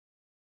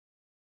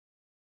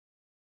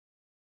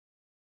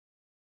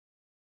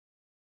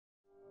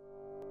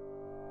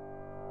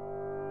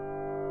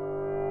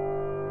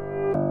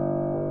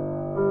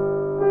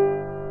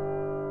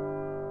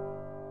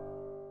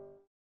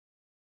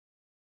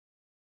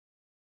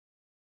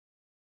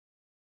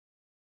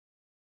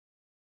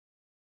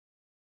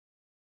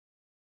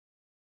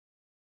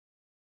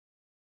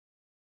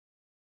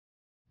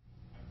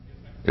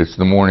It's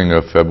the morning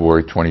of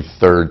February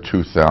 23rd,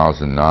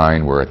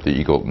 2009. We're at the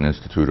Eagleton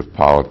Institute of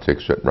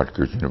Politics at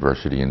Rutgers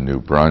University in New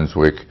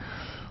Brunswick.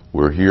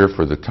 We're here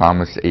for the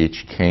Thomas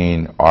H.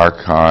 Kane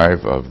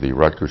Archive of the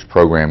Rutgers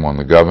Program on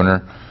the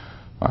Governor.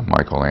 I'm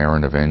Michael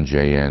Aron of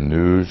NJN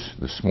News.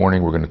 This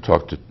morning we're going to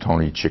talk to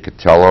Tony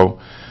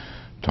Cicatiello.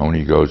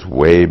 Tony goes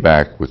way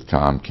back with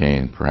Tom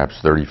Kane, perhaps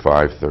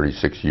 35,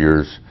 36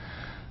 years.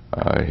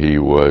 He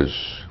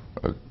was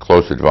a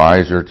close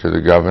advisor to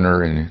the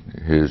governor in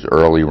his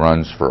early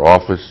runs for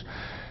office.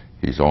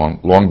 He's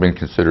long been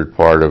considered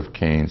part of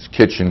Kane's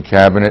kitchen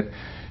cabinet.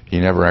 He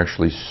never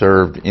actually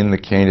served in the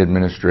Kane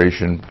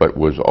administration, but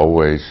was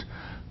always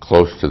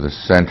close to the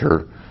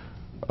center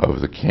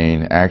of the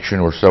Kane action,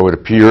 or so it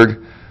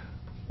appeared.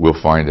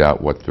 We'll find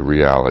out what the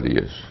reality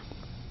is.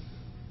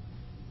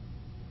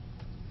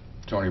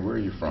 Tony, where are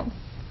you from?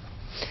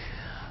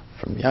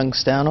 From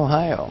Youngstown,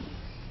 Ohio.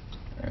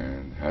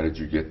 And how did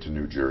you get to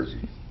New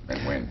Jersey,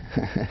 and when?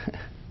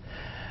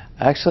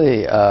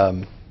 Actually,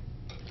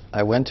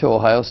 I went to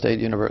Ohio State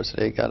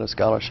University, got a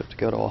scholarship to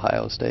go to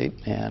Ohio State,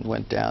 and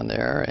went down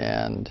there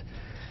and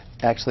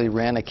actually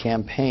ran a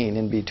campaign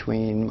in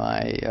between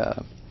my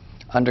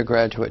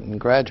undergraduate and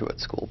graduate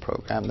school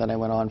program. Then I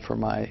went on for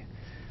my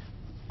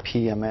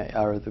PMA,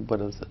 or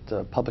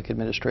the public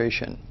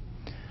administration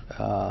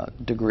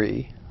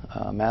degree,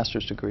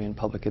 master's degree in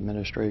public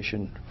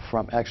administration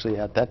from, actually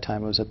at that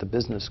time it was at the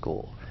business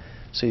school.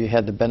 So you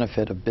had the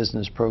benefit of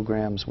business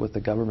programs with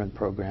the government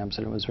programs,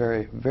 and it was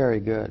very, very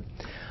good.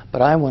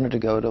 But I wanted to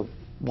go to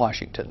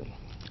Washington.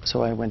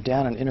 So I went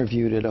down and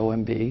interviewed at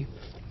OMB,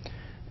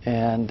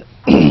 and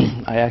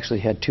I actually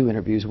had two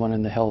interviews, one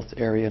in the health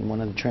area and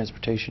one in the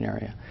transportation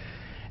area.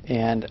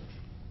 And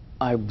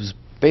I was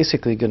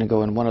basically going to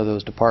go in one of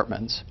those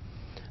departments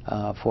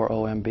for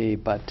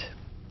OMB, but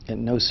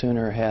no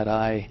sooner had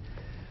I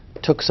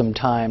took some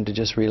time to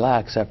just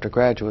relax after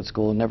graduate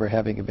school, never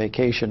having a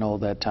vacation all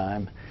that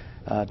time,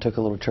 took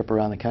a little trip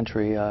around the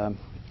country,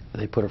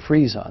 they put a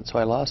freeze on. So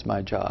I lost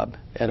my job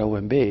at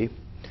OMB,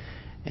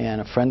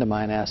 and a friend of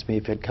mine asked me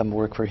if I'd come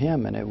work for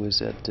him, and it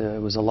was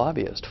a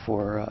lobbyist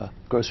for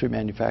Grocery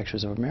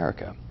Manufacturers of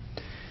America.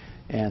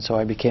 And so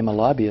I became a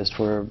lobbyist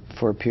for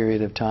a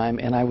period of time,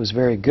 and I was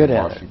very good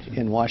at it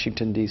in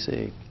Washington,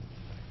 D.C.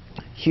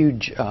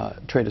 Huge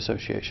trade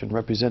association,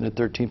 represented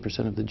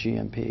 13% of the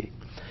GMP.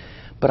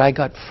 But I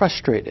got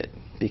frustrated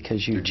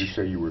because Did you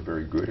say you were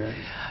very good at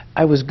it?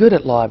 I was good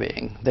at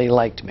lobbying. They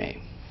liked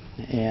me,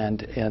 and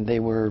they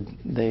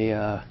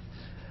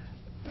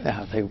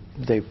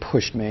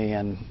pushed me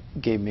and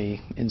gave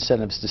me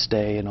incentives to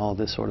stay and all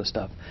this sort of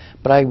stuff.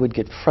 But I would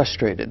get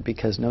frustrated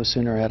because no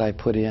sooner had I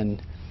put in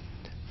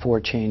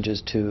 4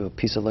 changes to a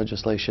piece of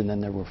legislation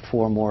than there were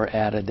 4 more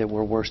added that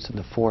were worse than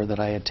the 4 that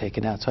I had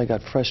taken out. So I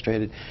got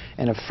frustrated,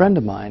 and a friend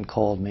of mine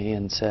called me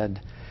and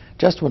said,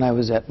 just when I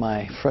was at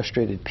my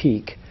frustrated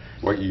peak.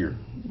 What year?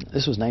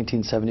 This was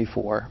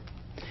 1974,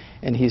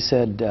 and he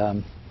said,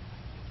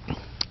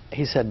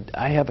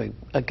 I have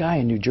a guy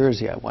in New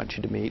Jersey I want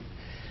you to meet.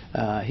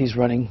 He's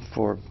running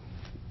for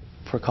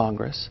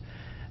Congress.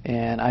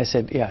 And I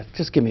said, yeah,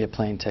 just give me a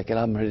plane ticket.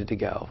 I'm ready to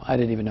go. I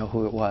didn't even know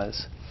who it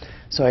was.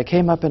 So I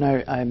came up and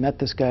I met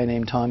this guy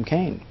named Tom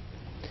Kane.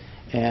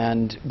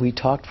 And we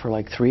talked for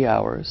like 3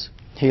 hours.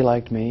 He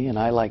liked me, and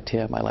I liked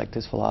him. I liked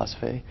his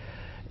philosophy.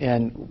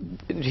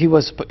 And he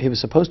was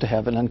supposed to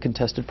have an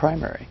uncontested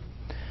primary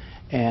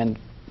and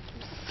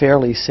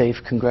fairly safe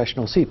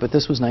congressional seat. But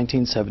this was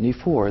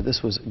 1974.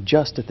 This was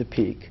just at the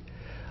peak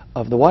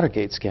of the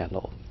Watergate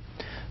scandal.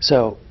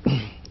 So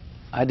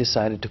I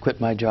decided to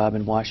quit my job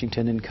in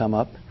Washington and come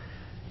up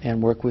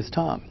and work with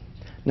Tom.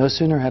 No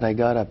sooner had I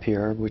got up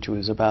here, which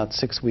was about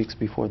 6 weeks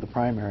before the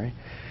primary,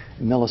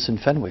 Millicent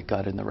Fenwick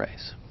got in the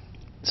race.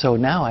 So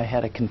now I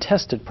had a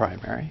contested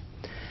primary,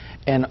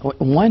 and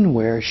one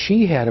where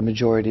she had a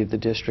majority of the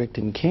district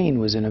and Kane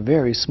was in a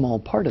very small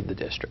part of the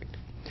district.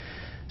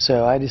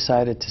 So I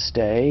decided to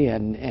stay,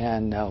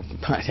 and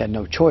I had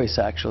no choice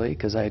actually,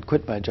 because I had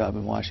quit my job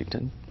in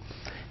Washington.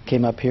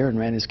 Came up here and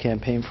ran his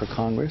campaign for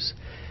Congress,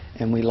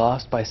 and we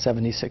lost by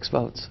 76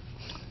 votes.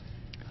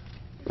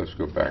 Let's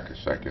go back a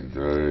second.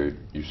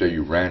 You say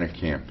you ran a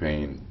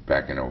campaign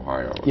back in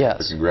Ohio.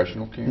 Yes. A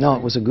congressional campaign? No,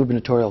 it was a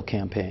gubernatorial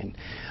campaign.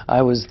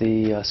 I was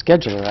the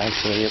scheduler,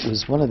 actually. It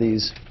was one of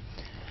these.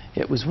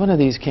 It was one of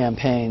these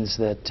campaigns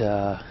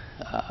that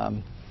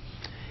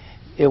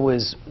it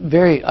was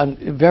very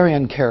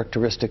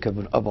uncharacteristic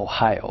of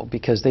Ohio,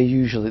 because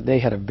they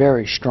had a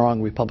very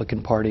strong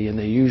Republican Party, and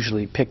they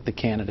usually picked the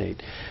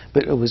candidate.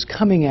 But it was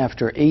coming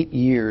after 8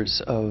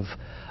 years of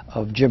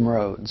Jim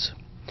Rhodes.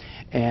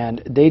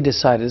 And they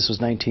decided, this was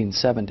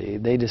 1970,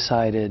 they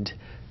decided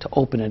to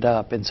open it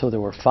up, and so there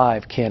were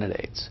 5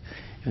 candidates.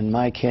 And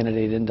my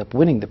candidate ended up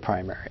winning the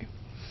primary.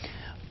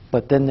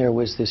 But then there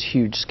was this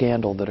huge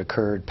scandal that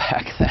occurred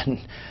back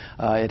then.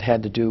 It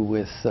had to do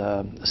with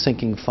a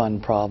sinking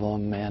fund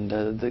problem, and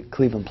the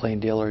Cleveland Plain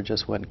Dealer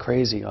just went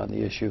crazy on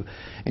the issue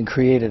and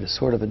created a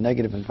sort of a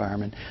negative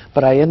environment.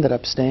 But I ended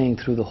up staying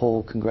through the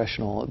whole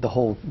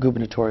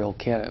gubernatorial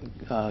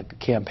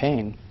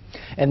campaign.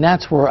 And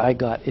that's where I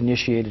got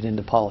initiated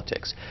into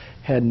politics.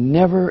 Had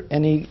never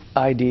any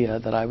idea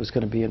that I was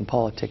going to be in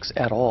politics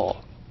at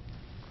all.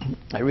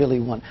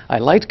 I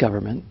liked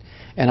government,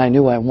 and I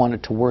knew I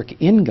wanted to work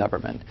in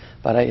government,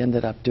 but I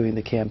ended up doing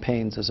the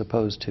campaigns as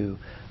opposed to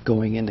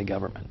going into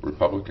government.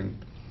 Republican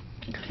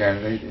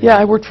candidate? Yeah,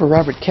 I worked for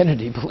Robert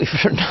Kennedy, believe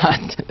it or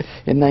not,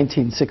 in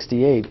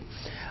 1968.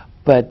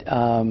 But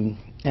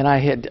and I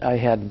had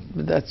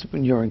that's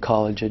when you were in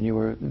college and you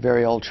were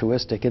very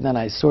altruistic, and then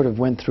I sort of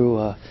went through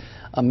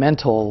a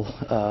mental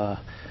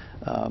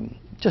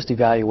just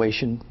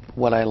evaluation,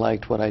 what I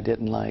liked, what I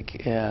didn't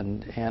like,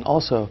 and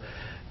also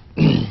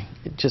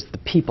just the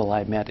people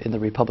I met in the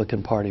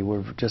Republican Party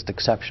were just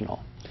exceptional.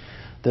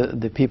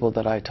 The people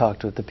that I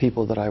talked with, the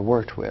people that I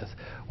worked with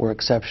were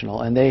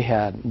exceptional, and they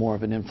had more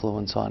of an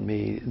influence on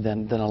me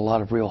than a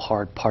lot of real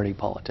hard party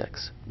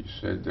politics. You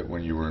said that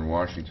when you were in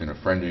Washington, a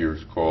friend of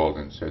yours called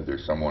and said,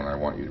 "There's someone I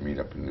want you to meet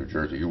up in New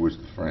Jersey." Who was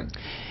the friend?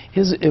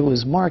 It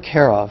was Mark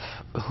Haroff,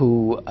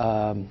 who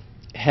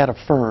had a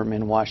firm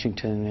in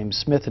Washington named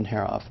Smith and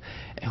Haroff,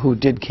 who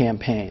did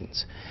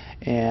campaigns.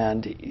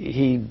 And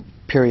he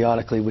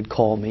periodically would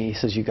call me. He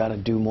says, "You got to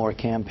do more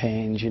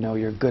campaigns. You know,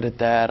 you're good at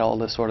that." All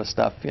this sort of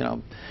stuff. You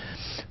know,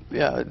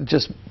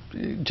 just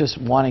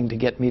wanting to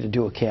get me to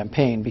do a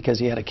campaign because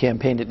he had a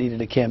campaign that needed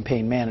a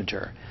campaign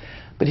manager.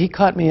 But he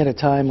caught me at a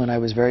time when I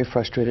was very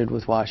frustrated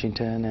with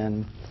Washington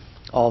and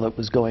all that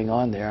was going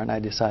on there, and I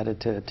decided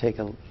to take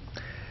a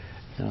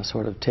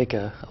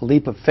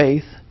leap of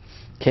faith.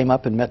 Came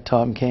up and met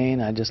Tom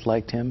Kean. I just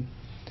liked him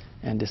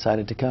and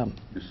decided to come.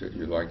 You said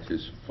you liked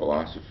his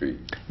philosophy.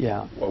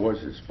 Yeah. What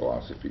was his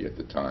philosophy at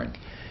the time?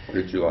 What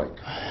did you like?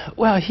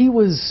 Well, he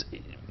was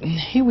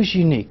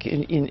unique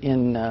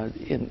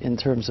in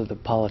terms of the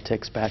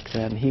politics back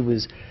then. He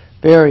was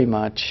very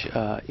much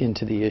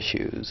into the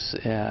issues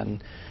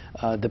and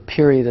the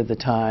period of the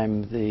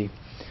time, the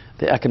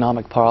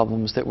economic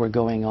problems that were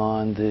going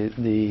on.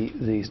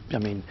 I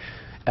mean,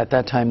 at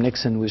that time,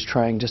 Nixon was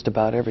trying just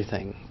about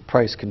everything,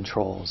 price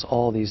controls,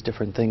 all these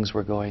different things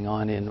were going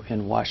on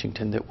in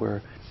Washington that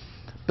were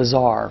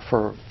bizarre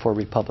for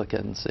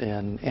Republicans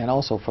and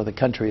also for the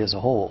country as a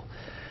whole.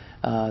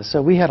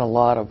 So we had a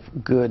lot of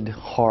good,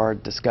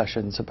 hard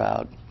discussions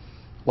about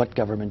what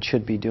government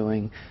should be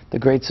doing, the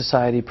Great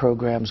Society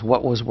programs,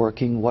 what was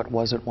working, what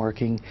wasn't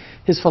working.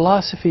 His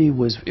philosophy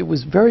was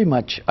very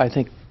much, I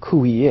think,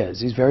 who he is.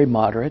 He's very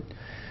moderate,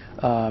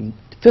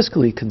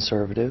 fiscally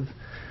conservative,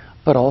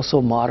 but also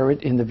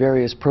moderate in the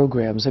various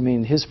programs. I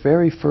mean, his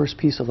very first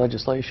piece of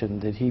legislation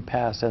that he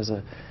passed as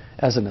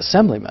an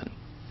assemblyman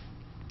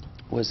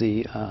was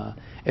the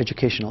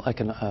Educational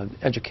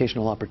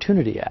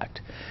Opportunity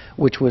Act,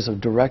 which was a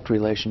direct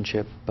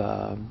relationship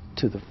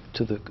to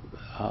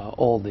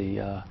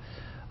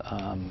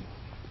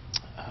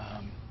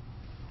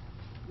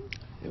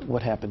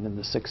what happened in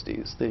the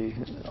 60s.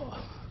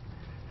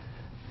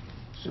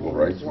 Civil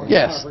rights?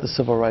 Yes, the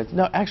civil rights.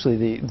 No,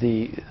 actually,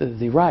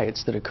 the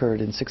riots that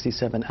occurred in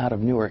 '67 out of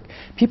Newark.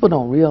 People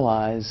don't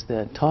realize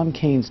that Tom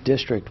Kean's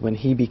district, when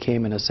he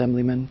became an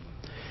assemblyman,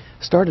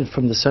 started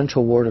from the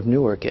Central Ward of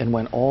Newark and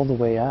went all the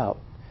way out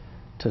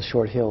to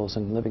Short Hills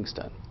and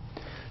Livingston,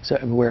 so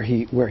where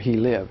he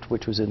lived,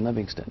 which was in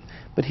Livingston.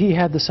 But he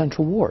had the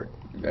Central Ward.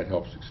 That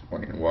helps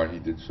explain why he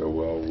did so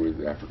well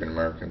with African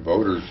American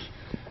voters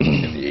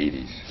in the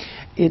 80s.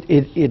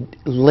 It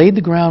laid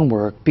the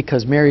groundwork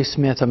because Mary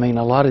Smith, I mean,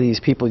 a lot of these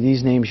people,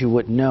 these names you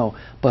wouldn't know,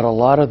 but a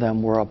lot of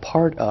them were a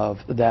part of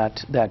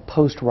that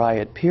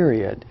post-riot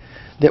period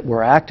that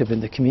were active in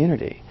the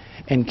community.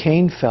 And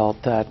Kean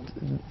felt that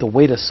the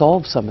way to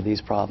solve some of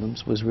these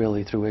problems was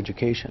really through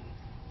education.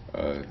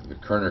 The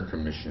Kerner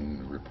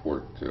Commission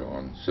report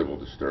on civil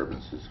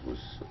disturbances was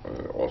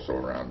also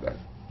around that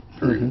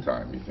period of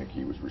time. You think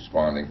he was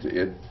responding to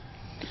it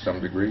to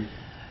some degree?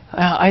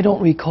 I don't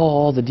recall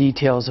all the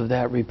details of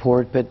that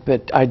report, but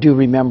I do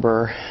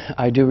remember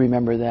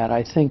that.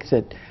 I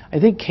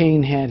think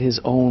Kean had his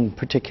own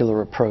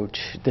particular approach.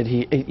 That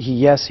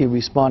he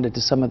responded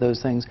to some of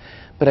those things,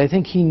 but I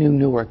think he knew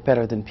Newark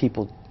better than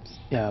people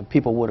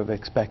would have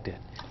expected.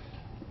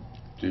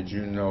 Did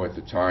you know at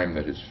the time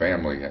that his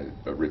family had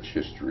a rich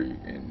history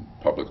in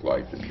public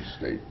life in the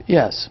state?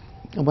 Yes.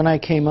 When I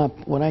came up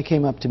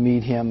to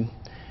meet him,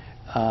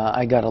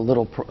 I got a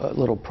little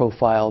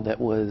profile that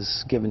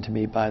was given to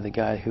me by the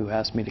guy who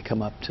asked me to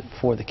come up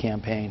for the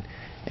campaign,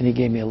 and he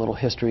gave me a little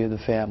history of the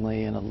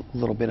family and a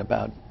little bit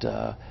about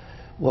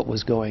what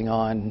was going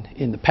on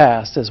in the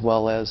past as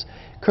well as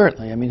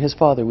currently. I mean, his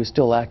father was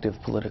still active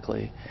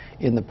politically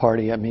in the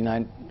party. I mean,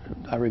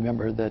 I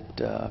remember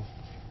that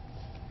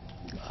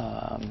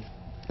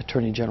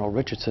Attorney General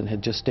Richardson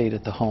had just stayed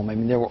at the home. I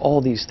mean, there were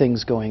all these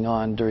things going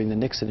on during the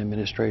Nixon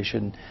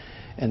administration,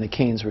 and the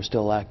Keans were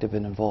still active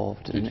and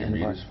involved. Did you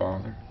meet his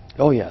father?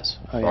 Oh, yes.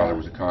 His father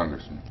was a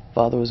congressman?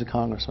 Father was a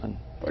congressman.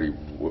 But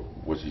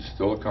was he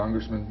still a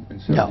congressman in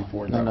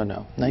 '74? No.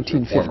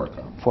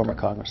 1950. Former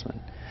congressman.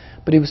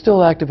 But he was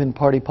still active in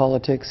party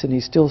politics, and he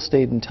still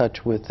stayed in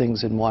touch with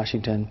things in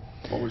Washington.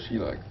 What was he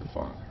like, the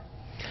father?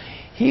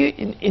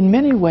 In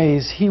many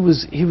ways, he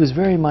was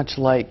very much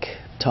like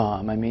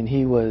Tom. I mean,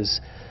 he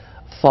was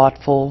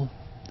thoughtful,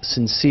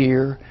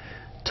 sincere,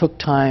 took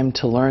time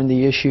to learn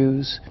the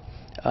issues.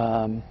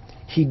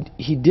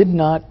 He did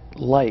not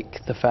like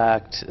the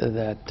fact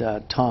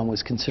that Tom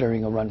was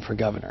considering a run for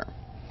governor.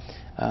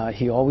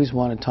 He always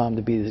wanted Tom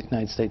to be the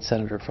United States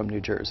Senator from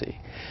New Jersey.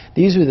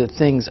 These are the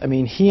things, I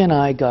mean, he and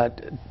I got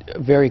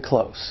very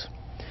close.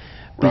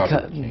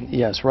 Robert Kane.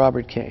 Yes,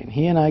 Robert Kane.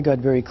 He and I got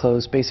very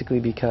close basically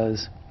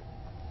because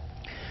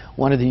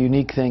one of the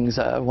unique things,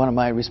 one of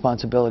my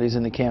responsibilities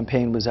in the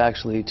campaign was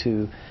actually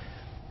to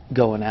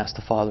go and ask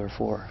the father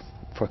for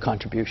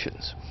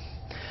contributions.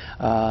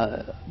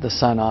 The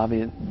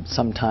son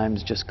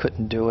sometimes just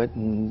couldn't do it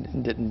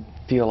and didn't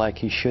feel like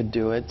he should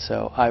do it,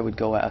 so I would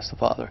go ask the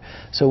father.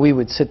 So we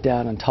would sit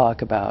down and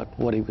talk about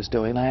what he was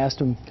doing. I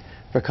asked him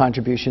for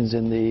contributions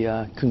in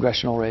the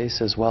congressional race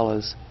as well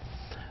as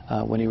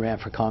when he ran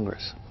for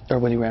Congress, or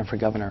when he ran for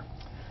governor.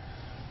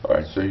 All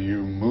right, so you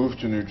moved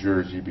to New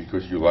Jersey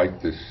because you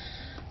liked this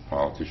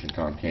politician,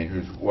 Tom Kane,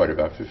 who's, what,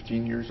 about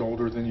 15 years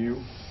older than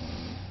you?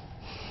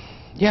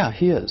 Yeah,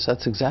 he is.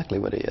 That's exactly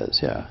what he is,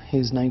 yeah.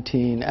 He's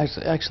 19,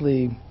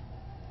 actually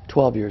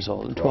 12 years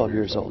old, 12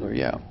 years older,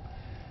 yeah.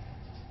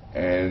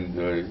 And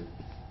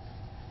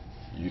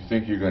you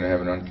think you're going to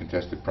have an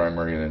uncontested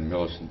primary, and then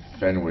Millicent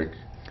Fenwick,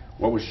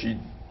 what was she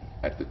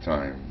at the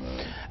time?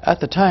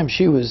 At the time,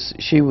 she was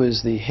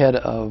the head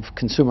of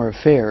consumer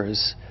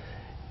affairs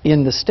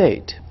in the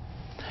state.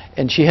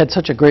 And she had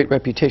such a great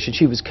reputation.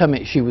 She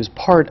was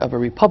part of a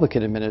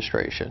Republican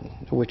administration,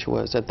 which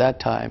was at that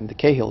time the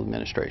Cahill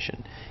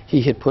administration.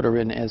 He had put her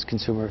in as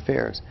consumer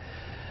affairs.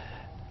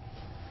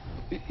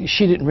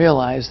 She didn't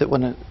realize that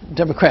when a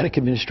Democratic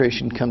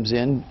administration comes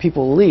in,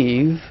 people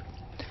leave,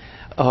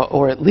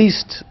 or at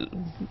least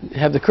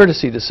have the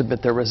courtesy to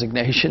submit their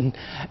resignation,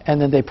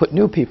 and then they put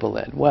new people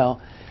in. Well,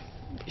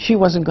 she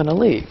wasn't going to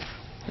leave,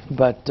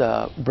 but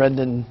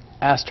Brendan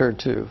asked her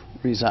to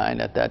resign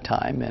at that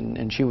time,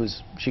 and she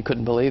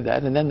couldn't believe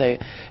that. And then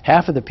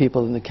half of the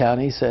people in the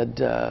county said,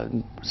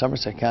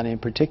 Somerset County in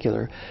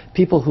particular,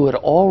 people who had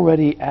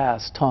already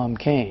asked Tom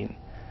Kane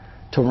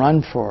to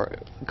run for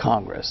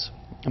Congress.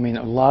 I mean,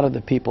 a lot of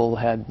the people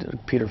had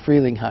Peter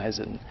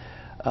Frelinghuysen.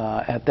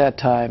 At that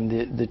time,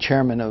 the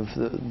chairman of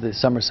the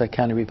Somerset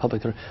County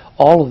Republican,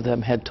 all of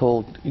them had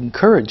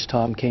encouraged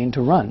Tom Kane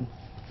to run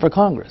for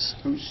Congress.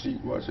 Whose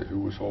seat was it? Who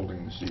was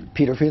holding the seat?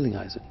 Peter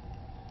Frelinghuysen.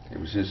 It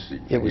was his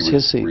seat. It was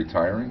his seat. He was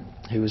retiring?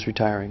 He was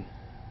retiring.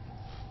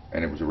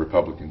 And it was a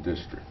Republican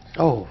district?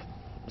 Oh,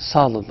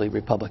 solidly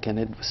Republican.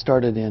 It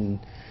started in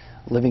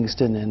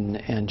Livingston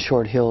and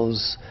Short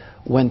Hills,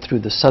 went through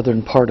the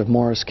southern part of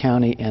Morris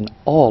County and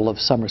all of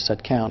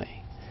Somerset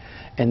County.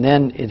 And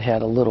then it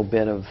had a little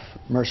bit of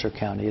Mercer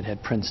County. It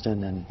had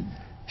Princeton and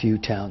a few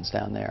towns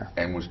down there.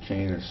 And was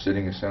Kane a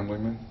sitting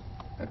assemblyman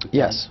at the time?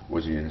 Yes.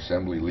 Was he an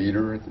assembly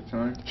leader at the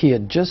time? He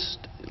had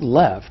just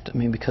left, I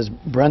mean, because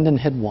Brendan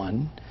had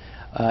won.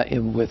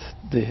 With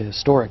the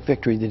historic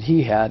victory that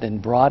he had,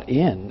 and brought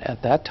in,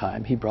 at that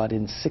time, he brought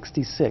in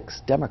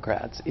 66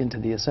 Democrats into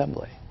the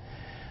Assembly.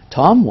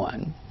 Tom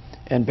won,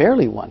 and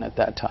barely won at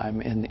that time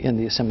in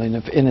the Assembly,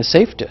 in a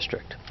safe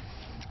district.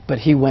 But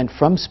he went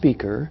from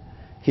Speaker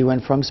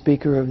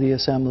of the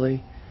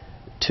Assembly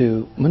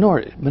to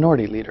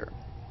minority leader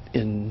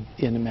in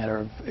a matter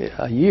of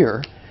a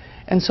year.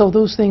 And so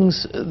those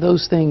things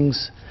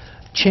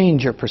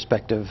change your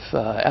perspective.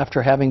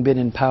 After having been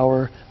in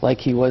power like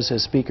he was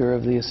as Speaker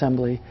of the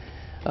Assembly,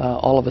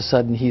 all of a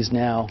sudden he's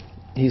now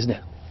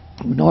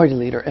minority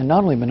leader, and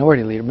not only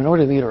minority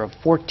leader of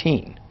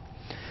 14.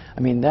 I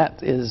mean,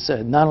 that is,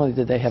 not only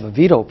did they have a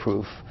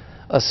veto-proof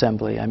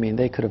Assembly, I mean,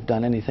 they could have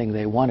done anything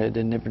they wanted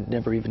and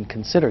never even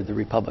considered the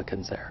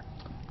Republicans there.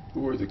 Who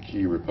were the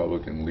key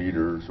Republican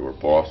leaders or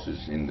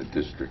bosses in the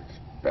district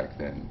back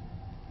then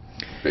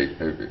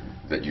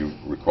that you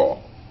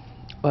recall?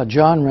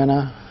 John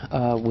Renna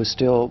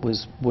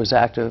was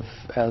active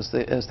as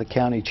the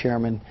county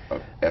chairman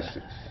of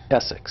Essex.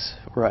 Essex,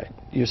 right.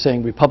 You're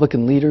saying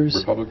Republican leaders?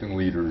 Republican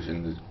leaders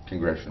in the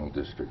congressional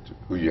district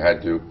who you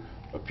had to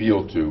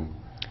appeal to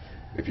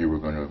if you were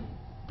going to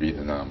be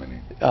the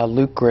nominee.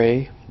 Luke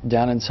Gray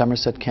down in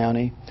Somerset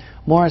County.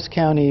 Morris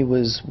County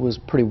was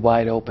pretty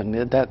wide open.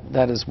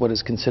 That is what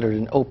is considered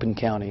an open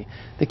county.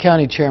 The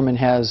county chairman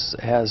has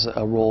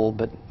a role,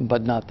 but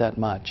not that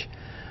much.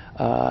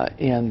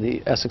 And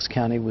the Essex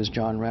County was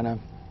John Renna.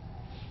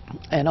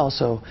 And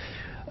also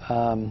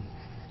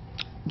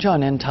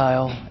John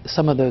Entile,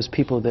 some of those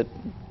people that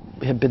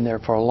have been there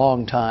for a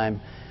long time,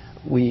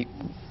 we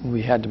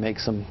had to make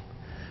some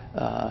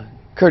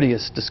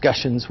courteous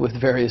discussions with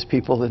various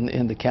people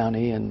in the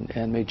county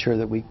and made sure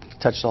that we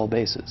touched all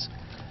bases.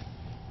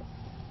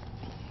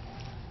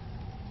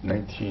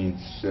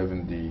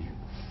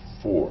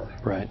 1974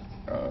 right.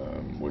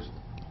 Was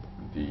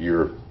the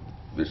year of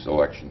this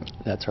election.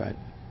 That's right.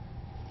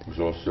 It was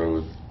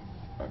also,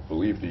 I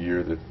believe, the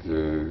year that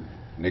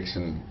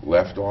Nixon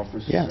left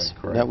office. Yes,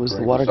 that, that was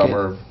the Watergate.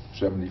 Summer of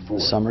 '74.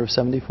 Summer of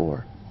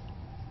 '74.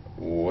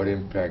 What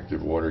impact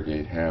did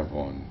Watergate have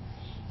on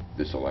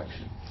this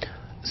election?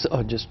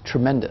 So, just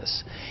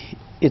tremendous.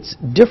 It's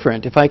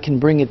different. If I can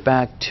bring it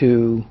back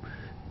to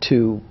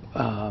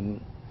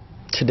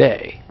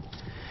today,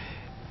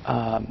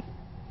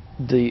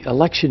 the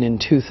election in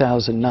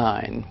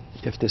 2009,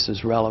 if this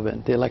is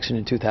relevant, the election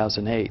in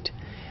 2008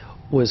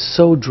 was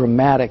so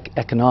dramatic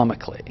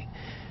economically.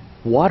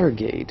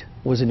 Watergate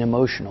was an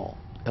emotional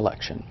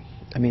election.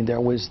 I mean,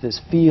 there was this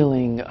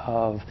feeling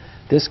of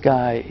this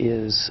guy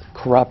is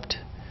corrupt,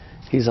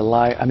 he's a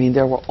liar. I mean,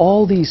 there were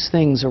all these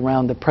things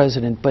around the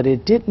president, but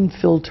it didn't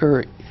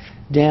filter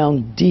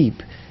down deep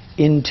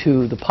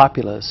into the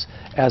populace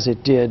as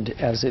it did,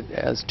 as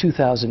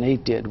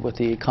 2008 did with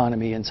the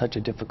economy in such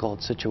a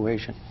difficult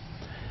situation.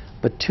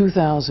 But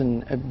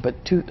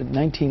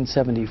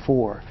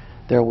 1974,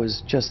 there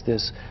was just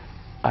this,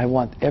 I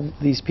want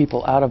these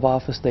people out of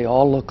office, they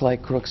all look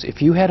like crooks.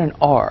 If you had an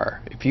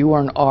R, if you were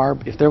an R,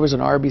 if there was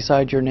an R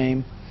beside your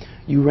name,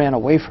 you ran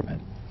away from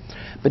it.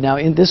 But now,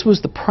 this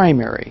was the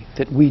primary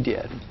that we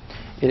did.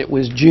 It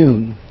was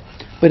June,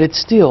 but it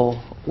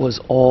still was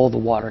all the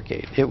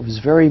Watergate. It was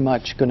very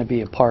much going to be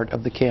a part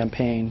of the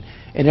campaign,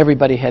 and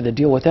everybody had to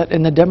deal with that,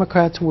 and the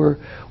Democrats were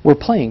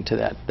playing to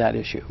that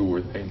issue. Who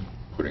were they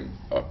putting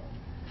up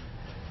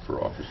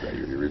for office that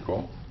year, do you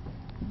recall?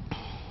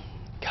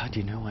 God,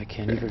 you know, I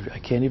can't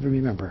even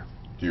remember.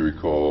 Do you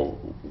recall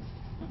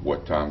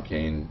what Tom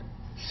Kean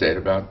said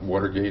about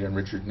Watergate and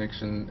Richard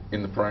Nixon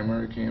in the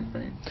primary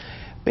campaign?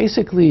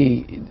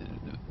 Basically,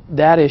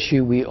 that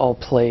issue we all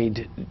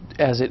played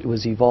as it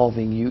was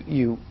evolving.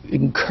 You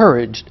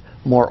encouraged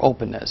more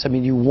openness. I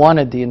mean, you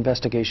wanted the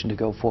investigation to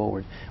go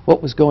forward.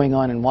 What was going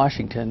on in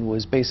Washington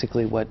was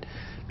basically what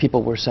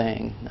people were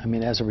saying. I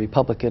mean, as a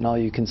Republican, all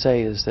you can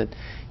say is that,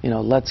 you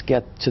know, let's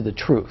get to the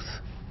truth.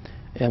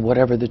 And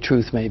whatever the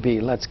truth may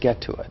be, let's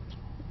get to it.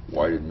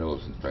 Why did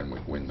Millicent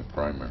Fenwick win the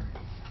primary?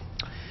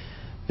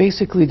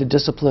 Basically, the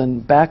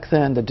discipline, back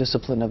then, the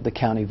discipline of the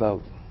county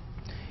vote.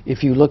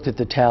 If you looked at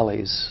the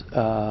tallies,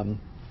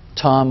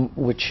 Tom,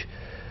 which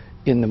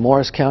in the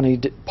Morris County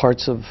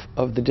parts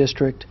of the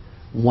district,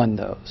 won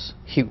those.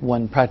 He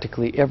won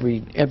practically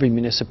every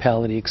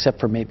municipality except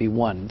for maybe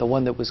one, the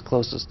one that was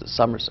closest to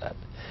Somerset.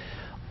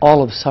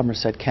 All of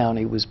Somerset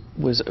County was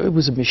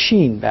a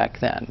machine back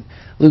then.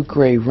 Luke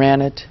Gray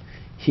ran it.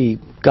 He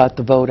got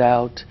the vote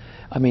out.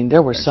 I mean,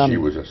 there were some... She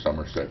was a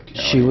Somerset County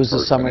person. She was a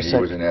Somerset...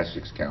 He was an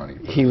Essex County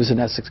person. He was an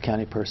Essex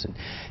County person.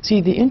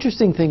 See, the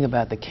interesting thing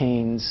about the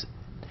Cains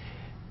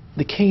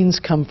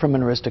come from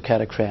an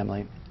aristocratic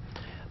family,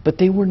 but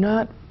they were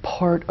not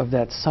part of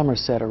that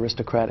Somerset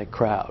aristocratic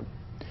crowd.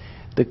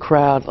 The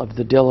crowd of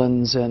the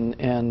Dillons and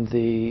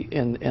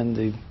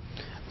the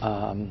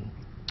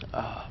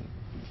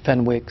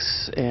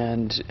Fenwicks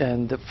and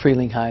the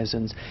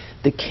Frelinghuysen's,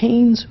 the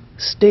Cains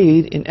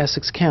stayed in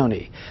Essex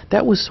County.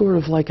 That was sort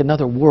of like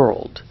another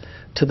world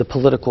to the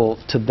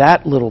to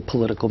that little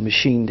political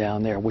machine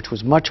down there, which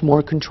was much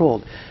more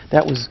controlled.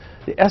 That was,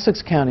 the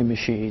Essex County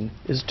machine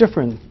is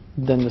different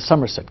than the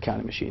Somerset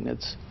County machine.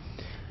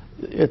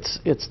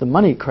 It's the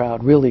money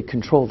crowd really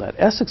controlled that.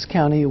 Essex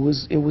County, it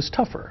was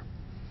tougher.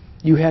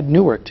 You had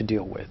Newark to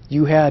deal with.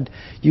 You had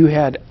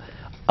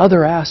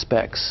other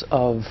aspects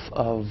of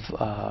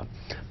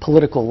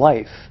political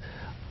life,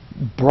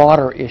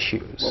 broader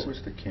issues. What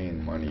was the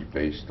Cain money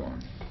based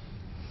on?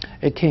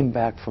 It came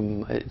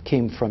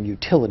from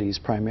utilities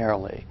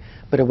primarily,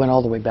 but it went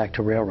all the way back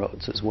to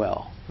railroads as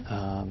well.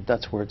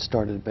 That's where it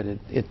started, but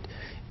it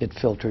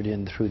filtered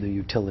in through the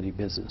utility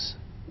business,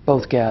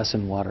 both gas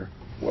and water.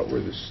 What were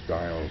the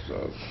styles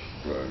of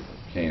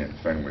Cain and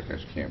Fenwick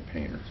as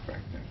campaigners back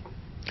then?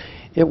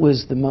 It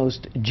was the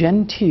most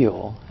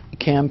genteel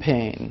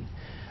campaign.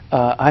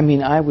 I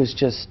mean, I was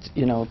just,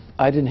 you know,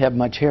 I didn't have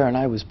much hair and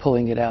I was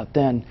pulling it out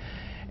then.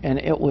 And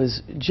it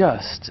was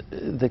just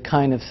the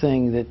kind of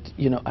thing that,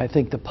 you know, I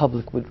think the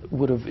public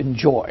would have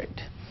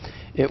enjoyed.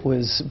 It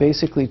was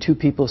basically two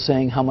people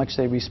saying how much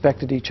they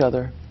respected each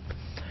other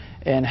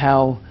and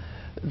how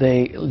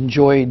they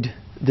enjoyed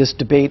this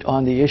debate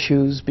on the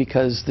issues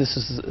because this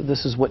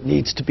is what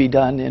needs to be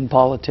done in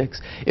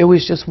politics. It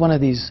was just one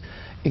of these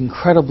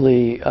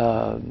incredibly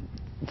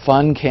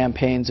fun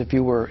campaigns if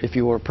you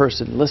were a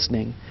person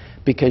listening,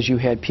 because you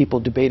had people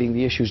debating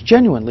the issues,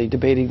 genuinely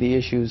debating the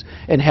issues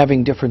and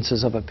having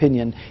differences of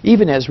opinion,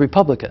 even as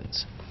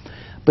Republicans.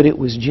 But it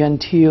was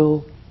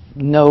genteel,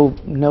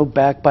 no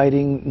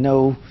backbiting,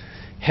 no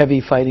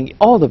heavy fighting,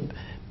 all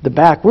the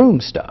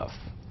backroom stuff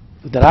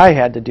that I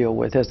had to deal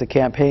with as the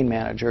campaign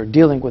manager,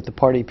 dealing with the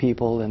party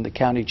people and the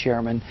county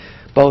chairman,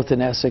 both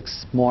in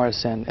Essex,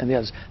 Morris, and the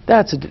others.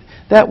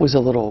 That was a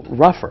little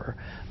rougher,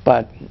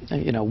 but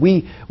you know,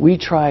 we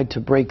tried to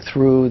break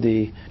through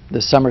the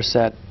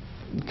Somerset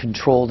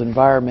controlled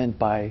environment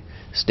by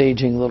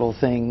staging little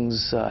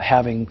things,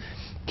 having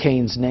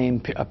Cain's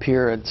name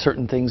appear at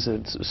certain things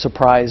that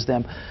surprised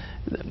them.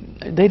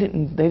 They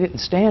didn't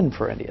stand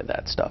for any of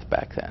that stuff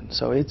back then.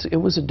 So it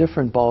was a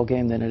different ball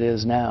game than it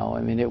is now.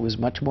 I mean, it was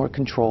much more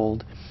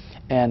controlled,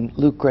 and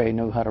Luke Gray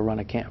knew how to run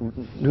a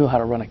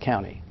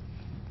county.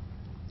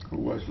 Who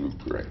was Luke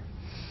Gray?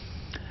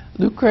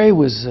 Luke Gray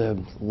was a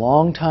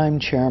longtime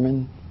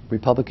chairman,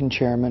 Republican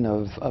chairman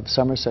of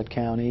Somerset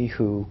County,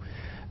 who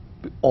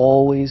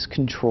always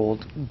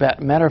controlled,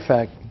 matter of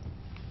fact,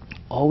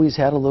 always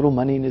had a little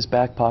money in his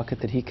back pocket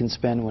that he can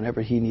spend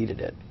whenever he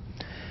needed it.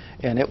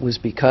 And it was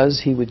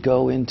because he would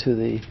go into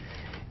the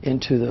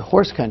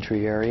horse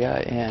country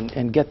area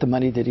and get the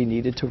money that he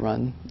needed to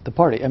run the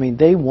party. I mean,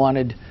 they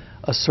wanted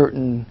a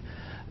certain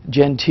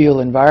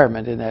genteel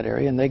environment in that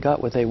area, and they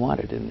got what they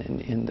wanted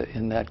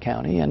in that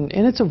county. And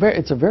it's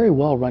a very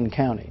well-run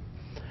county.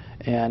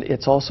 And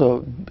it's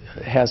also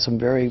has some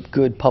very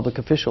good public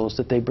officials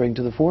that they bring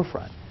to the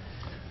forefront.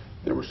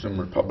 There were some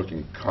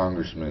Republican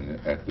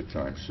congressmen at the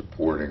time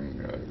supporting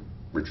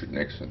Richard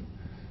Nixon,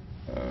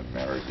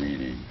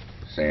 Mariziti,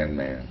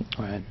 Sandman.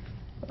 Right.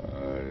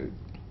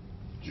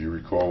 Do you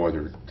recall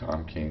whether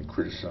Tom Kane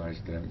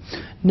criticized them?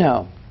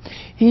 No.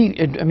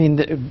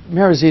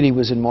 Mariziti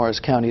was in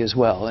Morris County as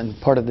well, and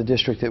part of the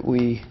district that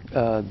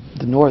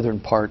the northern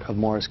part of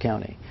Morris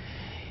County.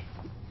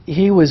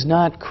 He was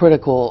not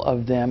critical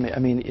of them. I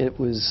mean, if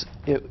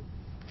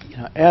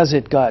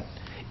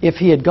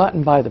he had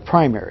gotten by the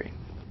primary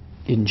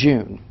in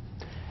June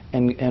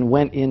and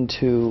went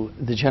into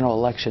the general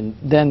election,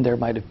 then there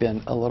might have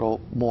been a little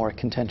more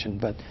contention.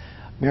 But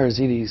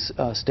Mariziti's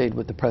stayed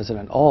with the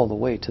president all the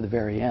way to the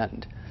very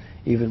end,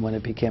 even when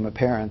it became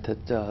apparent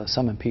that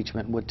some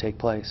impeachment would take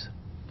place.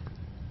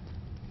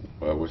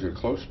 Was it a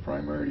close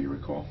primary, do you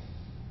recall?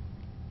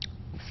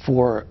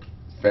 For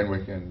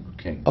Fenwick and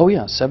King? Oh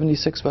yeah,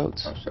 76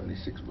 votes.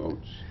 76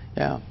 votes.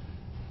 Yeah.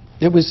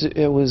 It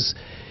was,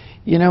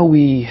 you know,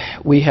 we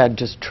had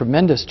just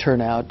tremendous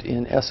turnout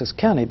in Essex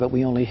County, but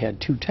we only had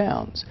 2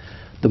 towns.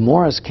 The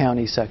Morris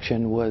County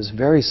section was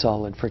very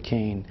solid for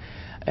Kane.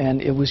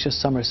 And it was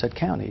just Somerset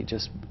County.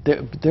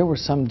 There were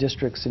some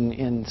districts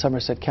in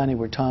Somerset County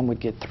where Tom would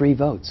get 3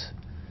 votes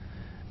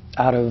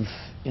out of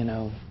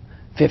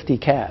 50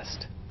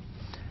 cast.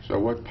 So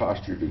what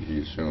posture did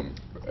he assume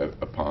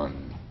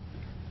upon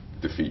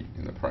defeat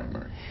in the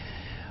primary?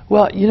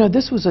 Well,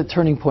 this was a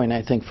turning point,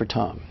 I think, for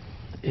Tom,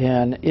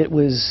 and it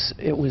was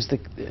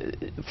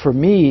for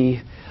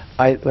me.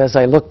 As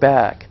I look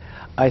back,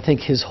 I think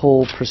his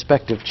whole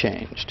perspective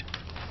changed,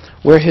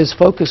 where his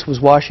focus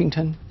was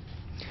Washington.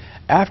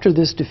 After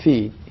this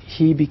defeat,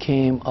 he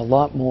became a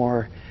lot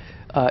more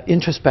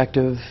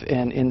introspective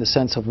and in the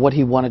sense of what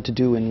he wanted to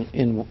do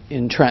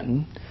in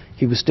Trenton.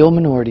 He was still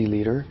minority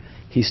leader.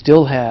 He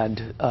still had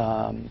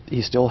a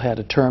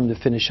term to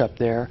finish up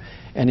there,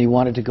 and he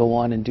wanted to go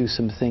on and do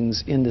some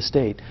things in the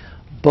state.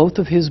 Both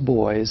of his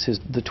boys,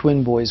 the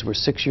twin boys, were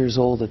 6 years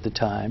old at the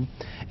time,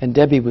 and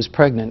Debbie was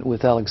pregnant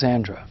with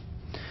Alexandra.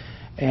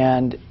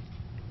 And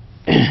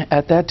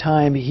at that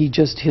time,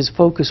 his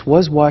focus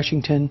was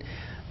Washington.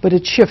 But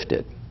it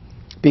shifted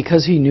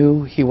because he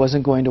knew he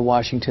wasn't going to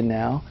Washington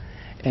now,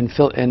 and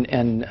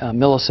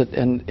Millicent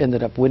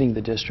ended up winning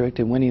the district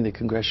and winning the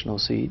congressional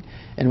seat,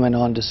 and went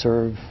on to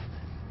serve,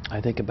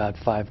 I think, about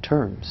 5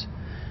 terms,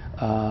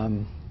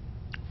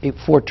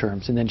 4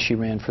 terms, and then she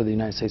ran for the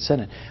United States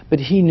Senate. But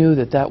he knew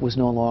that was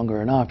no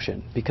longer an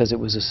option because it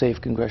was a safe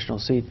congressional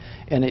seat,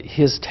 and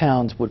his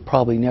towns would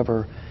probably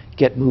never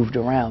get moved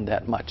around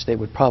that much. They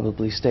would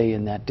probably stay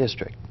in that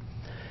district.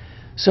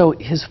 So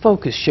his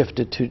focus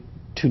shifted to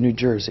New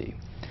Jersey.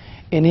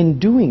 And in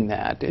doing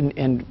that,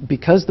 and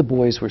because the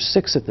boys were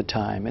 6 at the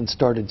time and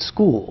started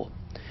school,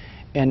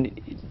 and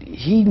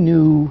he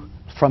knew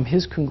from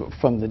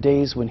the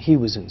days when he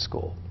was in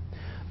school,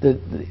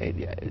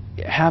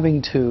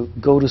 having to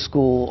go to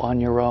school on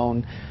your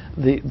own,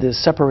 the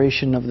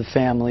separation of the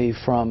family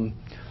from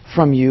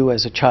you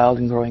as a child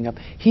and growing up,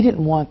 he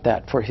didn't want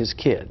that for his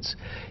kids.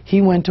 He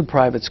went to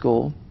private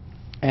school.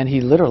 And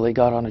he literally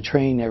got on a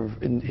train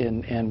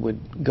and would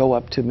go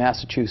up to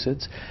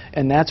Massachusetts,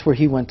 and that's where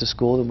he went to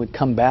school and would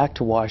come back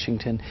to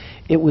Washington.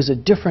 It was a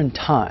different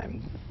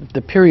time.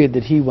 The period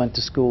that he went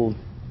to school,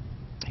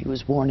 he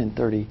was born in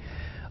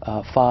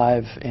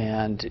 1935,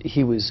 and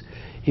he was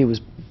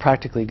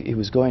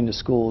going to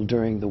school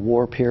during the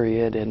war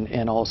period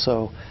and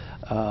also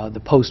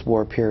the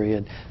post-war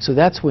period. So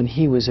that's when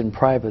he was in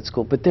private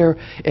school. But the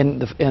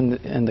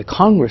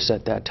Congress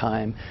at that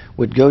time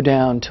would go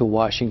down to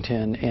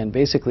Washington, and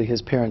basically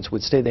his parents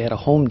would stay. They had a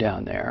home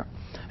down there,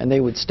 and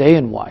they would stay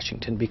in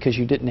Washington because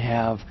you didn't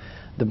have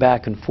the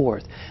back and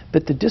forth.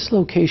 But the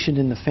dislocation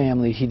in the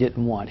family he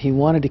didn't want. He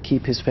wanted to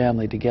keep his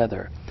family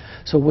together.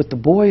 So with the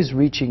boys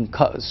reaching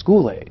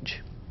school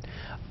age,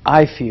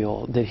 I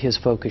feel that his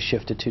focus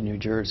shifted to New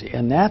Jersey,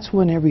 and that's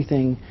when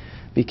everything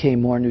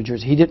became more New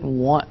Jersey. He didn't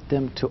want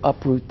them to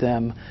uproot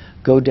them,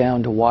 go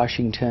down to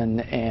Washington,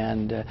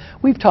 and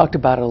we've talked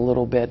about it a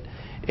little bit,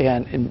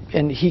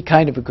 and he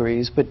kind of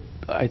agrees. But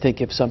I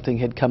think if something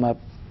had come up,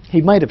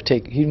 he might have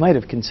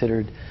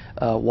considered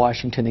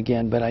Washington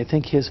again. But I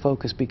think his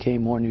focus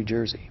became more New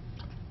Jersey.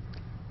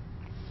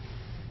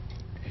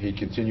 He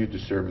continued to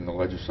serve in the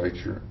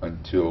legislature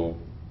until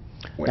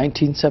when?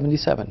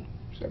 1977.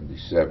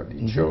 77.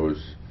 He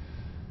chose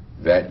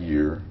that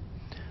year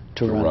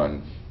to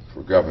run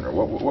for governor.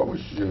 What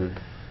was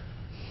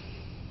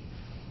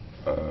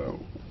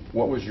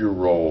What was your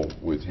role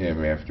with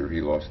him after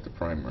he lost the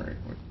primary?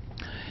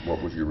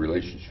 What was your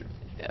relationship?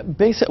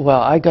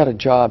 Well, I got a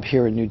job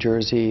here in New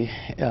Jersey,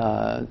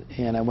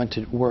 and I went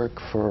to work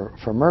for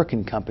Merck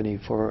and Company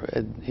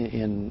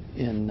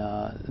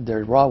in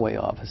their Rahway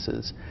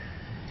offices.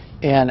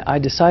 And I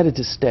decided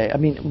to stay. I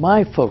mean,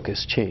 my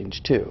focus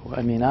changed too.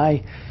 I mean,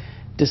 I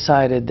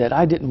decided that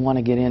I didn't want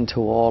to get into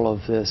all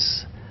of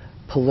this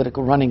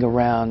political running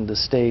around the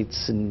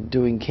states and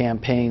doing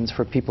campaigns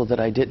for people that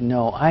I didn't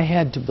know. I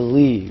had to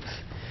believe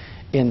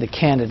in the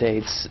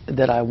candidates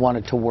that I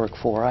wanted to work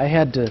for. I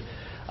had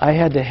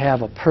to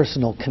have a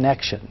personal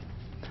connection.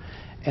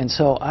 And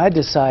so I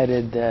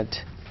decided that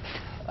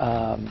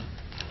I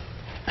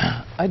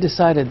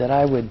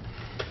would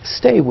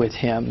stay with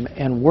him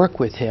and work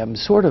with him,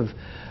 sort of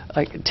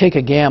like take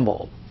a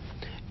gamble,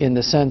 in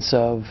the sense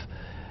of,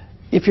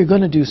 if you're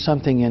going to do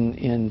something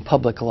in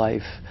public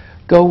life,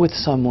 go with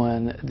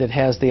someone that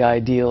has the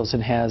ideals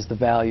and has the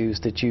values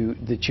that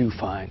you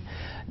find.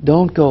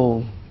 Don't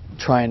go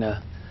trying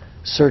to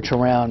search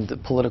around the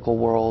political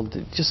world.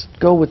 Just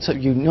go with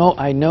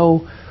I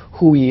know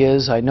who he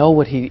is. I know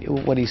what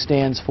he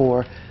stands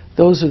for.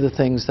 Those are the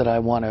things that I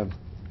want to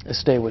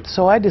stay with.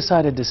 So I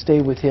decided to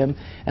stay with him,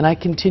 and I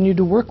continued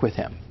to work with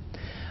him.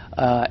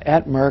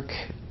 At Merck,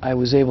 I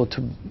was able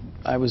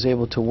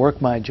to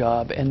work my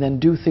job and then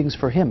do things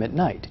for him at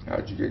night.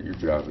 How'd you get your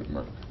job at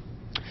Merck?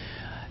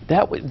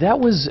 That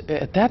was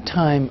at that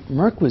time,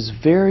 Merck was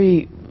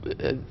very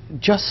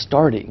just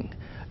starting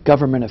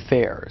government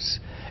affairs,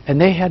 and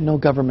they had no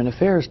government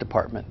affairs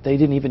department. They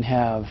didn't even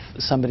have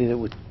somebody that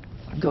would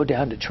go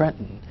down to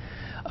Trenton.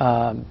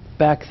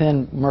 Back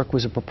then, Merck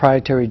was a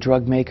proprietary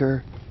drug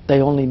maker.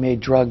 They only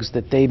made drugs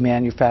that they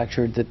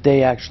manufactured, that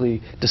they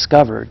actually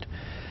discovered.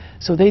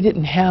 So they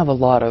didn't have a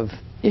lot of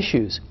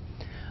issues.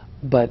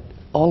 But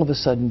all of a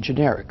sudden,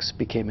 generics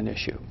became an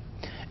issue.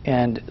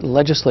 And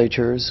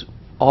legislatures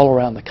all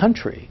around the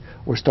country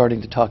were starting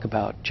to talk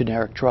about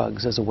generic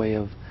drugs as a way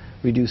of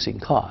reducing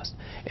cost.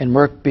 And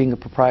Merck, being a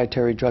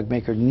proprietary drug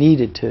maker,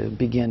 needed to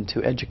begin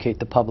to educate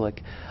the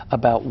public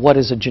about what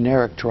is a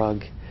generic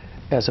drug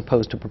as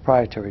opposed to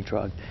proprietary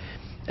drug.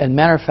 And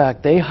matter of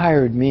fact, they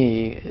hired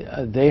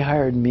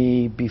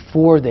me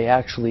before they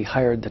actually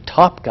hired the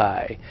top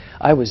guy.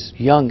 I was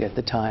young at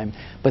the time,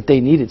 but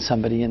they needed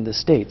somebody in the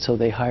state, so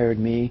they hired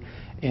me,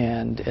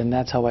 and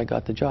that's how I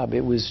got the job.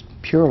 It was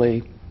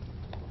purely,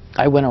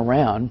 I went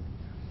around.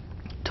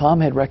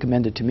 Tom had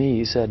recommended to me,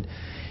 he said,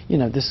 you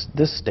know, this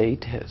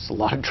state has a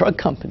lot of drug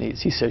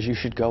companies. He says you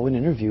should go and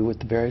interview with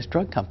the various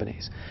drug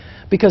companies.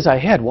 Because I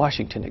had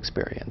Washington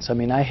experience. I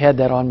mean, I had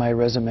that on my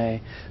resume,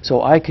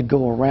 so I could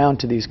go around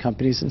to these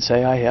companies and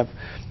say,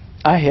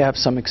 I have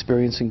some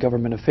experience in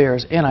government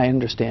affairs, and I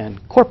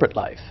understand corporate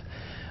life,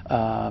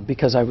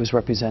 because I was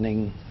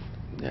representing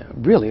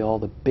really all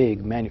the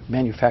big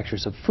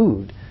manufacturers of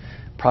food.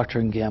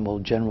 Procter & Gamble,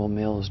 General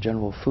Mills,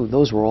 General Food,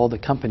 those were all the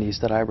companies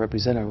that I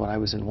represented when I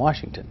was in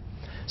Washington.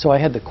 So I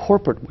had the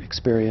corporate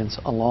experience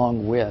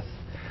along with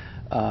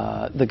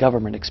the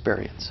government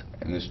experience.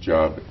 And this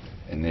job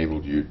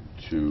enabled you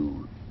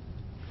to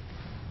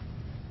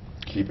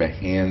keep a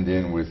hand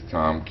in with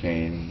Tom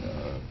Kane,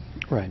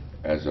 right?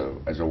 As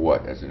a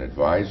what? As an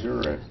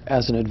advisor?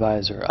 As an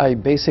advisor.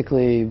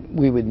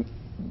 We would,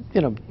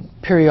 you know,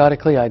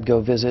 periodically I'd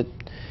go visit,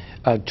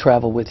 I'd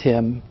travel with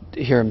him,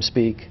 hear him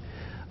speak,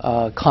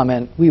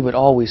 comment. We would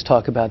always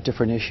talk about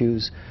different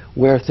issues,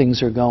 where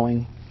things are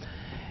going.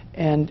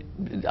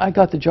 And I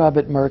got the job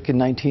at Merck in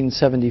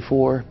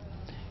 1974.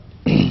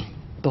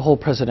 The whole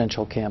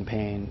presidential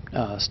campaign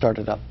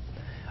started up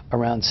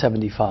around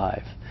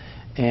 75,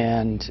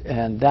 and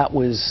that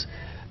was,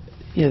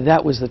 you know,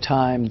 that was the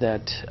time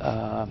that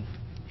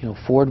you know,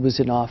 Ford was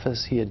in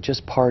office. He had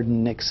just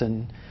pardoned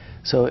Nixon,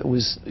 so it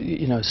was,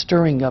 you know,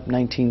 stirring up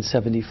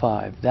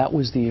 1975. That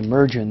was the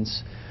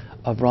emergence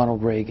of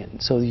Ronald Reagan.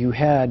 So you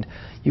had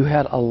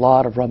a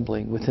lot of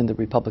rumbling within the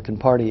Republican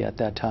Party at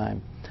that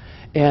time,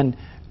 and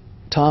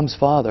Tom's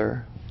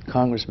father,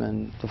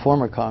 the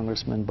former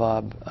Congressman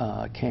Bob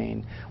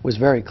Kane, was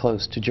very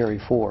close to Jerry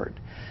Ford.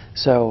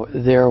 So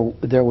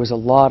there was a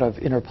lot of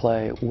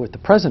interplay with the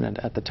president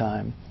at the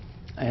time,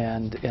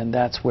 and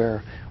that's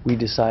where we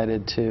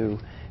decided to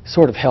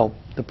sort of help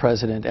the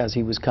president as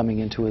he was coming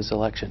into his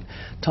election.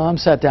 Tom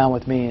sat down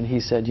with me and he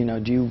said, you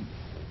know,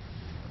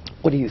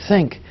 what do you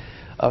think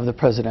of the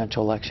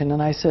presidential election?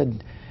 And I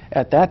said,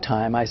 at that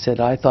time, I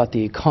said I thought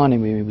the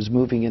economy was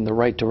moving in the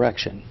right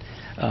direction.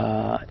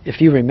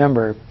 If you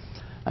remember,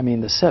 I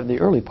mean, the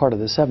early part of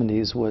the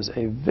 70s was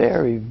a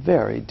very,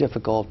 very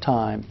difficult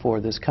time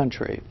for this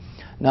country.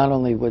 Not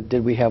only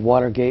did we have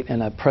Watergate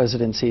and a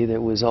presidency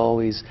that was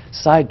always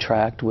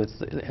sidetracked with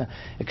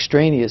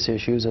extraneous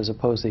issues as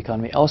opposed to the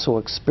economy, also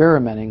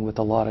experimenting with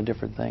a lot of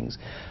different things,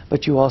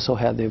 but you also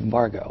had the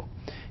embargo.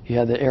 You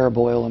had the Arab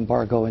oil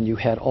embargo, and you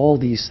had all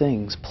these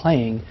things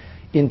playing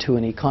into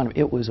an economy.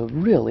 It was a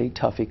really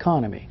tough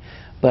economy.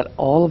 But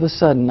all of a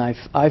sudden,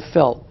 I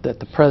felt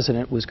that the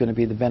president was going to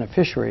be the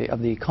beneficiary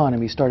of the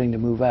economy starting to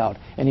move out,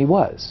 and he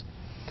was.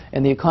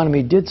 And the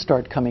economy did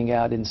start coming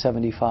out in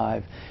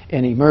 75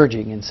 and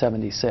emerging in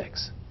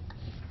 76.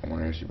 I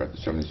want to ask you about the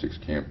 76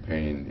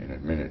 campaign in a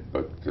minute,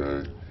 but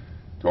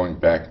going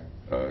back,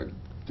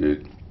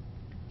 do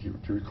you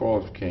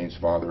recall if Kane's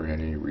father had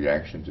any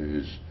reaction to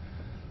his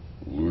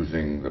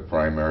losing the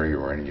primary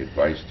or any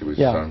advice to his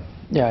son?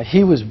 Yeah,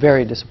 he was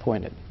very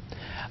disappointed.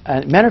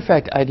 Matter of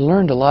fact, I'd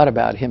learned a lot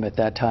about him at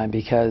that time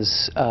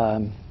because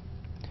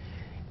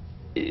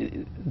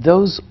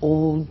those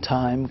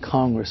old-time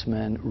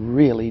congressmen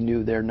really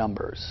knew their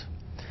numbers.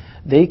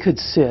 They could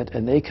sit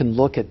and they can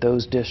look at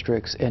those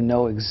districts and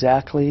know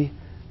exactly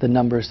the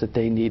numbers that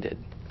they needed.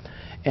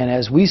 And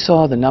as we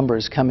saw the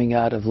numbers coming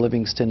out of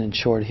Livingston and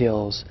Short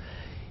Hills,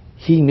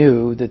 he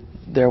knew that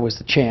there was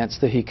the chance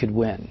that he could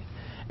win.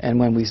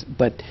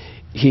 But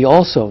he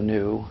also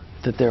knew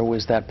that there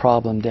was that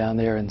problem down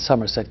there in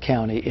Somerset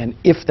County, and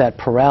if the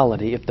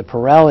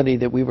plurality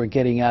that we were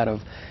getting out of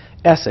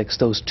Essex,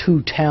 those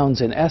two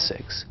towns in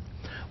Essex,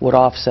 would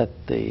offset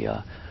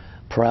the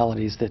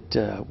pluralities that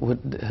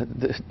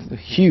the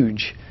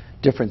huge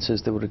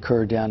differences that would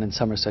occur down in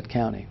Somerset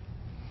County.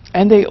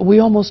 And we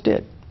almost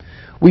did.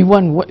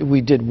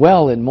 We did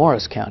well in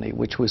Morris County,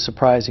 which was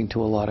surprising to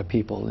a lot of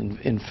people.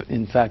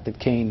 In fact, that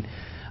Kane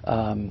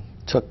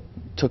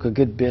took a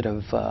good bit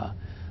of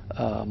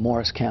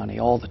Morris County,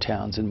 all the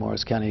towns in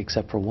Morris County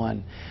except for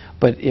one.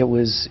 But it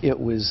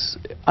was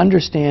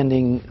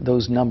understanding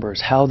those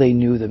numbers, how they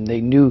knew them.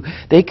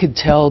 They could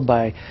tell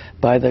by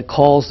the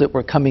calls that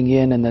were coming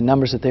in and the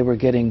numbers that they were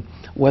getting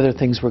whether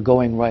things were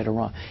going right or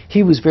wrong.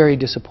 He was very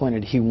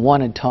disappointed. He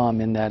wanted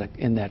Tom in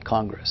that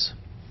Congress.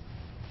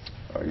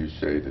 You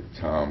say that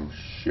Tom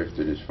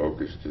shifted his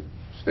focus to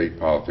state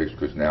politics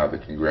because now the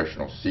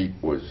congressional seat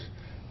was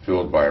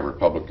filled by a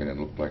Republican and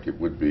looked like it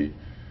would be.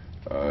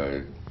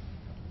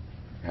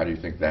 How do you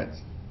think that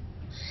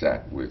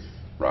sat with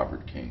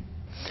Robert Kane?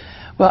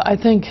 Well, I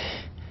think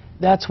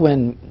that's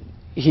when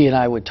he and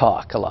I would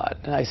talk a lot.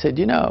 And I said,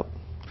 you know,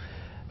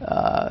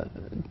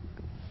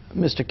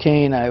 Mr.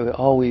 Kane, I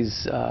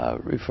always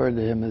referred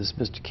to him as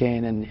Mr.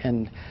 Kane,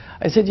 and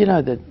I said, you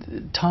know, that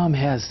Tom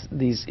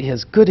he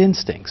has good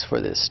instincts for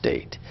this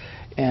state.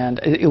 And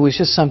it was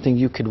just something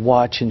you could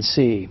watch and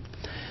see.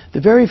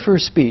 The very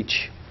first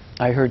speech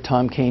I heard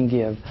Tom Kane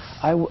give,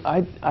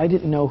 I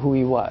didn't know who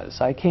he was.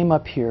 I came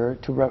up here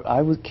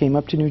came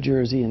up to New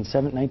Jersey in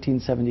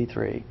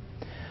 1973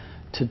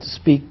 to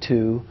speak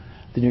to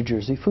the New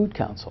Jersey Food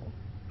Council.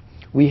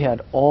 We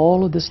had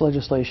all of this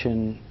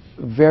legislation,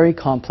 very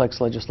complex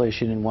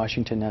legislation in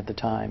Washington at the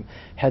time,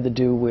 had to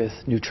do with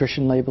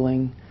nutrition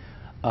labeling,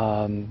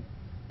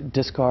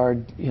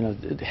 discard, you know,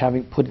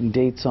 putting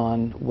dates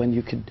on when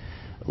you could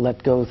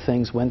let go of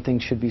things, when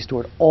things should be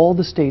stored. All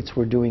the states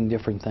were doing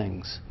different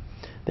things.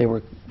 They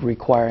were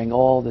requiring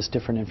all this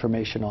different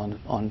information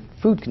on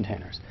food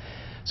containers.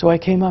 So I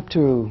came up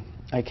to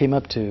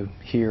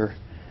here.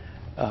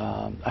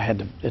 I had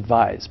to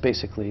advise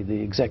basically the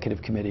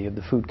executive committee of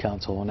the Food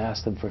Council and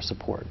ask them for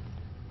support.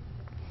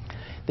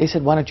 They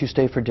said, why don't you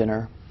stay for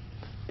dinner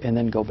and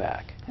then go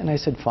back? And I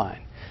said,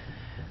 fine.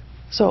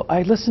 So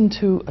I listened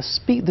to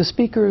the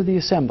Speaker of the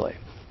Assembly.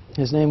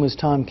 His name was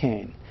Tom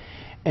Kane.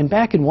 And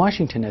back in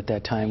Washington at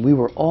that time, we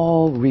were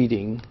all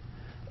reading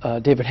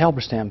David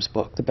Halberstam's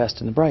book, The Best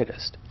and the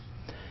Brightest.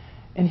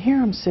 And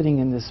here I'm sitting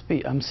in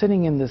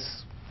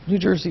this New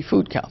Jersey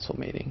Food Council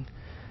meeting,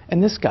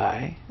 and this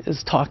guy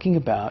is talking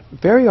about,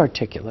 very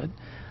articulate,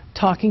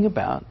 talking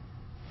about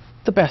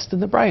the best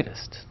and the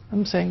brightest.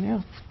 I'm saying,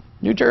 yeah,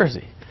 New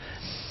Jersey.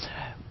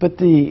 But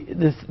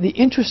the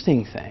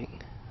interesting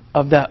thing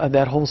of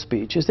that whole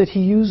speech is that he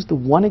used the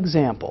one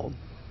example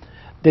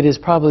that is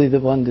probably the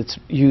one that's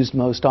used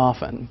most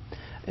often,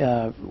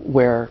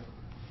 where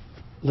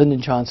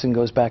Lyndon Johnson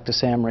goes back to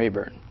Sam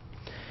Rayburn,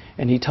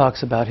 and he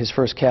talks about his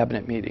first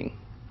cabinet meeting.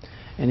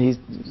 And he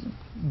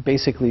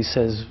basically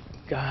says,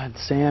 God,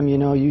 Sam, you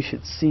know, you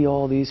should see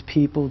all these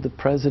people, the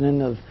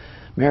president of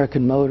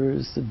American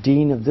Motors, the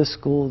dean of this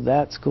school,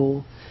 that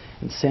school.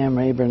 And Sam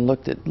Rayburn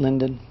looked at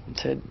Lyndon and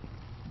said,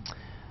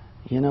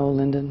 you know,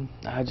 Lyndon,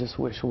 I just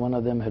wish one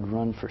of them had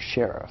run for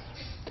sheriff.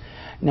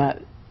 Now,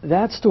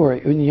 that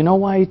story, you know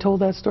why he told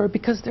that story?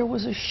 Because there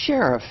was a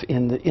sheriff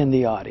in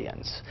the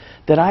audience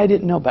that I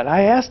didn't know about.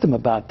 I asked him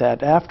about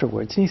that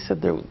afterwards, and he said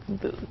the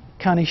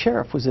county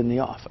sheriff was in the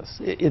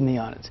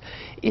audience.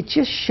 It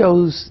just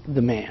shows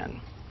the man.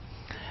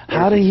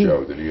 How does it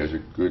show? That he has a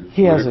good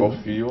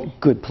political feel?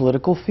 Good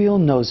political feel,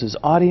 knows his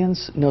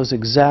audience, knows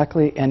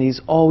exactly, and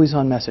he's always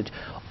on message.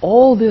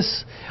 All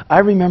this, I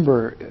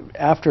remember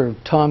after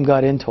Tom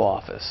got into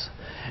office,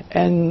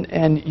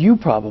 and you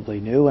probably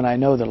knew, and I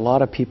know that a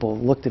lot of people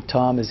looked at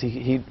Tom as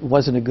he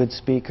wasn't a good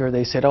speaker.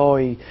 They said, oh,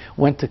 he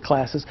went to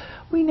classes.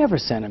 We never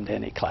sent him to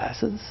any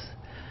classes.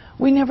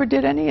 We never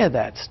did any of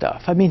that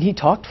stuff. I mean, he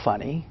talked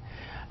funny,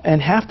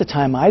 and half the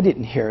time I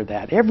didn't hear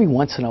that. Every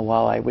once in a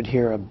while I would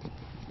hear a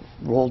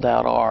rolled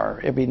out R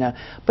every now,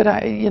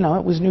 but you know,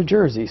 it was New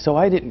Jersey, so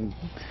I didn't.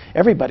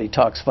 Everybody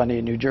talks funny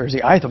in New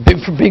Jersey. I thought,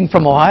 being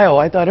from Ohio,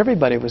 I thought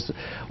everybody had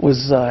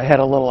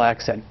a little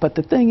accent. But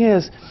the thing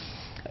is,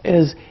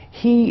 is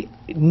he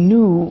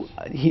knew,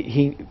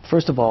 he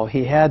first of all,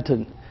 he had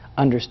to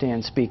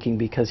understand speaking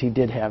because he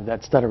did have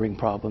that stuttering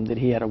problem that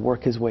he had to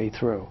work his way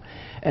through.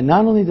 And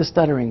not only the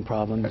stuttering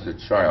problem. As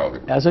a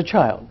child. As a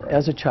child, right.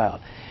 As a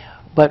child.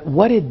 But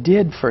what it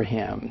did for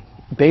him,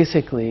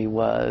 basically,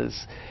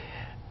 was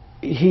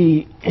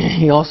he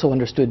also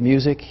understood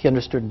music. He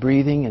understood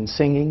breathing and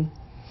singing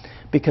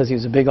because he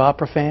was a big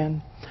opera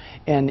fan.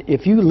 And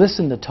if you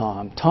listen to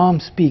Tom, Tom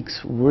speaks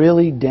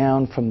really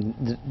down from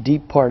the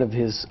deep part of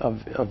his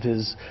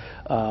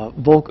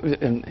vocal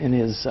in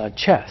his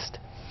chest.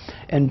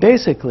 And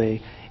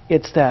basically,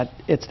 it's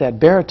that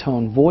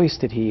baritone voice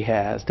that he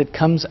has that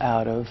comes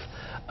out of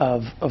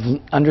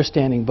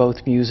understanding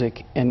both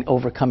music and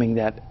overcoming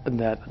that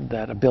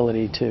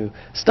ability to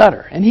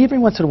stutter. And every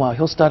once in a while,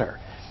 he'll stutter.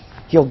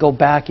 He'll go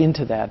back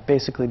into that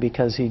basically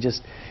because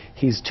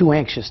he's too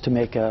anxious to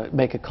make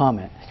a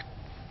comment.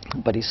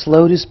 But he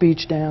slowed his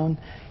speech down.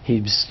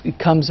 He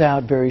comes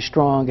out very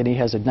strong, and he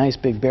has a nice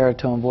big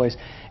baritone voice.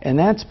 And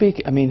that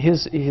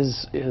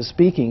his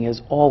speaking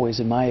is always,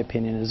 in my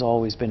opinion, has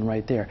always been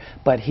right there.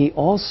 But he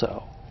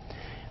also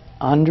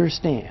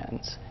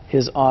understands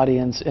his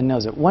audience and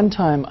knows it. One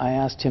time, I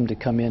asked him to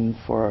come in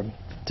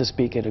to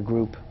speak at a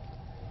group,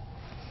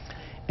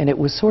 and it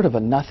was sort of a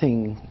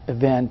nothing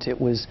event.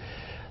 It was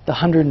the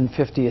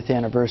 150th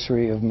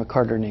anniversary of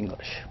McCarter in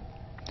English.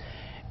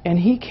 And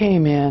he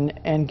came in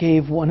and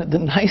gave one of the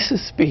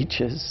nicest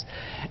speeches,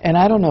 and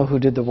I don't know who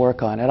did the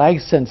work on it. I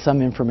sent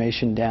some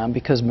information down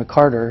because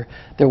McCarter,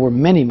 there were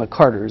many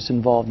McCarters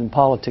involved in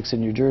politics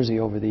in New Jersey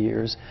over the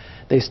years.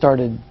 They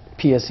started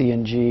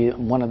PSE&G,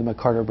 one of the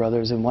McCarter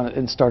brothers,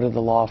 and started the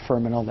law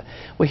firm and all that.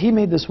 Well, he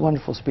made this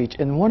wonderful speech,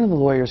 and one of the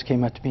lawyers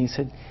came up to me and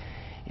said,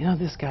 "You know,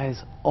 this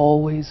guy's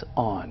always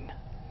on."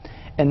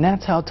 And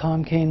that's how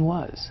Tom Kean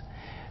was.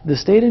 The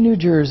state of New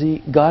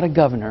Jersey got a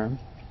governor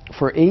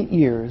for 8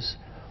 years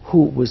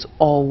who was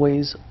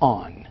always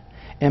on.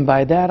 And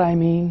by that I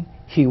mean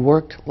he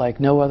worked like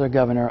no other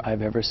governor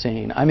I've ever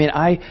seen. I mean,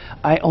 I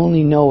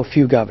only know a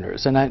few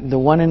governors, and the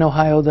one in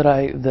Ohio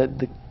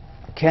the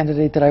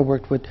candidate that I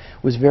worked with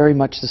was very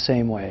much the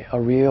same way, a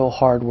real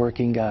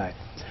hard-working guy.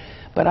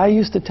 But I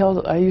used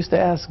to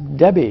ask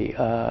Debbie,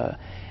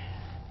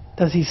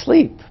 does he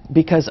sleep?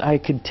 Because I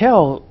could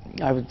tell.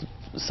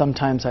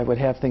 Sometimes I would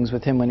have things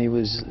with him when he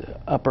was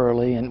up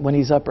early, and when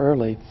he's up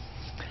early,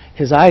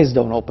 his eyes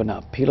don't open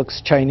up. He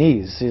looks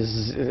Chinese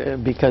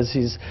because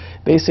he's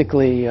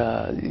basically,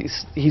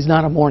 he's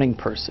not a morning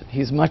person.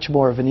 He's much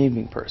more of an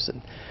evening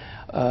person.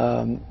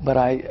 But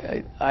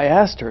I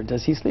asked her,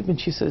 does he sleep? And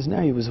she says, no,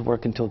 he was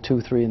working until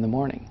 2, 3 in the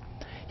morning.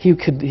 He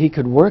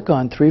could work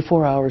on 3,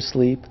 4 hours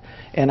sleep,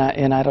 and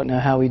I don't know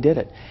how he did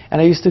it.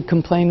 And I used to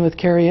complain with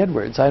Carrie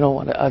Edwards. I don't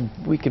want to,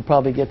 we could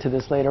probably get to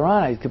this later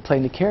on. I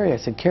complained to Carrie. I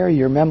said, Carrie,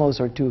 your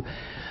memos are too,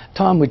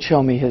 Tom would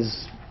show me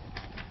his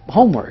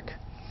homework.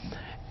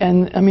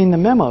 And I mean, the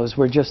memos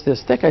were just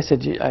this thick. I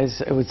said, I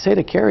would say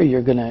to Carrie,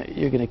 you're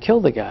gonna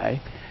kill the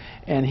guy,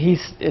 and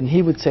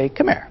he would say,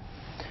 come here.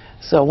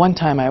 So one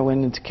time I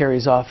went into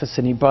Carrie's office,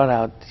 and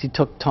he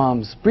took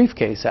Tom's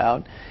briefcase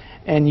out,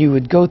 and you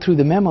would go through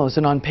the memos,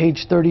 and on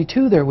page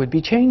 32 there would be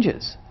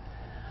changes,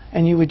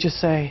 and you would just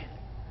say,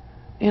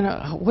 you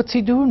know, what's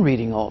he doing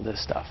reading all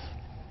this stuff?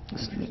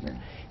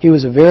 He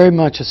was very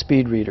much a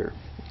speed reader,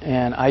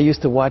 and I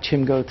used to watch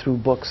him go through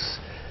books.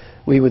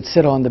 We would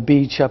sit on the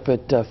beach up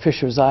at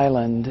Fisher's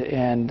Island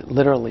and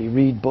literally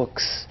read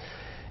books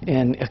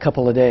in a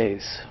couple of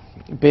days.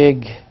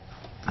 Big,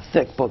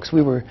 thick books.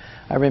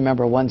 I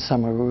remember one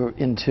summer we were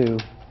into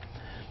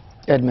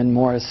Edmund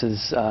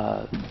Morris's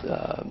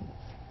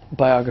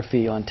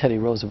biography on Teddy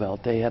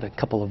Roosevelt. They had a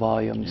couple of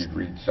volumes. You'd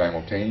read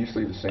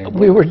simultaneously the same books?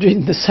 We were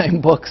reading the same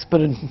books,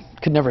 but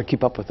could never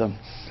keep up with them.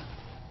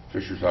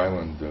 Fisher's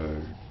Island,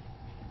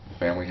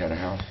 family had a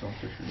house on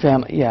Fisher's?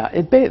 Family, yeah.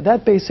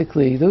 That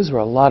basically, those were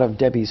a lot of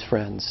Debbie's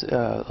friends.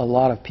 A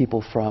lot of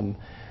people from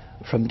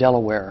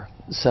Delaware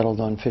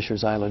settled on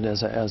Fisher's Island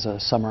as a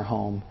summer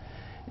home,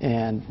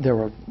 and there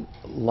were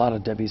a lot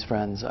of Debbie's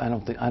friends. I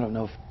don't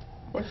know if.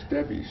 What's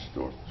Debbie's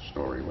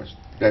story? What's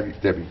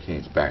Debbie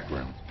Kean's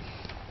background?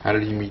 How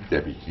did he meet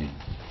Debbie Kean?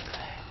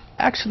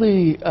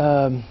 Actually,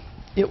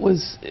 it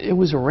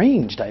was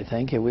arranged. I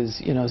think it was,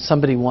 you know,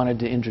 somebody wanted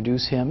to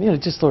introduce him. You know,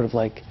 just sort of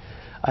like.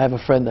 I have a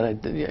friend that I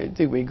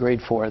think we grade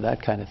 4,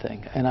 that kind of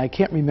thing, and I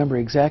can't remember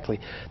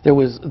exactly. There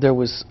was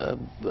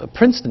a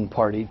Princeton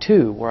party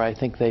too, where I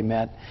think they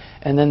met,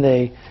 and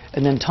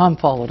then Tom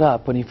followed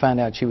up when he found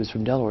out she was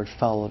from Delaware.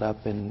 Followed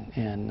up, and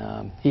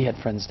he had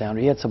friends down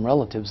there. He had some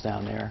relatives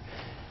down there,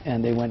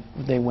 and they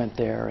went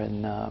there,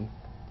 and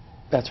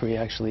that's where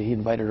he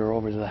invited her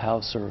over to the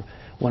house or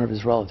one of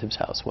his relatives'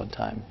 house one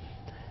time,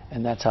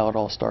 and that's how it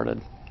all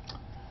started.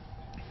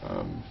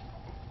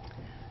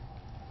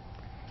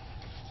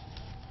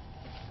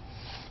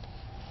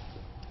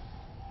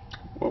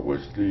 What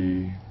was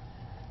the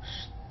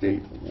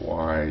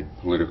statewide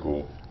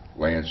political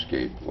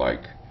landscape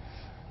like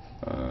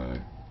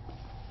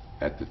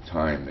at the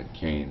time that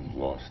Kean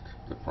lost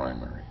the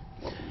primary?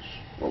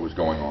 What was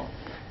going on?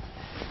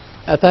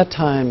 At that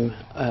time,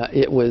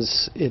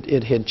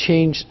 it had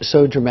changed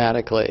so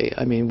dramatically.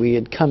 I mean, we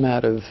had come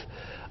out of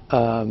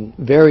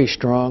very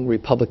strong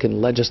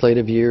Republican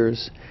legislative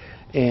years,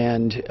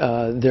 and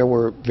there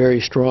were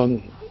very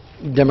strong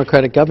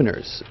Democratic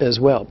governors as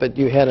well. But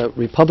you had a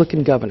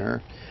Republican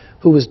governor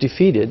who was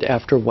defeated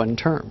after one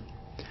term.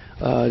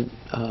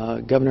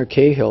 Governor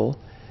Cahill,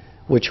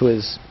 which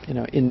was, you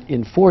know,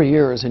 in 4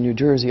 years in New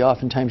Jersey,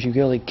 oftentimes you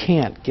really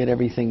can't get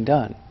everything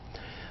done.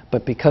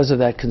 But because of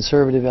that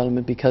conservative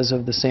element, because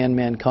of the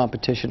Sandman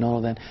competition, all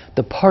of that,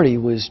 the party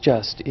was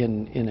just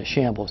in a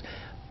shambles.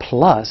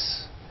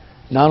 Plus,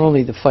 not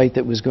only the fight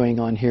that was going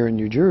on here in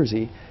New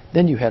Jersey,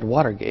 then you had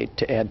Watergate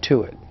to add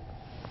to it.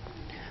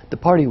 The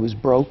party was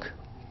broke.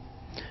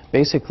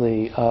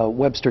 Basically,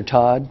 Webster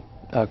Todd,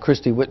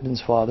 Christy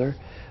Whitman's father,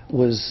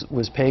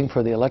 was paying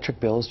for the electric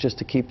bills just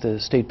to keep the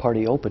state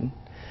party open,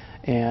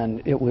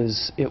 and it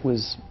was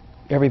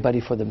everybody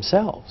for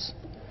themselves.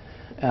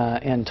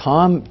 And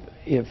Tom,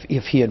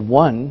 if he had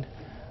won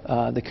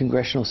the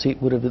congressional seat,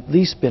 would have at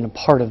least been a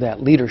part of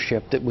that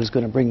leadership that was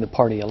going to bring the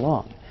party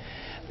along.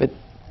 But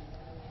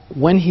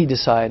when he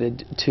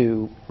decided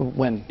to,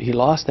 when he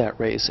lost that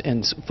race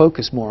and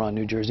focus more on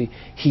New Jersey,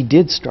 he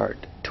did start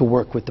to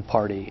work with the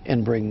party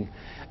and bring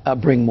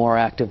more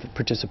active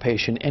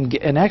participation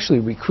and actually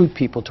recruit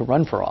people to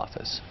run for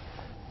office.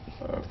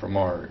 From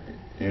our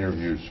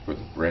interviews for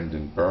the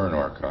Brendan Byrne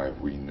archive,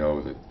 we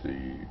know that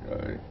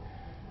the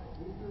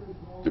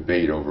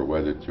debate over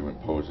whether to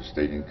impose a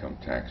state income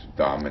tax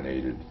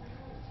dominated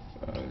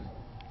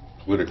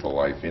political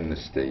life in the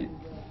state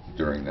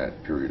during that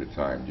period of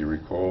time. Do you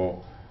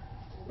recall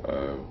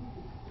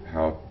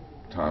how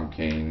Tom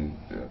Kean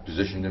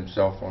positioned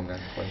himself on that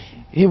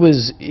question? He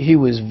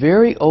was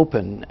very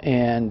open,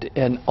 and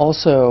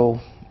also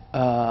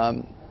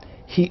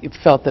he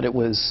felt that it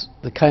was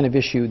the kind of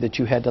issue that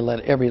you had to let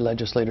every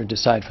legislator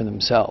decide for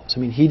themselves. I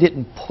mean, he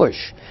didn't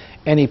push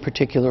any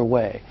particular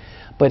way,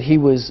 but he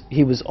was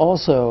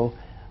also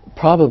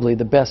probably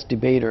the best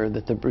debater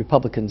that the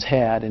Republicans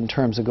had in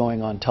terms of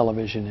going on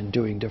television and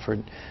doing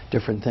different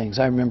things.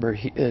 I remember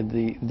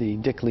the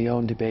Dick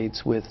Leone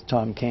debates with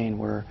Tom Kean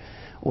were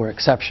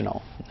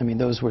exceptional. I mean,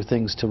 those were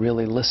things to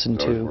really listen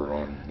to. Those were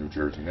on New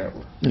Jersey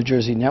Network. New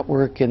Jersey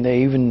Network, and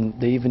they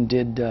even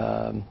did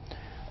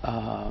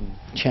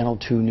Channel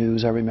 2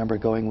 News. I remember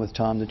going with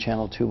Tom to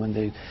Channel 2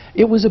 when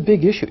it was a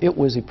big issue. It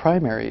was a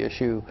primary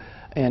issue,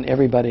 and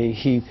everybody,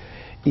 he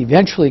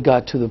eventually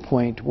got to the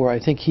point where I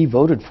think he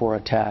voted for a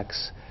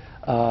tax,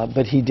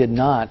 but he did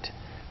not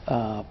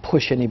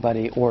push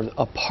anybody or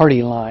a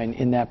party line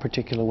in that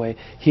particular way.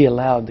 He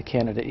allowed the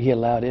candidate, he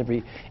allowed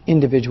every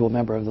individual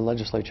member of the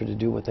legislature to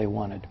do what they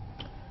wanted.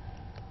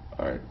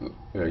 All right.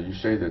 You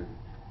say that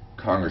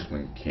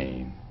Congressman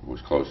Kean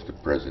was close to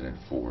President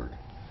Ford,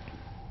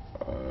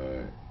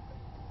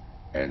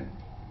 and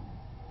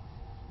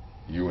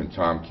you and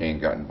Tom Kean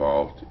got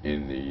involved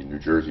in the New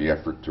Jersey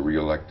effort to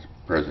re-elect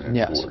President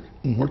Ford,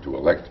 or to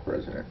elect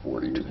President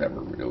Ford. He was never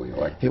really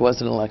elected. He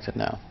wasn't elected,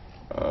 no.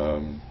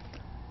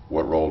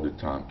 What role did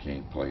Tom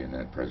Kean play in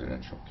that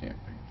presidential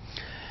campaign?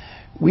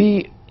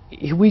 We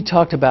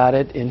talked about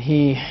it, and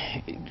he,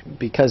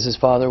 because his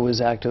father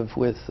was active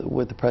with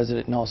the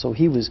president, and also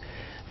he was,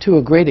 to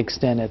a great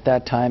extent at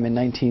that time in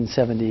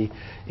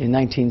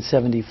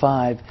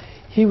 1975,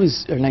 he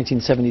was, or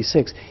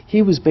 1976,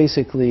 he was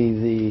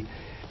basically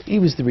he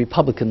was the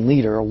Republican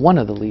leader, or one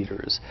of the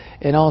leaders,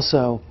 and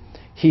also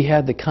he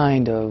had the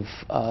kind of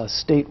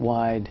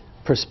statewide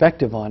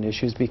perspective on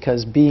issues,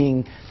 because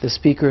being the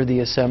Speaker of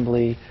the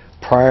Assembly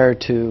prior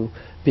to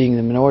being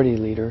the minority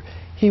leader,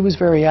 he was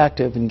very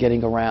active in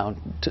getting around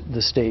to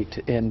the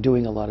state and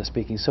doing a lot of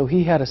speaking. So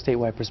he had a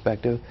statewide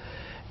perspective,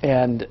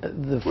 and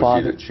the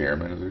father... Was he the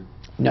chairman of the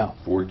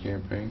Ford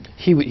campaign?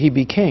 He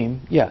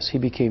became, yes, he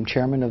became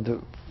chairman of the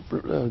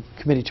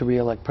committee to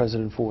re-elect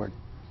President Ford.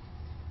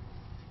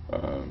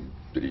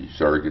 Did he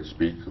surrogate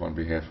speak on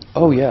behalf of Ford?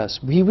 Oh, yes.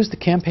 He was the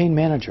campaign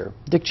manager.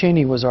 Dick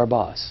Cheney was our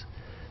boss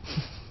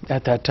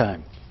at that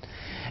time.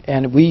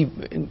 And we,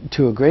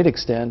 to a great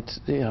extent,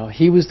 you know,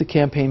 he was the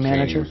campaign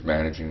manager. Cheney was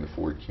managing the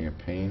Ford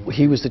campaign?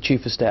 He was the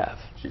chief of staff.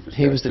 Chief of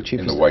he staff was the chief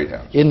in of the staff. White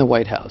House? In the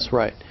White House,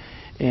 right.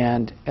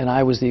 And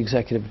I was the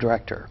executive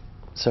director.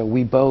 So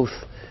we both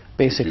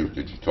basically...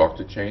 Did you talk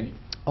to Cheney?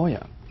 Oh,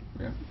 yeah.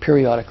 Yeah.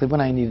 Periodically, when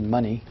I needed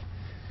money,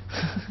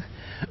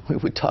 we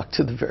would talk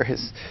to the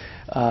various...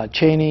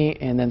 Cheney,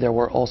 and then there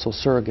were also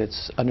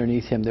surrogates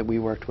underneath him that we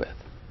worked with.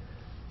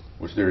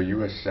 Was there a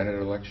U.S.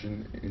 Senate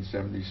election in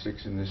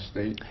 '76 in this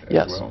state as well?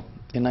 Yes,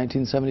 in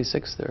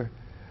 1976 there.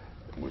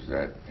 Was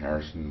that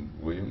Harrison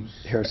Williams?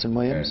 Harrison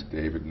Williams. And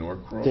David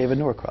Norcross? David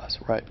Norcross,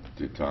 right.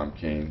 Did Tom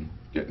Kean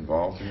get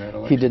involved in that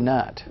election? He did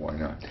not. Why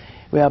not?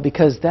 Well,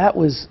 because that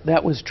was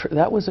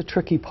a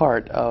tricky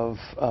part of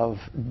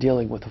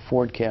dealing with the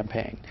Ford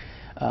campaign.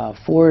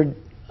 Ford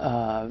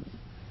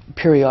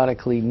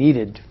periodically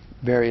needed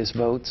various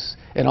votes,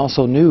 and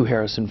also knew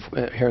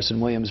Harrison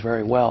Williams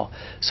very well.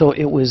 So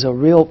it was a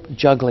real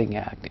juggling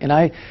act, and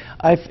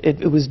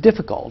it was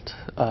difficult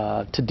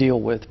to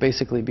deal with,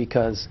 basically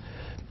because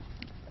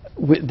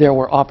there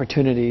were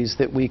opportunities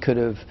that we could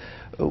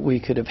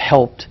have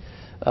helped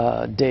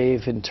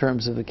Dave in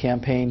terms of the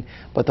campaign,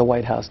 but the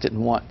White House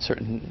didn't want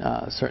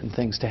certain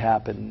things to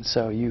happen.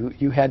 So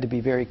you had to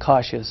be very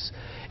cautious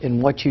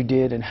in what you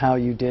did and how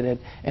you did it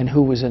and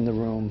who was in the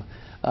room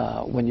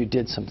when you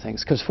did some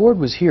things. Because Ford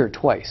was here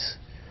twice.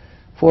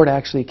 Ford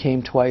actually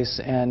came twice,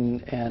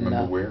 and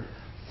Remember where?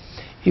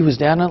 he was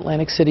down in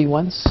Atlantic City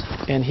once,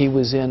 and he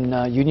was in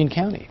Union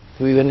County.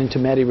 We went into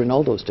Matty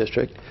Rinaldo's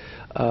district.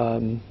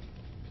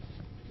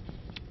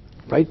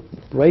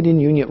 Right in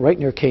Union, right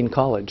near Kane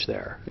College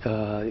there.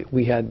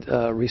 We had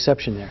a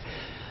reception there.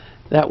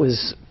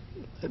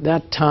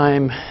 That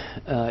time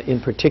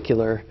in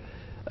particular,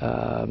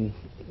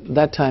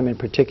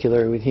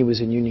 when he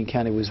was in Union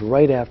County, was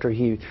right after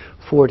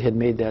Ford had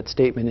made that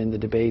statement in the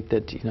debate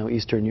that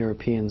Eastern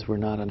Europeans were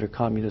not under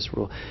communist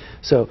rule.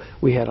 So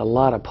we had a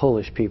lot of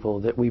Polish people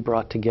that we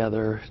brought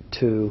together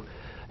to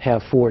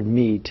have Ford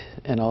meet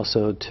and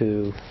also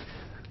to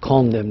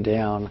calm them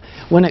down.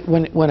 When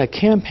a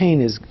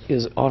campaign is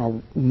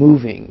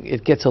moving,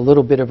 it gets a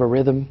little bit of a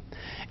rhythm,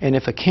 and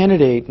if a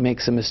candidate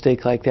makes a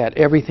mistake like that,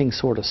 everything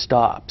sort of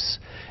stops,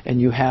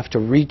 and you have to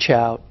reach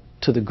out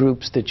to the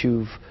groups that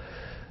you've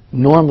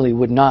normally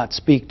would not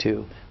speak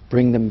to,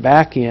 bring them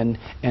back in,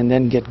 and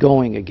then get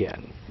going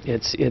again.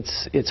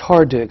 It's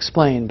hard to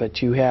explain,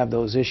 but you have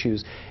those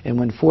issues. And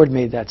when Ford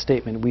made that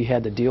statement, we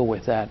had to deal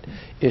with that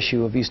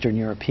issue of Eastern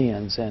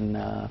Europeans,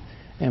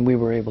 and we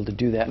were able to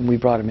do that, and we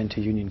brought him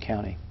into Union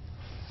County.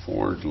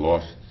 Ford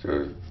lost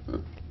the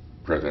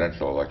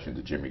presidential election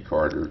to Jimmy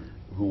Carter.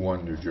 Who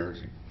won New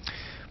Jersey?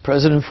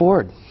 President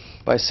Ford,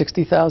 by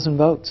 60,000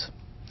 votes.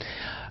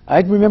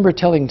 I remember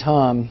telling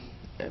Tom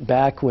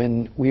back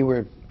when we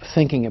were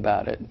thinking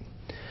about it,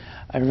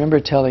 I remember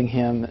telling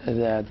him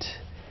that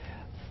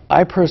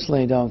I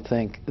personally don't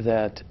think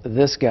that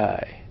this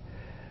guy,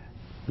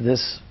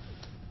 this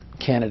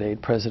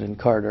candidate, President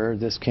Carter,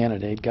 this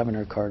candidate,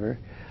 Governor Carter,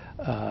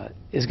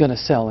 is going to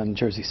sell in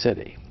Jersey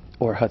City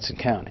or Hudson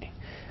County.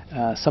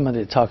 Somebody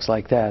that talks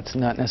like that's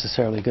not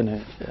necessarily going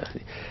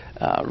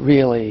to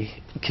really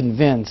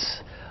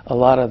convince a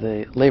lot of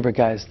the labor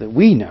guys that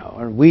we know,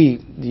 or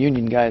the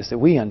union guys that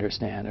we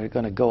understand, are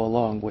going to go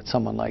along with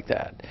someone like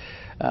that.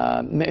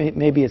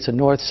 Maybe it's a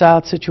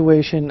north-south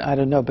situation, I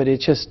don't know, but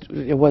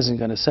it wasn't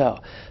going to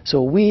sell.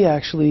 So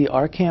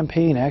our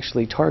campaign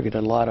actually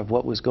targeted a lot of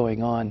what was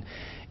going on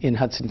in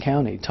Hudson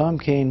County.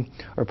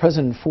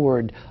 President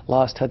Ford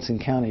lost Hudson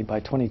County by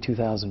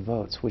 22,000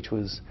 votes, which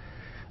was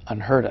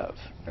unheard of.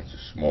 That's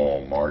a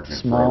small margin for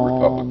a Small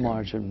Republican.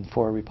 margin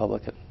for a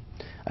Republican.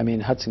 I mean,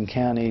 Hudson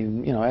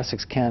County,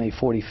 Essex County,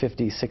 40,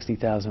 50,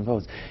 60,000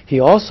 votes. He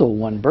also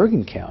won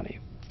Bergen County.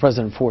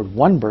 President Ford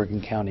won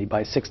Bergen County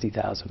by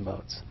 60,000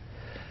 votes.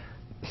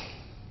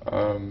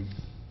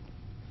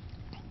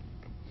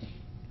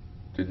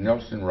 Did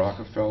Nelson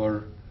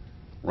Rockefeller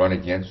run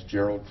against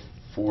Gerald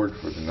Ford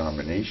for the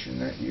nomination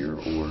that year,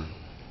 or?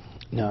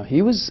 No,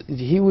 he was.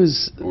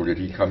 Or did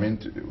he come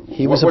into?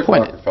 He was what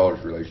appointed. was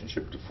Rockefeller's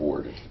relationship to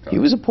Ford at the time? He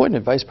was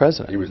appointed vice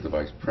president. He was the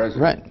vice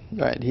president.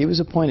 Right. He was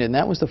appointed, and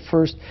that was the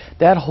first.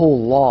 That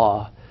whole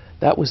law.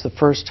 That was the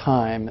first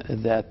time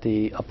that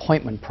the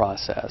appointment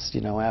process,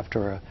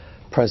 after a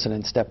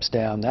president steps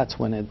down, that's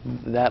when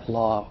that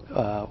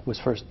law was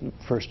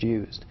first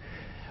used,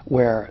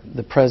 where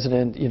the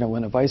president,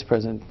 when a vice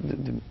president,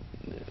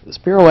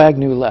 Spiro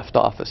Agnew left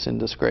office in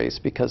disgrace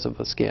because of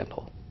a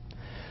scandal.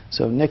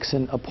 So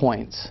Nixon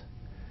appoints,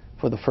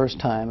 for the first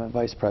time, a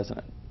vice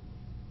president,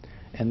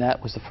 and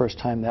that was the first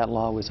time that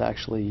law was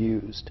actually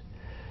used.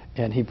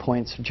 And he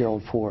appoints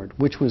Gerald Ford,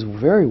 which was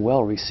very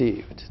well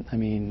received. I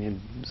mean,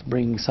 it's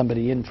bringing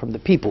somebody in from the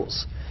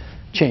people's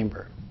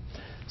chamber.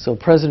 So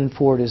President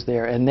Ford is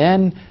there, and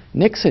then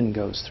Nixon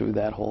goes through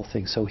that whole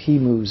thing, so he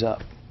moves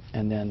up,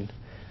 and then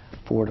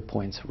Ford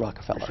appoints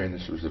Rockefeller. You're saying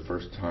this was the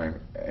first time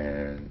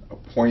an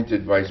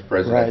appointed vice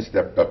president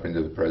stepped up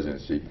into the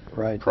presidency.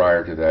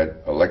 Prior to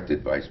that,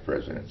 elected vice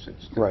presidents had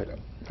stepped up.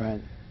 Right.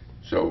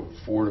 So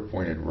Ford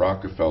appointed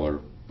Rockefeller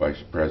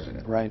vice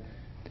president. Right.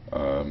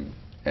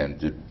 And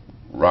did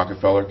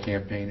Rockefeller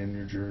campaign in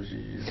New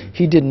Jersey?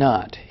 He did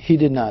not.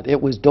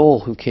 It was Dole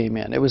who came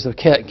in. It was the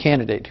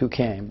candidate who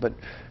came. But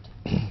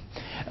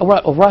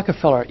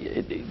Rockefeller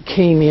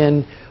came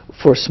in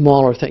for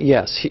smaller things.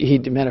 Yes,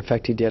 matter of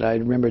fact, he did. I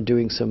remember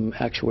doing some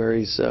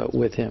actuaries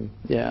with him.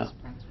 Yeah.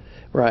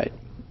 Right.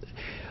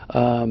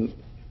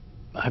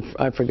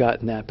 I've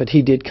forgotten that. But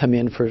he did come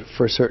in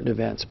for certain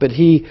events. But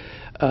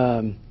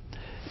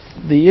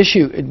the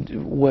issue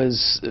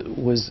was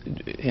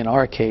in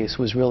our case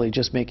was really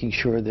just making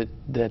sure that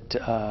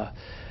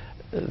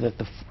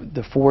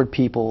the Ford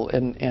people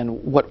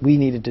and what we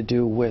needed to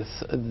do with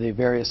the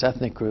various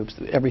ethnic groups,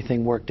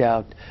 everything worked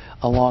out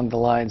along the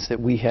lines that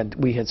we had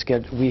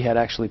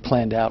actually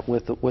planned out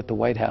with the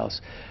White House.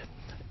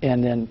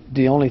 And then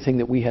the only thing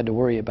that we had to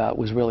worry about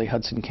was really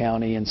Hudson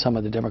County and some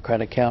of the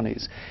Democratic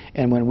counties.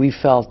 And when we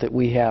felt that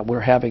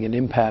we're having an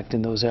impact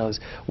in those areas,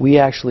 we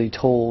actually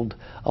told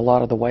a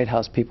lot of the White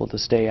House people to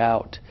stay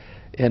out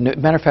And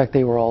matter of fact,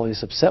 they were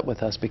always upset with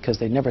us because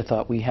they never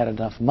thought we had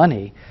enough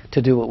money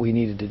to do what we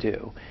needed to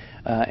do.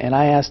 And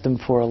I asked them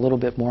for a little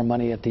bit more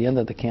money at the end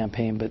of the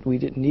campaign, but we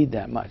didn't need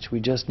that much. We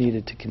just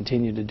needed to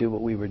continue to do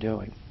what we were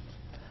doing.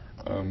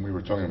 We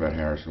were talking about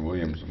Harrison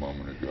Williams a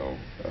moment ago.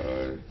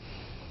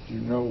 Do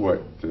you know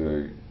what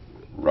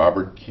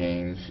Robert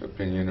Kane's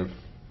opinion of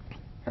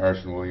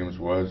Harrison Williams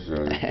was?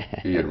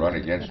 He had run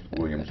against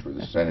Williams for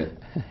the Senate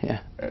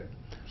at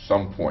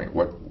some point.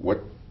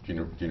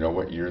 Do you know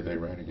what year they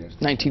ran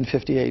against?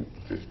 1958.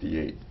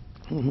 58.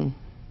 Mm-hmm.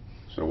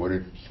 So what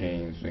did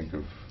Kane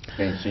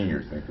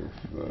Sr. think of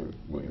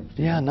Williams?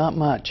 Yeah, not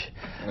much.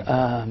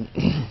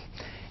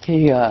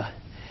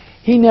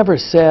 He never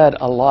said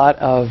a lot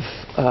of.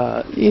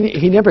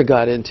 He never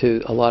got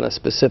into a lot of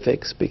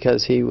specifics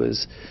because he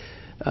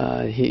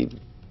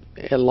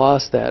had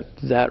lost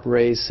that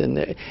race,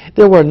 and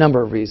there were a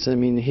number of reasons. I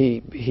mean,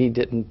 he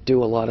didn't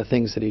do a lot of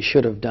things that he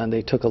should have done.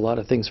 They took a lot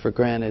of things for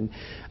granted.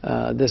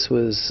 This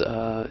was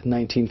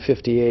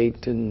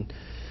 1958, and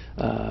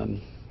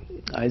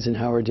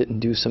Eisenhower didn't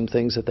do some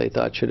things that they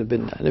thought should have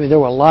been done. I mean, there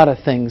were a lot of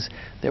things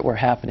that were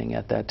happening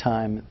at that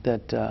time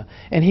that,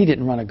 and he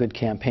didn't run a good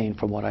campaign,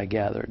 from what I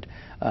gathered,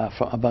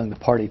 among the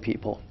party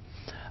people.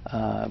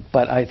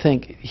 But I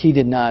think he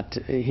didn't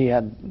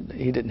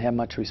have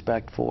much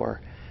respect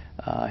for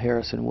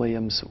Harrison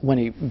Williams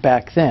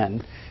back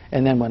then,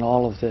 and then when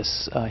all of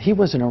this, he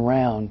wasn't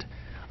around.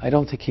 I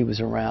don't think he was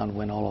around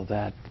when all of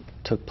that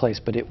took place,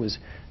 but it was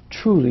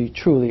truly,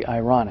 truly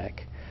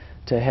ironic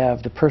to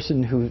have the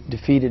person who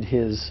defeated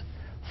his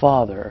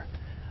father,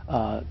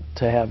 to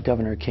have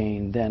Governor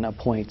Kane then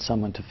appoint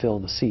someone to fill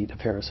the seat of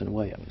Harrison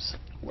Williams.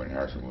 When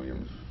Harrison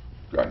Williams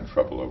got in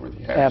trouble over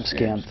the ab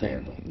scam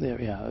thing.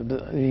 Yeah,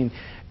 I mean,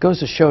 it goes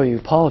to show you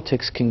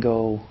politics can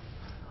go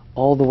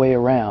all the way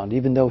around.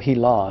 Even though he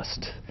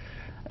lost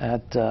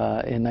in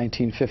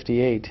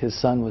 1958, his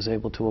son was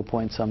able to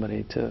appoint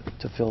somebody to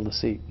fill the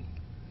seat.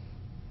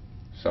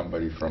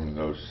 Somebody from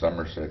those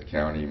Somerset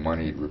County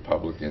moneyed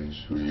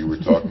Republicans who you were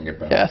talking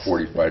about Yes.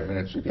 45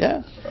 minutes ago.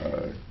 Yeah.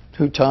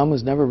 Who Tom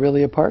was never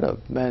really a part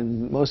of.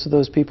 And most of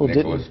those people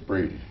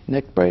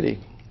Nick Brady.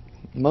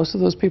 Most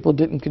of those people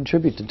didn't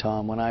contribute to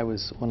Tom when I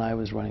was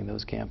running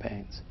those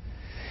campaigns.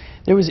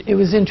 It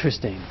was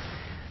interesting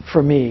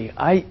for me.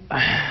 I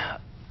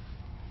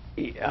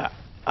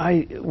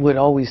would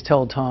always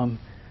tell Tom,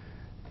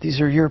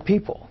 these are your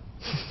people.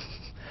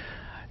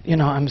 You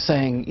know, I'm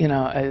saying, you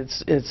know,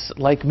 it's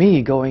like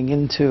me going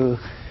into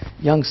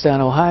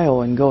Youngstown,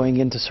 Ohio, and going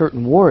into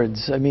certain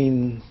wards. I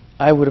mean,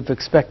 I would have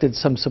expected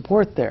some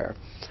support there,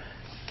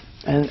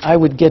 and I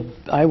would get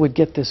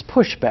this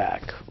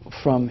pushback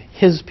from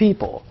his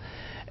people,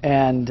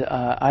 and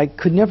I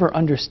could never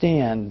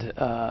understand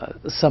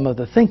some of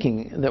the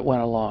thinking that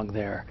went along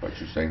there. But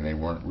you're saying they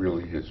weren't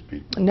really his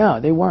people?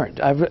 No, they weren't.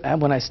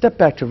 When I stepped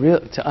back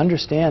to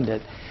understand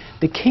it,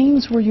 the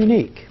Kanes were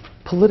unique,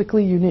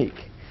 politically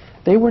unique.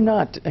 They were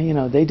not, you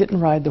know, they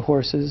didn't ride the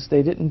horses.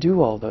 They didn't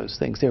do all those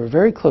things. They were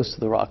very close to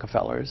the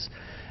Rockefellers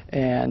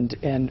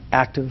and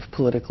active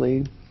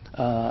politically,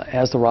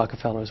 as the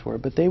Rockefellers were,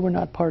 but they were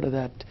not part of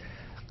that.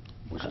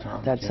 Was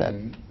Tom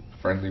Kane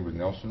friendly with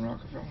Nelson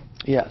Rockefeller?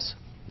 Yes.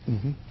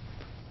 Mm-hmm.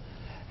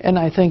 And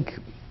I think,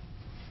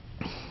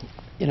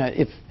 you know,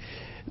 if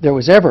there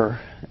was ever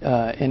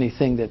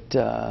anything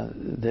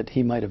that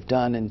he might have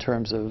done in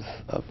terms of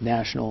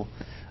national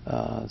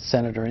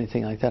Senate or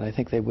anything like that, I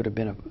think they would have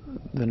been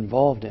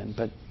involved in,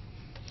 but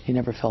he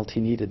never felt he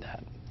needed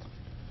that.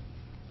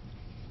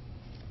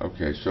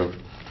 Okay, so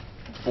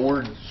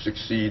Ford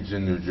succeeds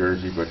in New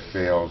Jersey but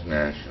fails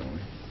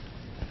nationally.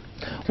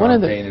 Tom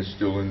Paine is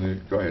still in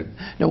the... Go ahead.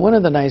 Now, one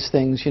of the nice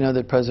things, you know,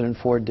 that President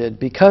Ford did,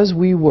 because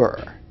we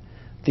were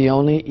the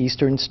only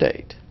eastern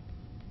state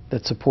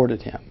that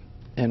supported him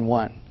and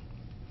won,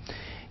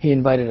 he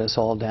invited us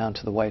all down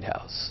to the White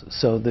House.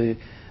 So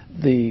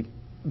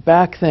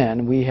back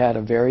then, we had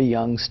a very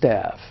young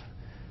staff.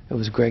 It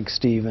was Greg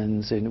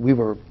Stevens, and we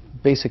were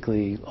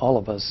basically all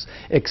of us,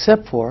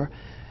 except for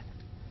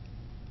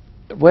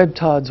Webb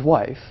Todd's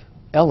wife,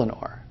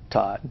 Eleanor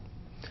Todd,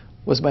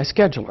 was my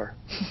scheduler.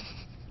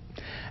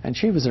 And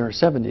she was in her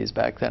 70s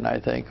back then, I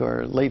think,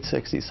 or late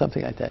 60s,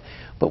 something like that.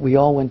 But we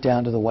all went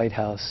down to the White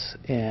House,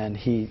 and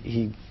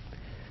he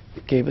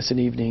gave us an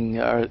evening,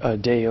 a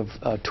day of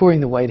touring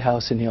the White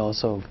House, and he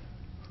also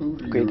Who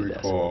do you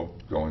recall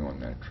going on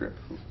that trip?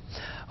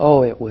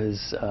 Oh, it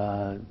was,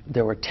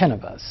 there were 10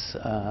 of us.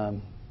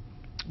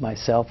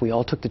 Myself, we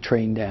all took the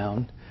train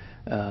down.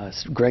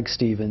 Greg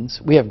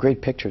Stevens, we have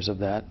great pictures of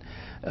that.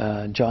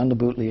 John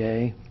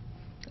LeBoutelier.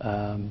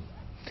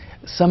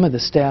 Some of the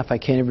staff, I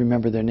can't even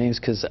remember their names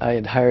because I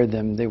had hired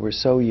them. They were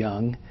so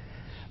young.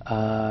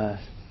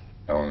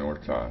 Eleanor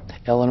Todd.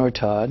 Eleanor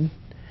Todd.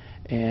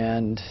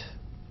 And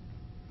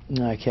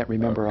no, I can't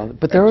remember all.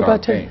 But there were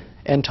about 10.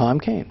 And Tom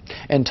Kane.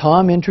 And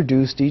Tom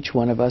introduced each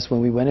one of us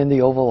when we went in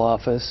the Oval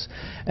Office,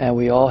 and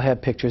we all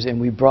had pictures,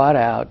 and we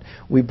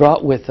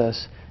brought with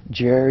us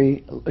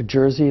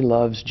Jersey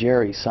loves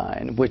Jerry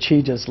sign, which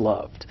he just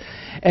loved.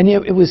 And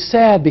it was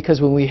sad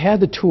because when we had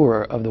the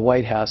tour of the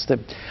White House, that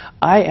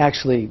I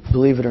actually,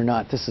 believe it or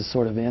not, this is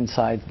sort of an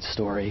inside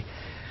story,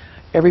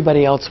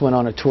 everybody else went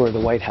on a tour of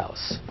the White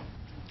House.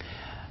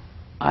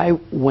 I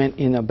went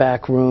in a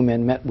back room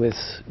and met with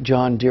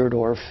John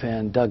Deardorff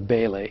and Doug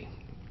Bailey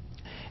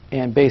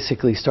and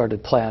basically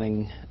started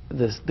planning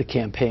the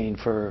campaign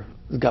for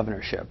the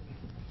governorship.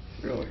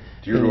 Really?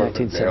 Deardorff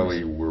and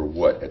Bailey were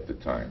what at the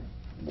time?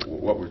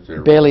 What was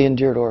their... Bailey and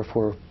Deardorff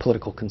were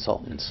political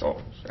consultants.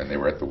 Consultants. And they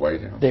were at the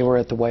White House? They were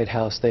at the White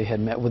House. They had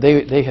met. Well,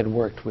 they had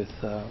worked with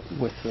the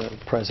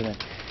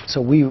president.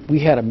 So we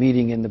had a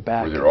meeting in the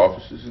back. Were there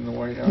offices in the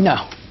White House?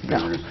 No.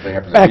 They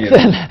happened to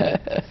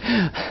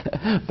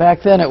be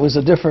Back then it was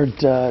a different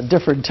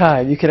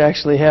time. You could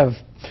actually have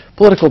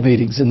political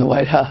meetings in the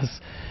White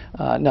House.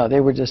 No, they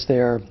were just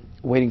there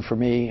waiting for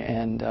me,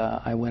 and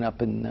I went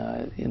up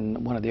in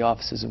one of the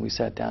offices and we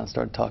sat down and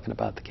started talking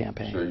about the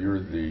campaign. So you're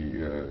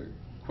the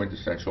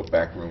quintessential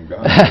backroom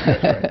guy, I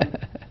guess, right?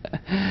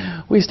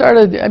 We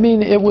started, I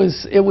mean, it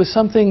was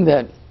something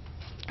that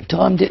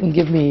Tom didn't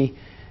give me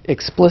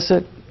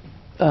explicit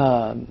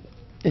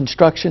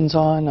instructions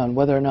on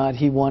whether or not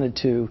he wanted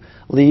to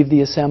leave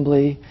the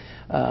assembly,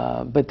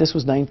 but this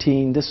was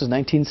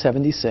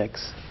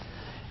 1976,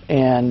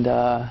 and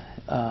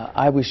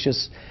I was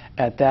just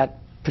at that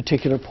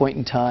particular point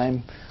in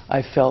time,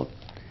 I felt,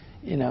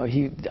 you know,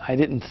 I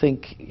didn't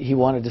think he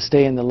wanted to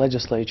stay in the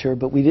legislature,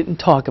 but we didn't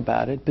talk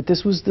about it. But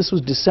this was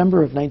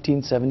December of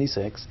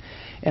 1976,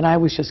 and I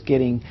was just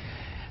getting,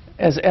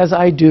 as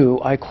I do,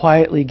 I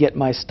quietly get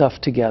my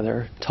stuff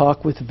together,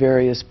 talk with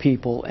various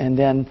people, and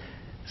then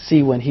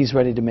see when he's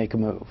ready to make a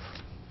move.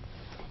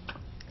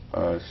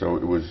 So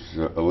it was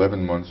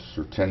 11 months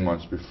or 10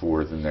 months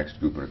before the next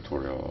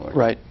gubernatorial election.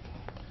 Right.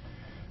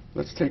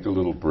 Let's take a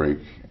little break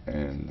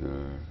and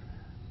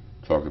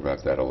talk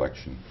about that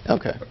election.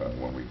 Okay.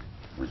 When we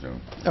resume.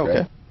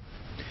 Okay.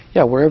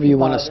 Yeah, wherever you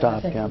want to stop.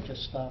 I think Yeah. we'll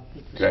just stop.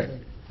 Okay.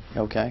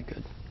 Okay.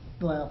 Good.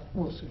 Well,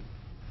 we'll see.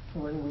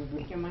 We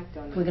Your mic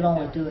going. could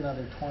only do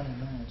another 20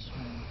 minutes.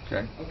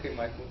 Okay. Okay,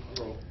 Michael,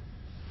 roll.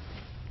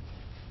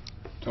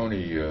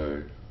 Tony,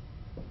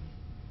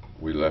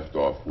 we left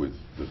off with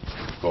the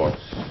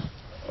thoughts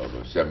of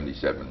a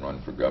 77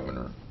 run for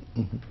governor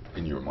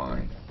in your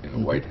mind in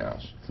the White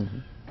House.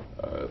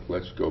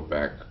 Let's go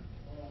back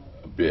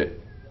a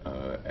bit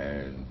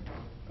and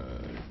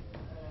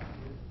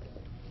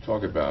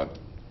talk about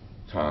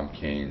Tom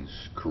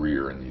Kaine's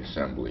career in the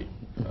Assembly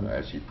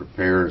as he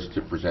prepares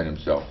to present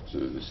himself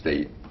to the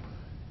state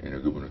in a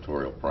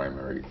gubernatorial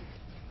primary.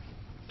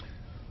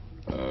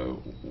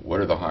 What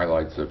are the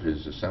highlights of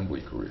his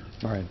Assembly career?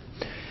 All right.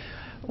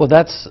 Well,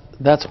 that's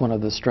one of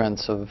the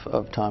strengths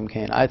of Tom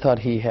Kaine. I thought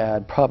he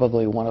had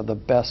probably one of the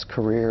best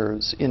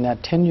careers in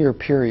that 10-year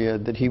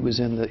period that he was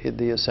in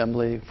the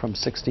Assembly from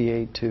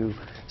 68 to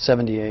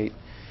 78.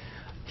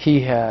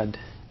 He had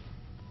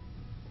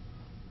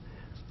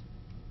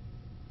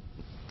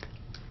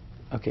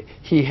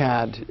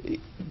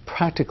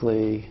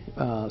practically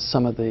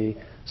some of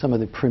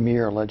the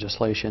premier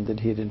legislation that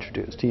he had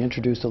introduced. He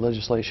introduced a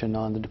legislation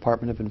on the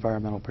Department of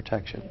Environmental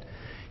Protection.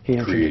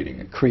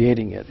 Creating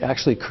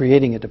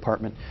a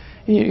department.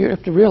 You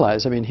have to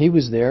realize, I mean, he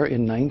was there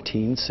in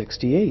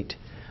 1968.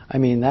 I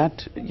mean,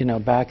 that, you know,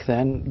 back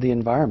then the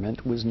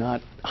environment was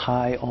not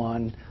high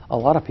on a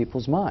lot of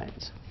people's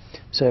minds.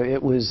 So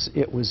it was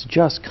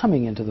just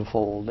coming into the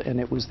fold, and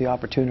it was the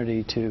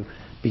opportunity to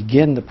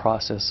begin the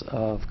process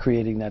of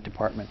creating that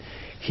department.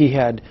 He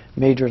had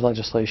major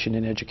legislation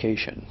in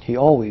education. He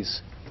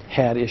always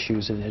had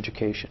issues in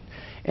education.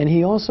 And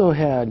he also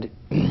had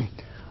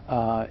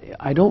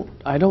I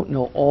don't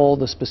know all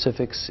the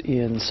specifics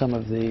in some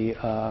of the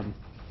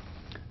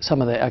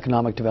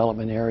economic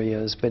development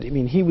areas, but I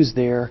mean, he was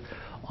there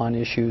on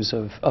issues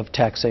of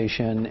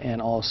taxation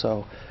and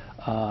also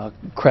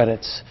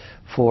credits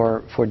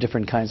for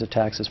different kinds of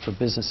taxes for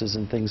businesses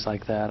and things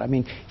like that. I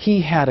mean,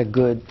 he had a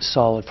good,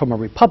 solid, from a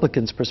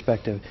Republican's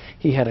perspective,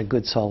 he had a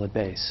good, solid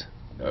base.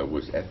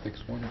 Was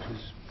ethics one of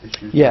his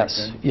issues?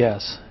 Yes,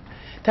 yes.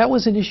 That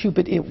was an issue,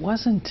 but it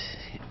wasn't.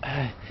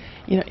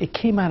 You know, it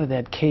came out of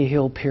that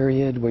Cahill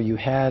period where you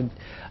had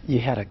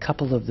a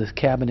couple of the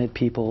cabinet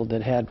people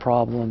that had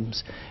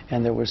problems,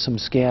 and there were some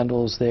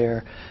scandals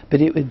there. But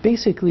it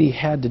basically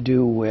had to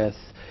do with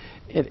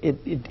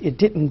it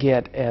didn't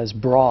get as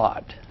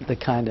broad, the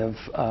kind of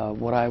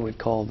what I would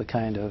call the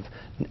kind of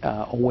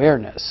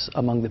awareness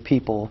among the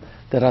people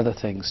that other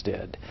things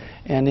did.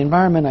 And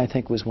environment, I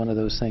think, was one of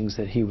those things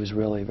that he was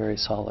really very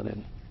solid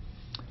in.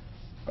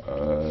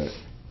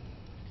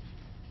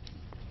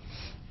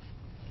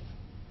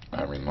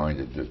 I'm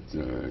reminded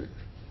that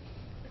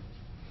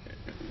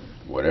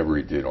whatever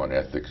he did on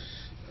ethics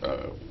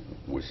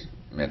was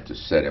meant to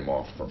set him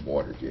off from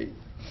Watergate.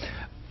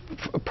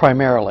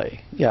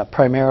 Primarily, yeah,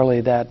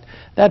 primarily that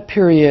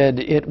period.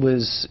 It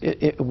was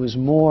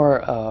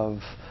more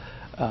of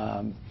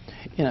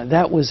you know,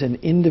 that was an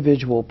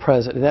individual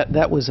president.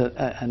 That was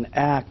an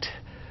act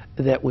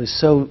that was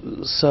so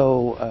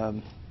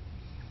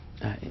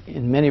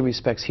in many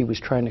respects, he was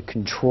trying to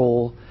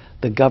control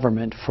the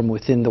government from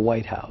within the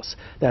White House.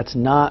 That's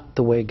not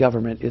the way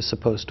government is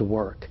supposed to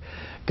work.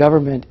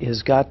 Government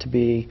has got to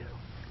be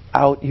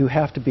out. You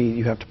have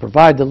to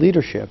provide the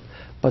leadership,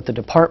 but the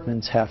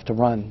departments have to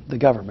run the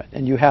government,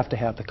 and you have to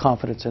have the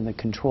confidence in the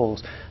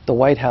controls. The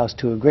White House,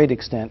 to a great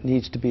extent,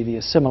 needs to be the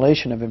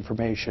assimilation of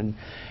information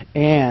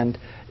and,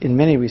 in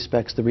many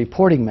respects, the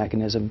reporting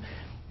mechanism.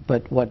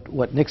 But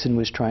what Nixon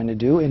was trying to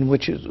do, and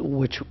which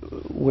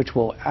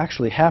will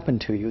actually happen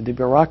to you, the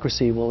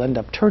bureaucracy will end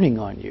up turning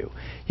on you.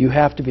 You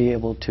have to be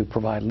able to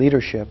provide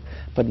leadership,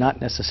 but not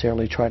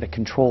necessarily try to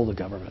control the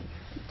government.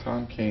 Did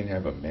Tom Kean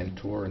have a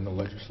mentor in the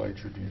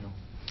legislature, do you know?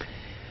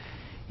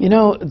 You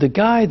know, the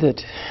guy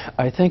that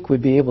I think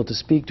would be able to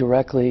speak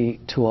directly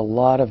to a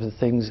lot of the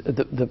things,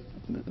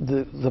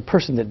 the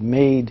person that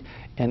made,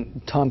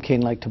 and Tom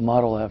Kean liked to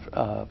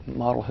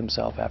model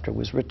himself after,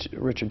 was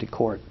Richard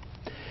DeCourt.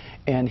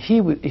 And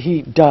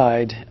he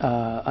died,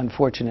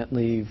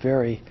 unfortunately,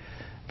 very,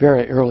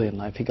 very early in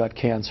life. He got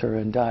cancer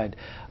and died.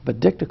 But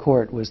Dick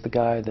DeCourt was the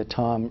guy that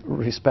Tom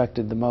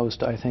respected the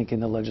most, I think, in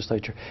the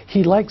legislature.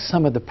 He liked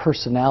some of the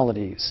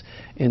personalities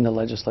in the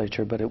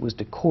legislature, but it was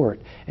DeCourt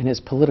and his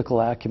political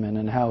acumen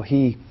and how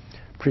he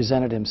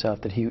presented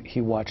himself that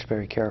he watched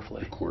very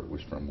carefully. DeCourt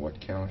was from what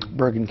county?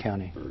 Bergen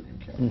County.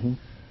 Bergen County.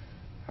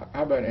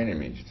 How about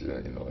enemies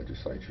in the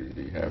legislature? Did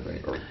he have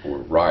any, or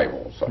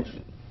rivals, I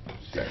should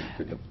say?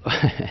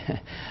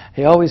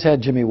 He always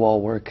had Jimmy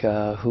Walwork,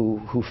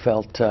 who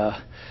felt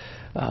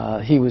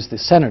he was the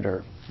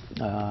senator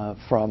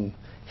from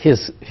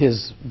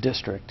his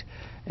district,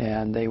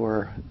 and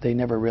they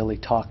never really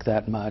talked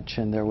that much,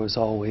 and there was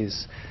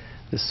always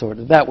this sort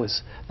of that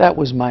was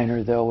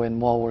minor though, and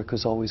Walwork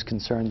was always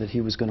concerned that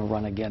he was going to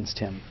run against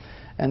him.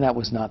 And that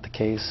was not the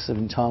case. I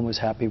mean, Tom was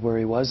happy where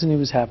he was, and he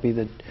was happy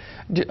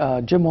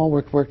that Jim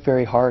Walwork worked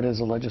very hard as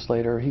a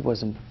legislator. He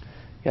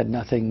had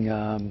nothing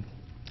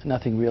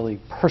really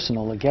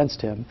personal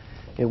against him.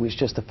 It was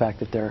just the fact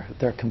that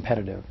they're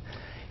competitive.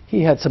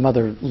 He had some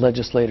other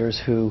legislators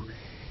who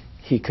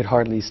he could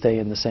hardly stay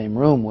in the same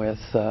room with,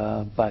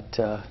 but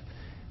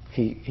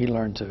he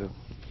learned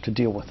to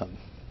deal with them.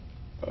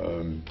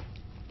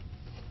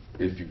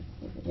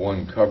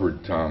 One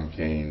covered Tom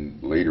Kean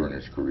later in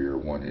his career,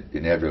 one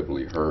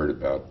inevitably heard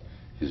about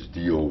his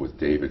deal with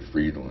David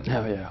Friedland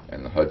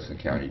and the Hudson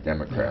County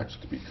Democrats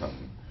to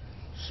become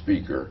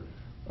Speaker.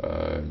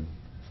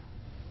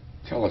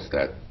 Tell us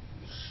that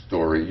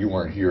story. You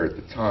weren't here at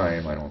the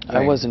time, I don't think.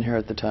 I wasn't here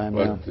at the time,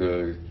 but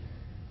no.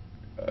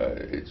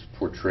 It's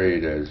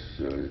portrayed as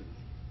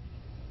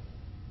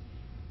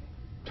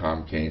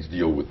Tom Kean's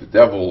deal with the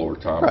devil, or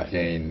Tom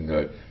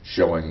Kean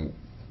showing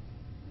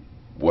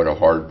what a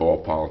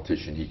hardball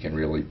politician he can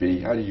really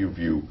be. How do you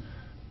view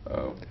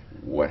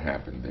what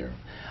happened there?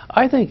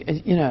 I think,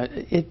 you know,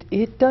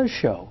 it does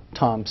show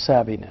Tom's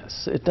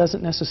savviness. It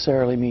doesn't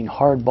necessarily mean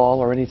hardball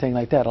or anything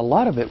like that. A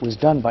lot of it was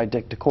done by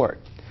Dick DeCourt.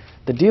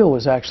 The deal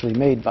was actually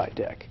made by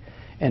Dick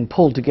and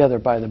pulled together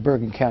by the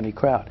Bergen County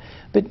crowd.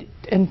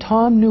 And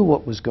Tom knew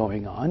what was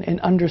going on and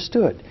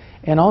understood.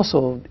 And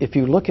also, if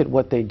you look at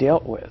what they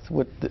dealt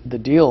with the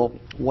deal,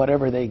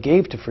 whatever they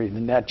gave to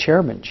Friedman, that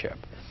chairmanship,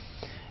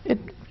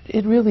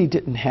 it really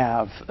didn't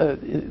have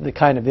the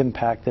kind of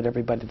impact that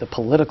the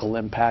political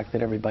impact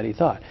that everybody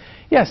thought.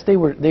 Yes, they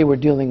were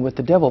dealing with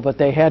the devil, but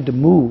they had to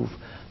move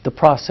the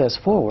process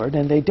forward,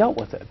 and they dealt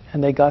with it,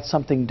 and they got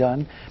something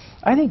done.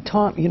 I think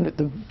Tom, you know,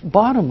 the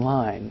bottom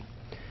line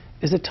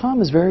is that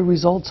Tom is very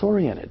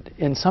results-oriented,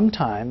 and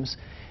sometimes,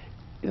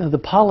 you know, the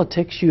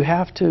politics you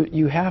have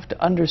to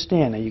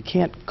understand. Now, you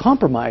can't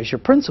compromise your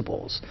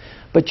principles,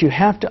 but you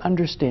have to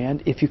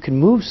understand if you can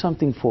move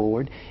something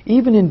forward,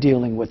 even in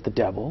dealing with the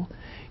devil,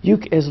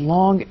 as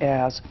long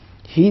as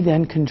he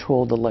then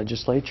controlled the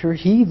legislature,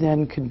 he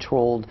then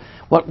controlled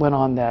what went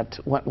on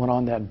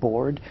that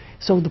board.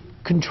 So the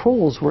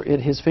controls were at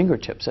his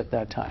fingertips at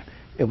that time.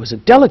 It was a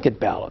delicate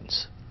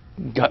balance.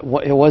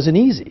 It wasn't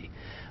easy.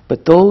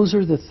 But those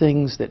are the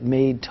things that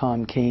made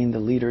Tom Kean the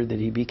leader that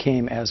he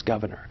became as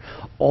governor.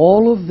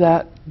 All of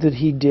that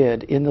he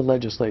did in the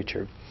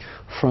legislature,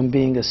 from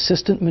being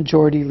assistant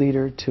majority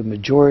leader to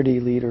majority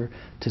leader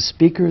to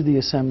Speaker of the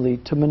Assembly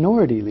to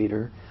minority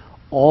leader,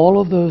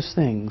 all of those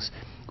things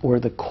were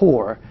the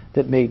core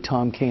that made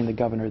Tom Kean the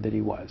governor that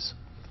he was.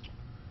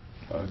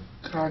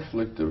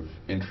 Conflict of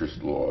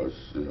interest laws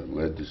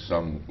led to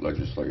some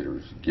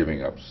legislators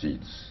giving up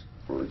seats.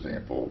 For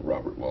example,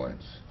 Robert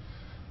Wilentz.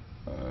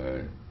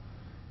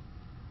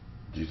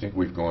 Do you think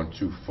we've gone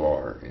too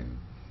far in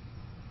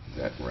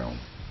that realm?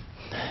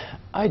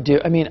 I do.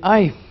 I mean,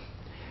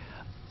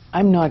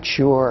 I'm not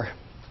sure,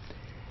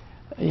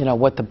 you know,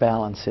 what the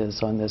balance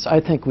is on this. I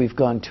think we've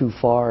gone too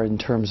far in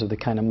terms of the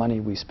kind of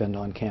money we spend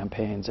on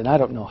campaigns, and I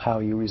don't know how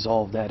you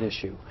resolve that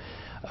issue.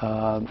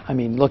 I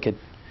mean, look at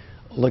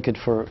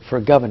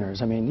for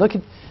governors. I mean, look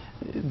at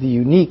the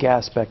unique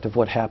aspect of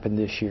what happened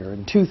this year.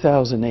 In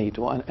 2008,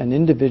 an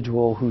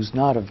individual who's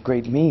not of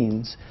great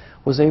means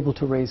was able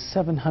to raise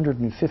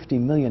 $750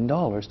 million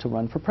to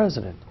run for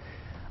president.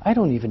 I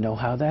don't even know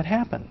how that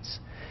happens.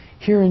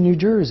 here in New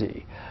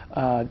Jersey.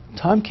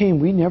 Tom Kean,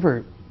 we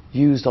never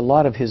used a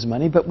lot of his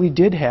money, but we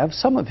did have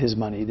some of his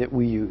money that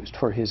we used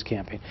for his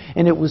campaign.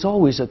 And it was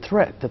always a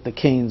threat that the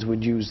Keans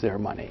would use their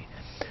money.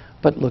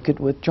 But look at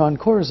what John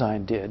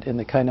Corzine did and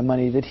the kind of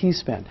money that he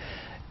spent.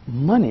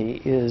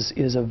 Money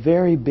is a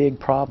very big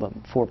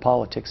problem for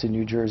politics in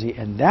New Jersey,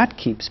 and that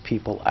keeps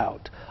people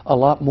out a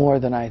lot more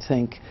than I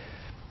think,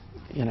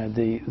 you know,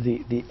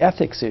 the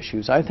ethics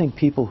issues. I think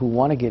people who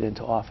want to get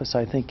into office,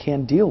 I think,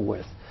 can deal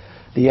with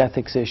the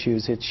ethics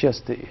issues. It's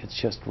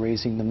just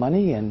raising the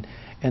money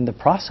and the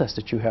process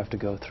that you have to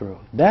go through.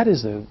 That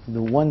is the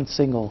one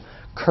single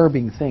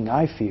curbing thing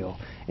I feel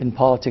in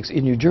politics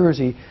in New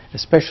Jersey,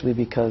 especially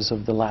because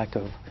of the lack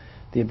of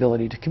the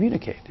ability to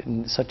communicate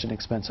in such an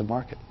expensive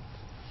market.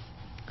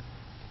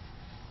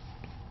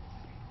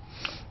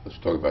 Let's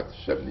talk about the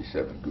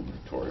 77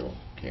 gubernatorial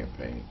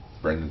campaign.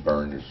 Brendan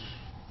Byrne is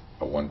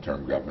a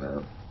one-term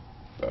governor,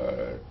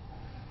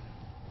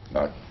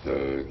 not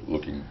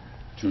looking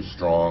too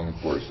strong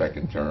for a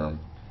second term.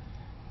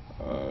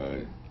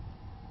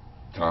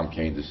 Tom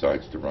Kean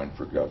decides to run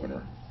for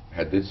governor.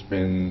 Had this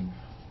been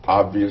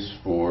obvious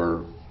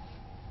for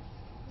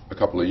a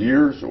couple of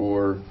years,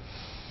 or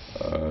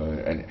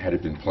and had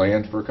it been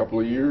planned for a couple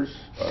of years?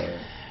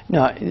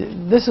 No,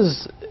 this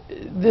is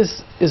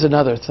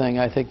another thing.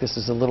 I think this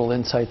is a little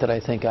insight that I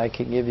think I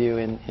can give you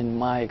in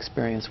my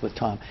experience with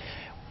Tom.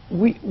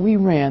 We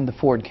ran the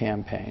Ford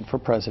campaign for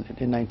president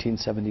in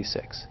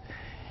 1976.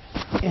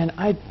 And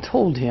I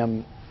told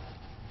him,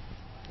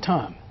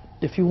 Tom,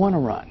 if you want to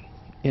run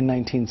in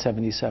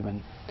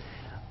 1977,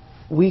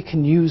 we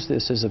can use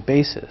this as a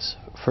basis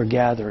for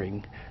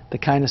gathering the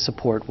kind of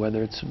support,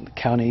 whether it's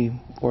county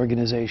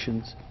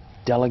organizations,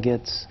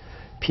 delegates,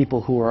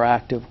 people who are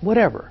active,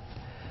 whatever.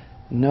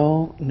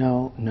 No,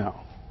 no, no.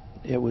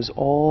 It was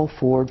all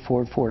Ford,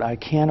 Ford, Ford. I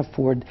can't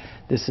afford,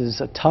 this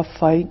is a tough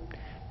fight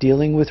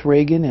dealing with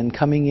Reagan and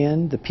coming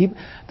in.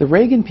 The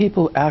Reagan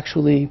people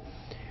actually...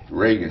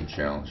 Reagan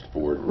challenged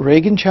Ford.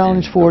 Reagan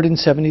challenged Ford in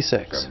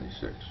 76.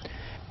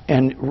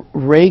 And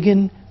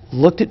Reagan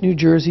looked at New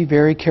Jersey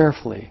very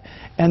carefully,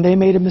 and they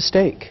made a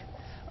mistake.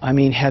 I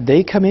mean, had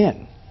they come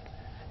in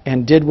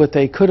and did what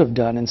they could have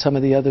done in some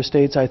of the other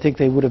states, I think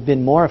they would have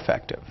been more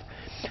effective.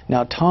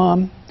 Now,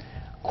 Tom,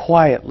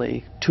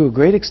 quietly, to a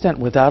great extent,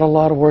 without a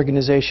lot of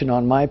organization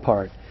on my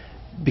part,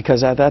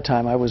 because at that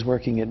time I was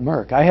working at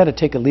Merck. I had to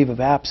take a leave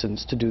of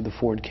absence to do the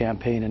Ford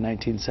campaign in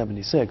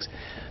 1976,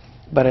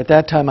 but at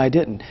that time I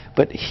didn't.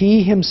 But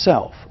he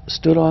himself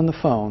stood on the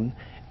phone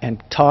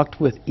and talked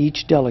with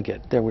each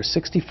delegate. There were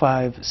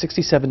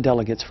 67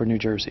 delegates for New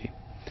Jersey,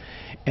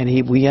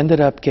 and we ended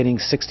up getting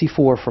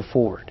 64 for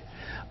Ford.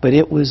 But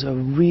it was a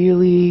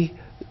really,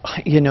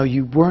 you know,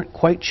 you weren't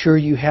quite sure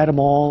you had them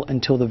all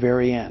until the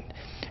very end.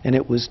 And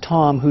it was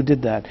Tom who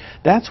did that.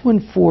 That's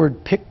when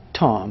Ford picked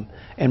Tom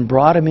and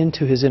brought him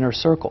into his inner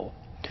circle.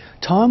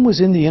 Tom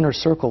was in the inner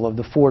circle of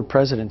the Ford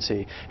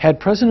presidency. Had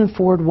President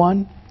Ford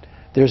won,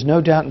 there's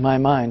no doubt in my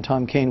mind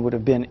Tom Kean would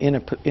have been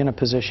in a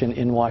position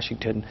in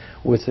Washington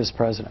with this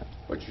president.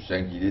 But you're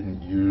saying you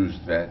didn't use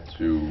that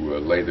to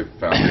lay the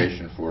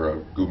foundation for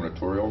a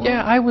gubernatorial run?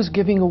 Yeah, I was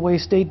giving away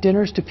state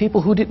dinners to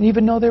people who didn't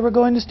even know they were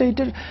going to state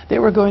dinners. They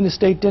were going to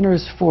state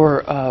dinners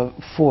for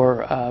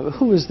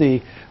who was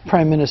the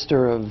prime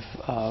minister of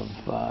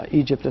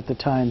Egypt at the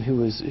time, who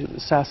was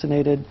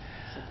assassinated?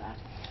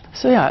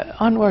 So yeah,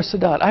 Anwar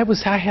Sadat.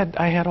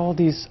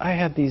 I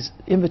had these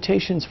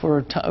invitations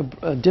for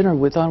a dinner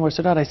with Anwar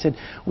Sadat. I said,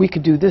 we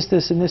could do this,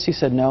 this, and this. He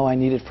said, no, I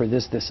need it for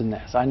this, this, and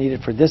this. I need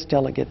it for this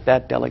delegate,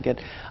 that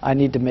delegate. I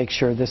need to make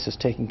sure this is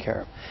taken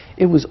care of.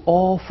 It was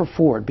all for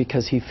Ford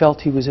because he felt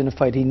he was in a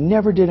fight. He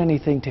never did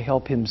anything to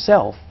help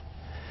himself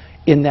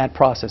in that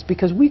process,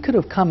 because we could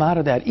have come out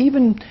of that,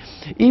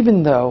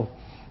 even though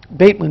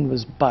Bateman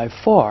was by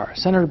far,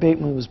 Senator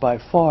Bateman was by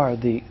far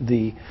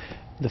the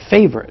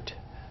favorite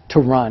to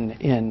run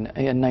in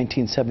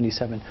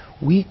 1977.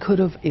 We could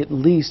have at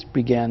least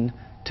begun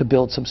to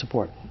build some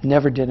support.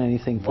 Never did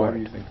anything for it. Why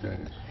do you think that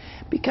is?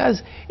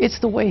 Because it's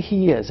the way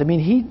he is. I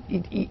mean,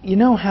 you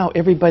know how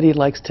everybody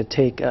likes to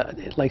think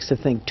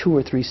 2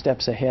 or 3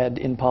 steps ahead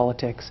in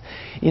politics.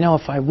 You know,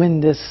 if I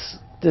win this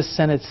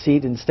Senate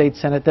seat in state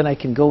Senate, then I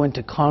can go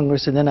into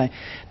Congress, and then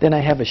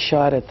I have a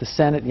shot at the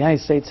Senate,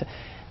 United States.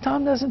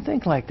 Tom doesn't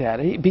think like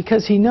that,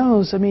 because he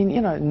knows. I mean,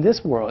 you know, in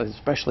this world,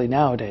 especially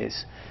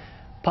nowadays,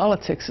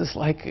 politics is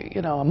like,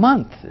 you know, a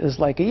month is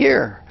like a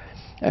year.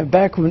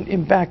 Back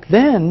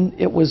then,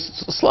 it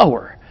was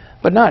slower,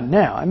 but not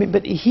now. I mean,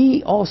 but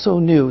he also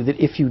knew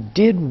that if you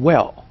did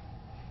well,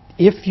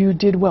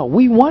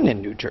 we won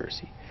in New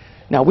Jersey.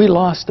 Now, we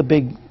lost the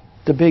big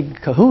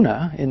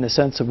kahuna in the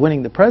sense of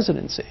winning the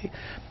presidency,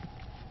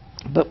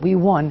 but we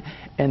won,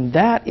 and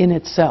that in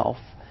itself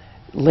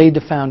laid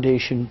the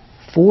foundation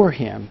for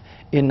him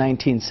in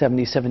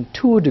 1977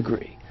 to a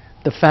degree.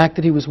 The fact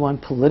that he was one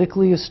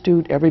politically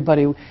astute,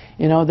 everybody,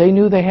 you know, they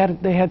knew they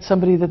had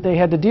somebody that they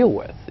had to deal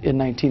with in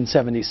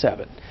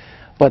 1977.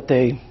 But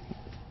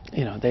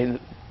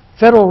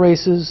federal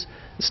races,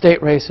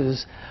 state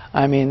races,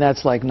 I mean,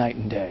 that's like night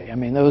and day. I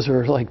mean, those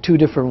are like two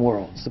different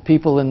worlds. The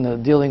people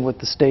dealing with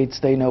the states,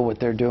 they know what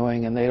they're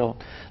doing, and they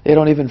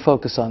don't even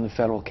focus on the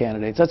federal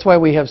candidates. That's why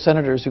we have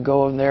senators who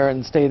go in there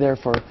and stay there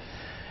for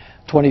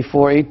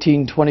 24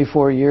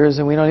 years,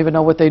 and we don't even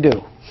know what they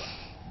do.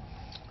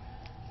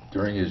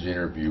 During his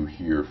interview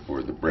here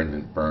for the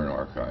Brendan Byrne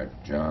Archive,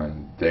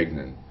 John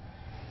Degnan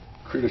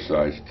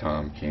criticized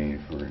Tom Kean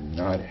for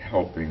not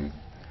helping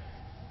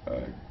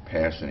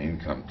pass an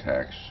income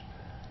tax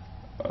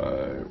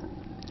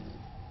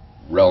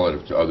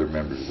relative to other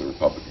members of the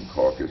Republican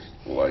caucus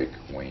like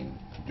Wayne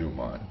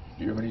Dumont.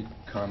 Do you have any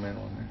comment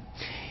on that?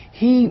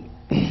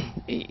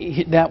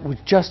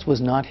 That just was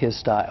not his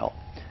style,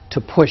 to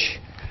push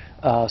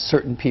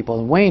certain people.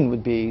 And Wayne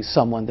would be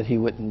someone that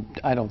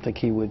I don't think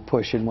he would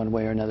push in one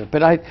way or another.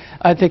 But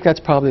I think that's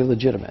probably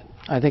legitimate.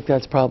 I think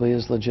that's probably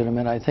is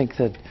legitimate. I think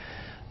that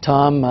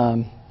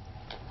Tom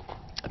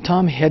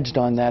hedged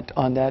on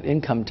that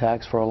income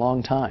tax for a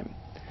long time.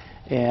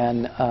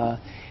 And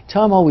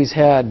Tom always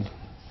had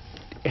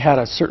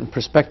a certain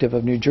perspective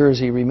of New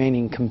Jersey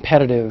remaining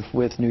competitive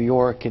with New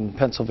York and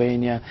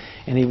Pennsylvania,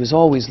 and he was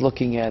always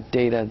looking at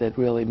data that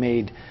really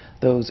made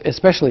those,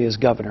 especially as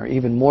governor,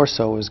 even more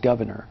so as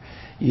governor.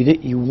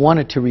 You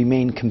wanted to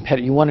remain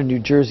competitive. You wanted New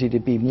Jersey to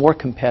be more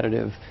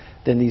competitive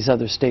than these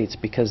other states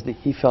because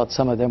he felt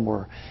some of them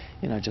were,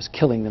 just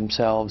killing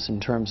themselves in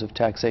terms of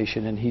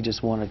taxation, and he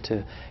just wanted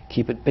to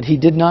keep it. But he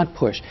did not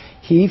push.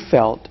 He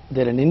felt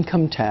that an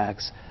income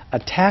tax, a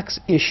tax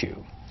issue,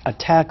 a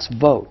tax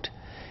vote,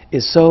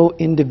 is so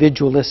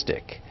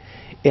individualistic,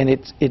 and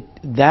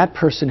that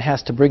person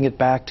has to bring it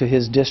back to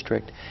his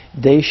district.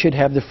 They should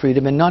have the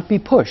freedom and not be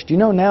pushed.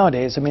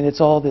 Nowadays, I mean,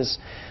 it's all this,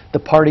 the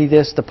party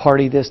this, the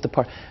party this, the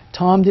party.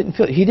 Tom didn't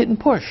feel, he didn't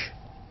push.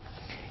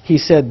 He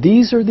said,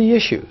 these are the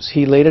issues.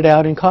 He laid it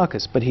out in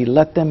caucus, but he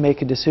let them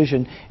make a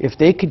decision. If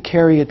they could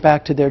carry it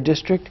back to their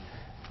district,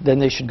 then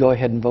they should go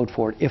ahead and vote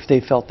for it, if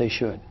they felt they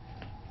should.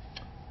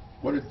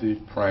 What did the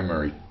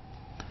primary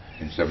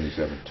in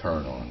 '77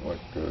 turn on?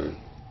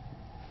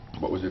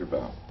 What was it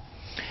about?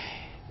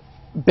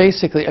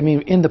 Basically, I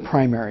mean, in the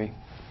primary,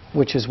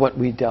 which is what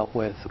we dealt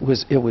with,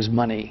 it was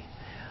money.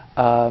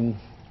 Now,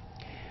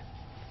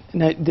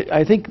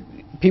 I think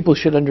people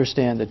should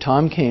understand that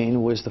Tom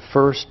Kean was the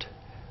first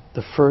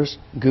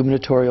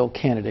gubernatorial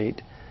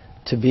candidate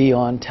to be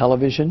on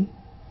television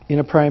in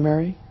a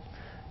primary,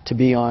 to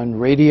be on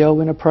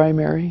radio in a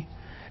primary,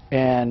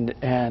 and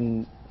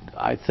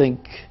I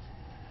think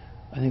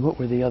what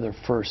were the other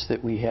firsts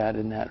that we had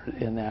in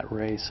that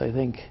race?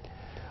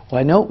 Well,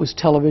 I know it was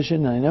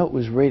television, and I know it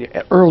was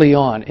radio. Early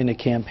on in a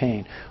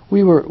campaign,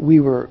 we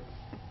were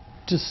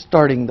just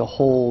starting the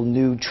whole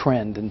new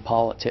trend in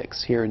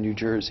politics here in New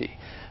Jersey.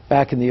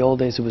 Back in the old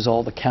days, it was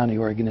all the county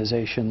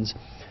organizations,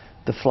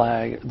 the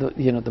flag,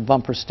 the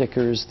bumper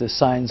stickers, the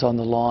signs on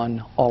the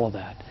lawn, all of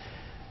that.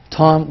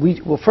 Tom,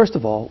 well, first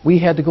of all, we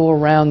had to go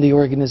around the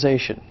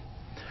organization.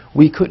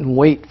 We couldn't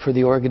wait for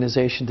the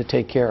organization to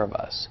take care of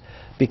us,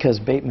 because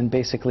Bateman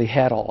basically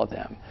had all of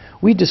them.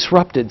 We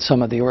disrupted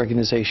some of the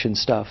organization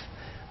stuff,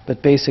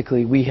 but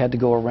basically we had to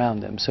go around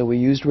them. So we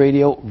used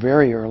radio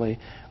very early,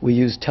 we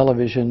used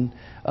television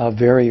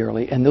very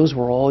early, and those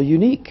were all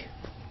unique.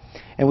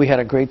 And we had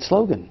a great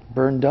slogan,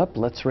 "Burned up,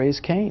 let's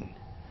raise Cain."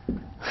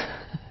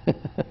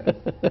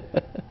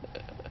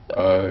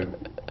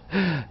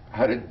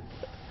 How did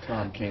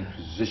Tom Kean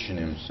position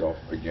himself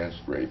against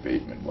Ray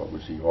Bateman? What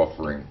was he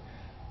offering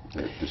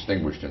that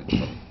distinguished him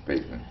from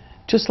Bateman?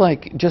 Just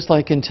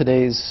like in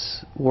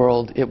today's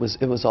world, it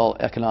was all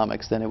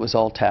economics, then it was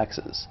all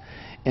taxes.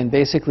 And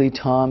basically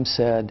Tom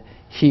said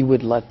he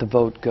would let the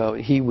vote go.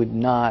 He would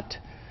not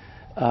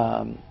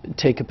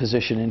take a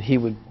position, and he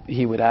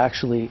would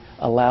actually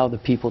allow the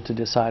people to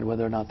decide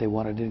whether or not they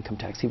wanted income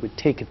tax. He would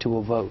take it to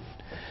a vote.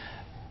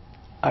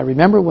 I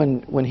remember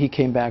when he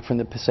came back from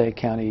the Passaic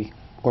County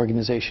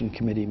Organization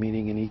Committee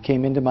meeting, and he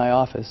came into my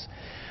office,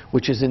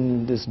 which is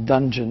in this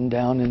dungeon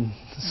down in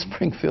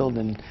Springfield,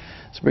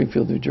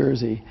 New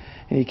Jersey.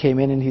 And he came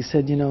in and he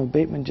said,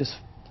 Bateman just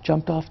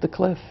jumped off the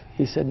cliff.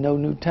 He said, no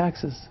new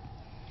taxes.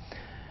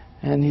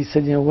 And he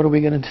said, what are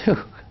we going to do?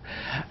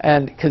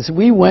 And because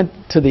we went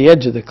to the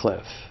edge of the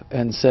cliff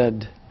and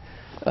said,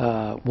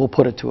 we'll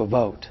put it to a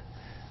vote.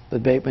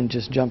 But Bateman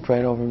just jumped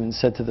right over him and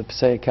said to the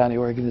Passaic County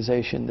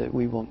organization that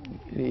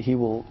he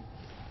will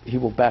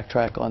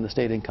backtrack on the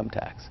state income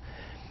tax.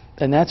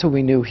 And that's when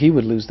we knew he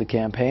would lose the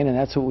campaign, and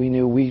that's what we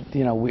knew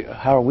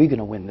how are we going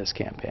to win this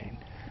campaign?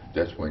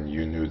 That's when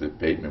you knew that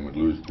Bateman would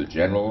lose the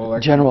general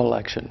election? General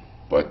election.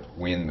 But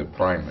win the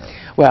primary.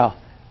 Well,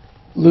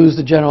 lose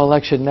the general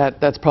election,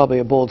 that's probably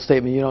a bold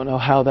statement. You don't know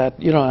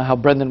how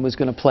Brendan was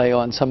going to play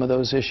on some of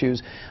those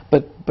issues,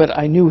 but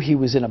I knew he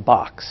was in a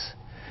box.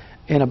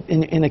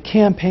 In a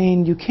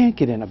campaign, you can't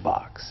get in a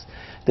box.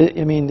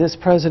 This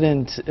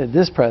president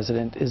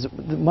is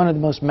one of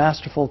the most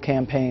masterful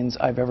campaigns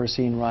I've ever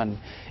seen run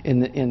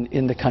in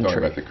the country. Talking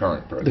about the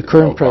current president. The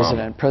current Obama.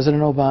 president.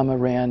 President Obama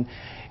ran,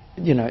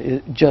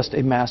 just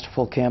a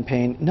masterful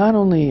campaign, not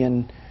only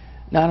in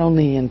not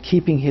only in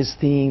keeping his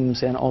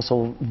themes and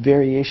also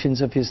variations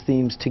of his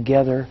themes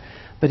together,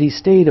 but he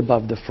stayed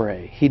above the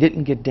fray. He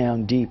didn't get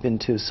down deep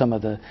into some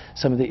of the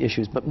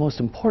issues, but most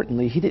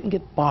importantly, he didn't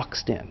get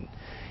boxed in.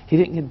 He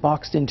didn't get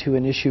boxed into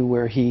an issue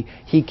where he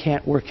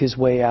can't work his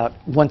way out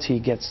once he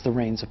gets the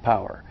reins of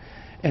power.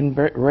 And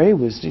Ray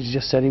he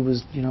just said he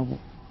was, you know,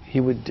 he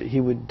would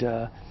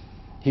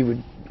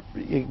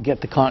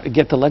get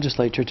the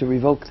legislature to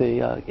revoke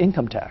the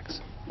income tax.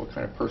 What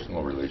kind of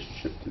personal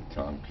relationship did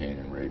Tom Kane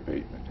and Ray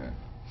Bateman have?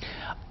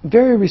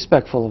 Very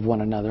respectful of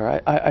one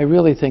another. I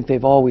really think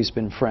they've always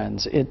been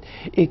friends.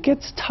 It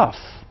gets tough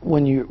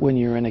when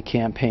you're in a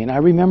campaign. I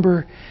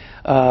remember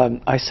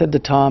I said to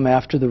Tom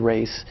after the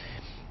race,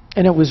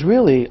 and it was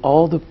really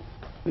all the,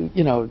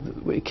 you know,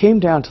 it came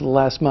down to the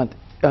last month.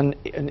 In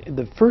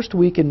the first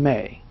week in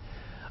May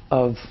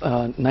of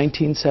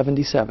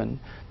 1977,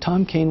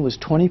 Tom Kane was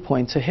 20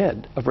 points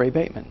ahead of Ray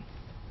Bateman.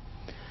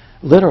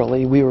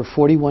 Literally, we were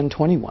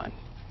 41-21,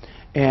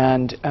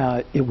 and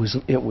it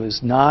was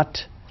not.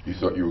 You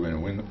thought you were going to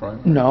win the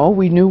primary? No,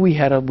 we knew we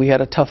had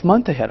a tough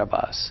month ahead of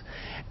us,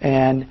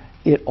 and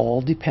it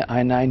all depend.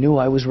 And I knew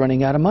I was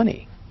running out of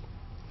money,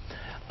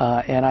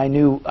 and I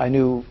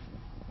knew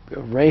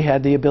Ray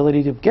had the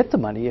ability to get the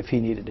money if he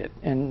needed it,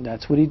 and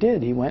that's what he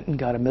did. He went and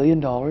got $1 million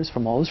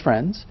from all his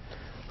friends,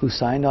 who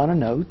signed on a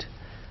note,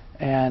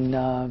 and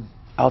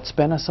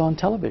outspent us on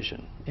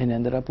television, and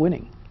ended up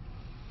winning.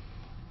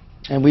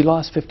 And we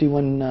lost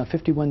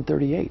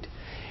 51-38,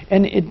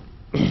 and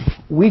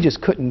we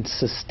just couldn't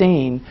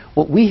sustain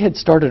what we had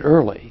started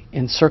early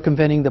in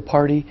circumventing the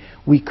party.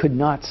 We could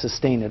not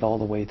sustain it all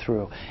the way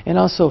through, and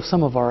also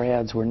some of our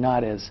ads were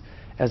not as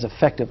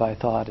effective, I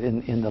thought,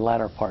 in the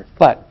latter part.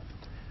 But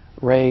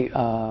Ray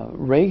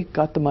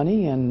got the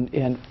money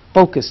and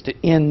focused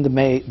in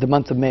the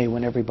month of May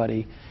when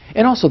everybody,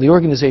 and also the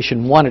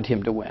organization wanted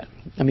him to win.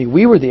 I mean,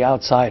 we were the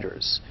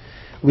outsiders.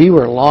 We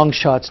were long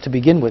shots to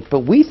begin with,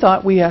 but we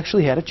thought we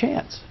actually had a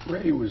chance.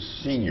 Ray was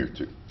senior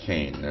to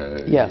Kane.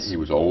 Yes. He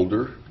was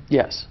older.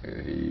 Yes.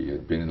 He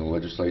had been in the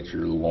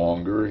legislature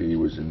longer. He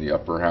was in the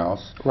upper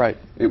house. Right.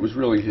 It was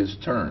really his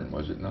turn,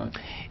 was it not?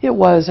 It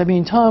was. I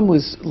mean, Tom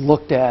was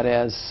looked at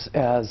as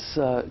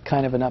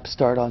kind of an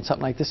upstart on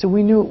something like this, and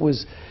we knew it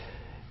was.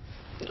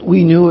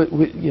 We knew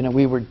it. You know,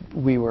 we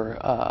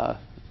were.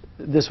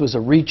 This was a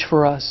reach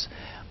for us,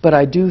 but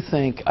I do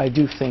think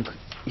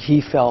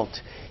he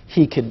felt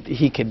he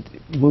could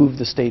move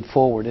the state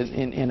forward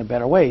in a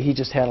better way. He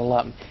just had a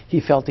lot. He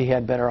felt he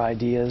had better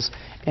ideas,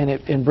 and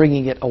in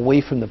bringing it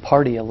away from the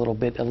party a little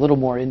bit, a little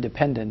more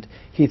independent,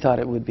 he thought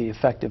it would be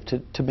effective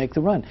to make the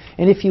run.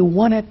 And if you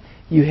won it,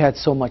 you had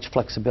so much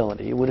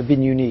flexibility. It would have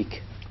been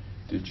unique.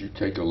 Did you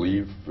take a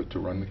leave to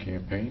run the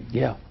campaign?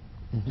 Yeah.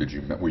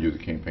 Were you the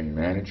campaign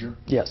manager?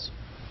 Yes.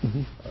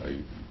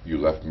 You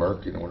left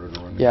Merck in order to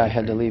run the Yeah, campaign? I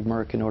had to leave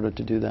Merck in order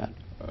to do that.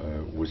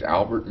 Was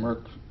Albert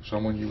Merck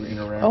someone you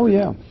interacted Oh,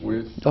 yeah.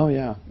 with? Oh,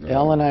 yeah.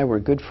 Al and I were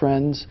good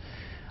friends.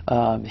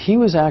 He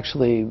was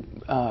actually,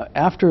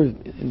 after,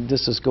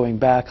 this is going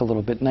back a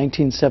little bit,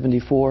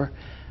 1974,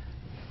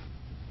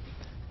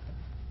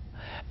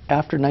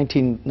 after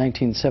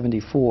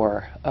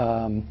 1974,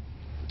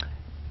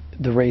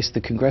 the race,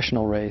 the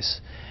congressional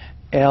race,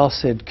 Al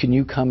said, can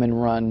you come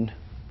and run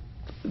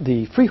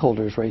the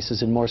freeholders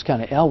races in Morris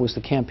County? Al was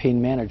the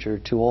campaign manager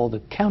to all the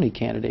county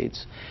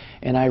candidates,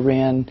 and I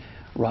ran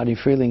Rodney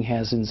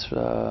Frelinghuysen's,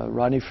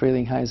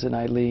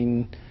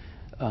 Eileen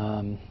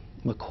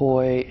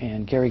McCoy,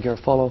 and Gary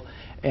Garofalo,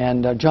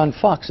 and John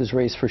Fox's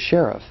race for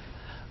sheriff.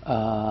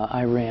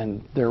 I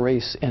ran their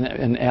race,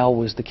 and Al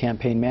was the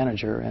campaign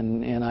manager,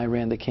 and I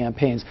ran the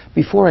campaigns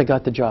before I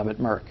got the job at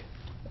Merck.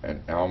 And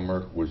Al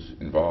Merck was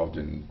involved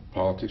in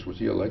politics. Was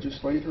he a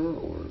legislator,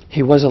 or?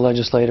 He was a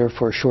legislator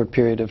for a short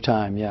period of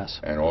time,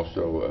 yes. And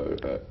also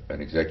an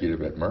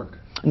executive at Merck?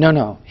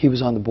 No, he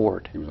was on the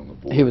board. He was on the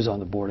board. He was on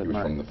the board at Merck. He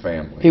was from the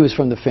family. He was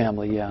from the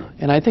family, yeah.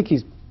 And I think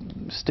he's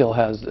still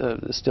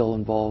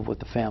involved with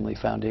the family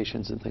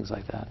foundations and things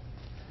like that.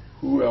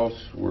 Who else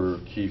were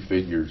key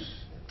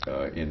figures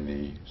in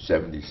the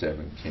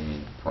 77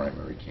 Kane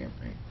primary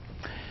campaign?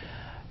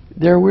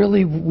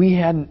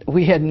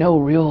 We had no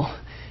real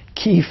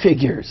key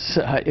figures.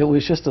 It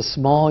was just a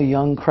small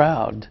young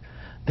crowd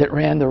that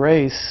ran the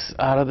race.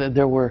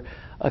 There were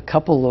a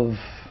couple of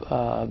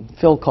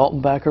Phil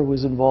Kaltenbacher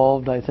was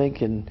involved, I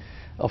think, and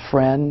a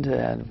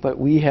friend, but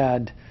we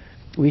had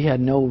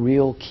no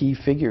real key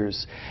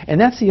figures.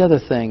 And that's the other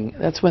thing.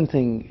 That's one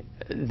thing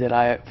that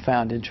I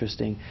found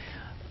interesting.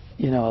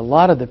 You know, a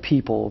lot of the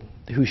people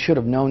who should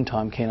have known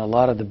Tom Kane, a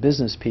lot of the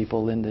business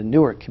people in the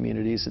Newark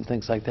communities and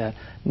things like that,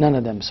 none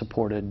of them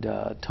supported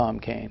Tom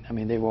Kane. I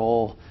mean, they were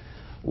all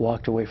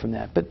walked away from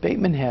that. But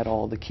Bateman had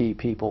all the key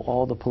people,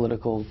 all the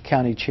political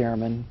county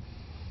chairmen.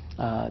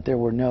 There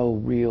were no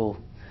real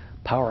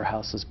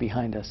powerhouses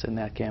behind us in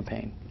that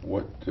campaign.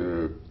 What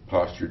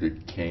posture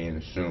did Kane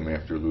assume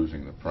after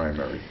losing the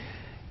primary?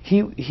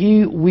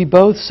 We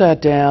both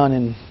sat down,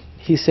 and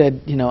he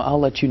said, you know, I'll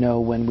let you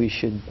know when we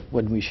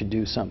should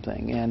do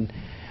something. And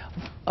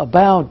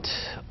about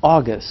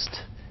August,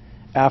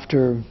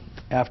 after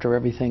after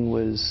everything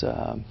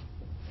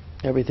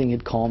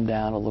had calmed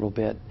down a little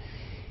bit,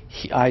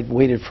 I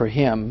waited for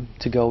him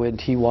to go in.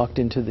 He walked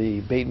into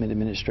the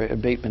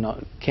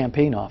Bateman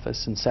campaign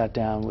office and sat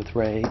down with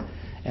Ray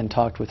and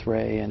talked with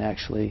Ray, and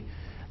actually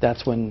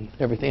that's when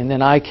everything, and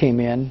then I came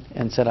in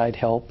and said I'd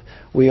help.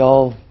 We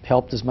all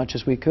helped as much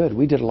as we could.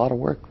 We did a lot of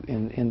work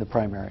in the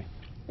primary.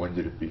 When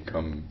did it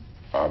become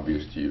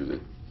obvious to you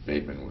that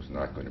Bateman was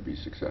not going to be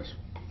successful?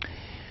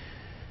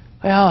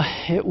 Well,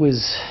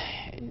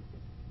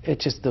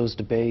 it's just those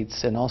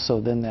debates, and also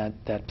then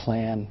that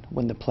plan,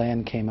 when the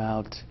plan came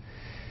out,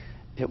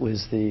 it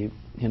was the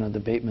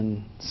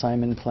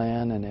Bateman-Simon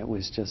plan, and it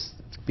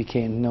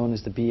became known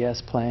as the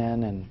BS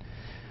plan,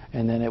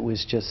 and then it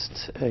was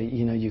just,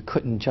 you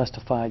couldn't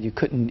justify it, you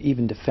couldn't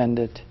even defend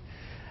it,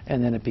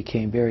 and then it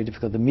became very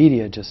difficult. The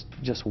media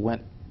just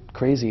went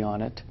crazy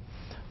on it,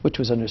 which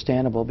was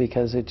understandable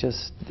because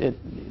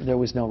there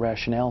was no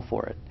rationale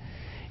for it.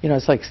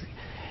 It's like,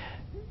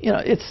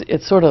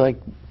 it's sort of like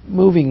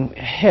moving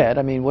ahead.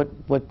 I mean,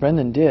 what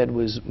Brendan did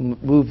was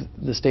move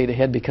the state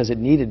ahead because it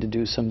needed to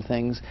do some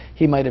things.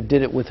 He might have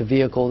did it with a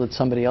vehicle that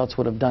somebody else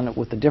would have done it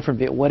with a different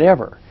vehicle,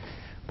 whatever.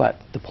 But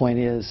the point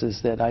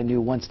is that I knew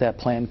once that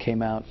plan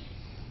came out,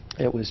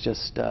 it was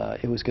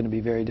going to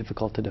be very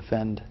difficult to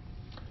defend.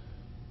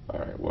 All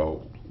right.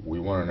 Well,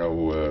 we want to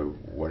know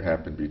what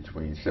happened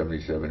between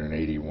 '77 and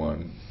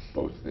 '81,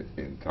 both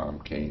in Tom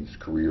Kane's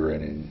career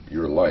and in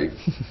your life.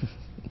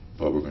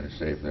 But we're going to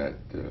save that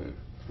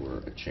for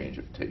a change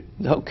of tape.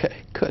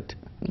 Okay, good.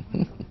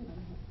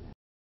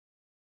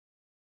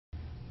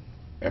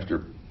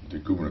 After the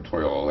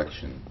gubernatorial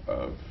election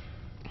of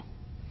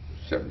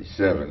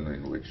 '77,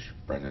 in which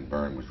Brendan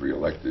Byrne was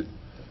reelected,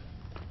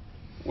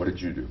 what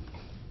did you do?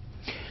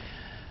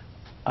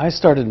 I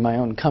started my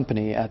own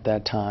company at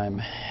that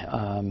time.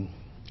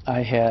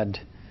 I had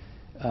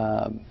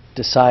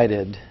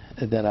decided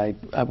that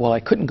I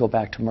couldn't go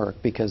back to Merck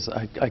because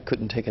I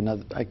couldn't take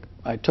another.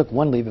 I took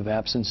one leave of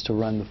absence to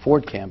run the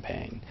Ford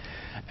campaign,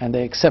 and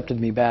they accepted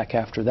me back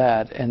after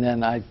that. And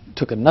then I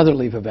took another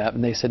leave of absence,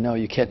 and they said, "No,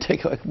 you can't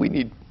take. We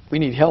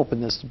need help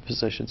in this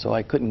position." So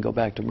I couldn't go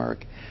back to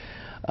Merck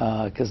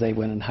because they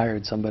went and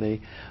hired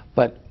somebody.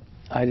 But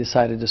I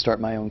decided to start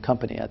my own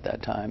company at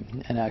that time,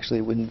 and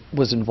actually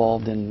was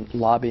involved in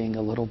lobbying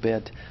a little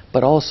bit,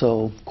 but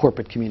also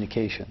corporate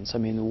communications. I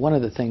mean, one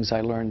of the things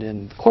I learned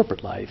in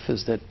corporate life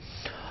is that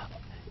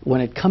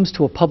when it comes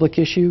to a public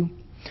issue,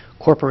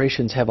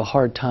 corporations have a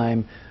hard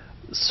time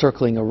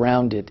circling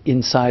around it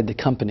inside the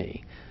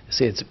company.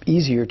 See, it's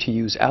easier to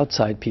use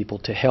outside people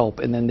to help,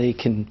 and then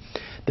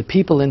the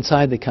people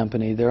inside the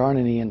company, there aren't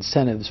any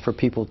incentives for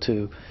people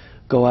to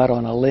go out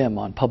on a limb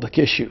on public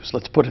issues,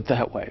 let's put it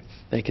that way.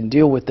 They can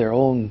deal with their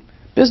own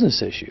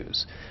business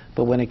issues,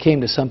 but when it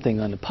came to something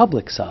on the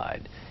public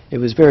side, it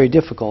was very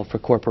difficult for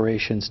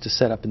corporations to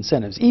set up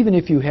incentives. Even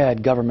if you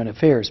had government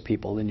affairs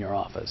people in your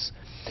office,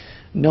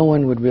 no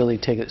one would really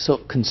take it. So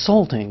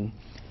consulting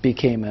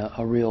became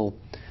a real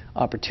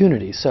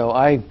opportunity. So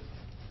I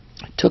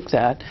took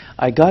that.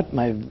 I got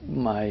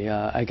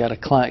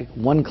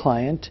one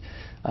client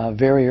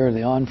very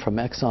early on from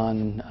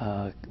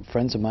Exxon,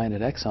 friends of mine at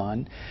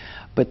Exxon.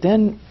 But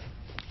then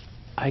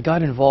I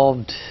got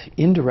involved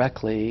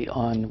indirectly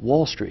on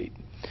Wall Street,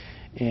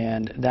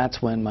 and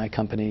that's when my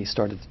company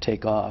started to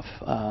take off.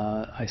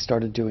 I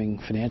started doing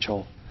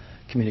financial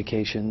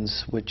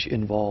communications, which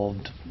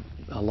involved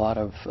a lot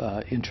of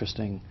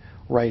interesting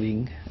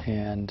writing,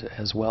 and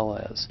as well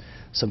as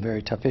some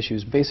very tough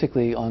issues.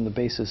 Basically, on the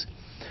basis,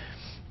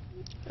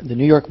 the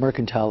New York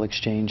Mercantile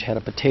Exchange had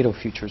a potato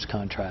futures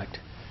contract,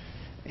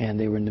 and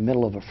they were in the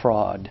middle of a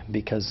fraud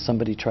because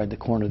somebody tried to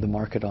corner the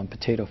market on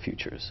potato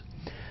futures.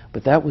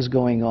 But that was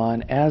going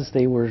on as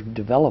they were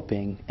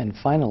developing and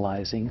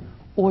finalizing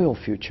oil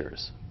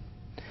futures.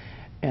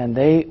 And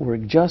they were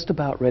just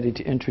about ready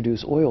to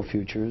introduce oil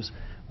futures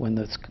when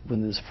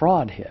this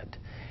fraud hit.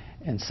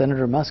 And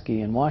Senator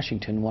Muskie in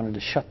Washington wanted to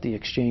shut the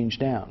exchange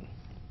down.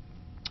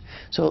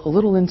 So a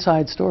little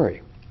inside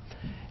story.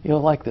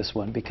 You'll like this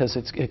one because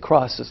it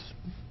crosses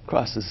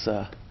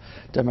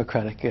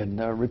Democratic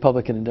and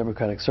Republican and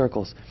Democratic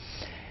circles.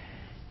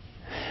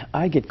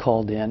 I get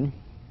called in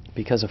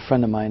because a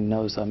friend of mine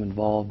knows I'm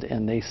involved,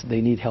 and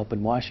they need help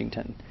in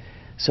Washington.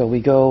 So we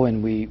go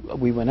and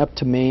we went up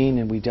to Maine,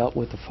 and we dealt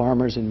with the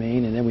farmers in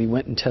Maine, and then we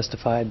went and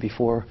testified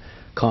before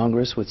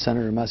Congress with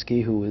Senator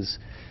Muskie, who was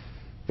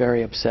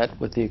very upset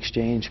with the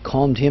exchange,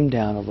 calmed him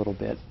down a little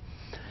bit.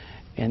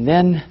 And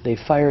then they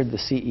fired the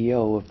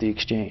CEO of the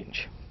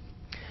exchange.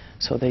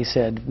 So they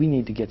said, we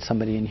need to get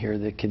somebody in here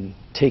that can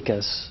take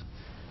us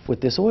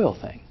with this oil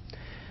thing.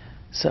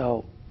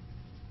 So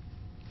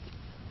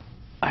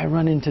I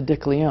run into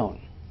Dick Leone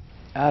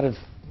out of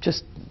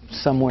just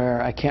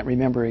somewhere. I can't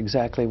remember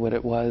exactly what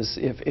it was,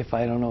 if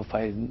I don't know if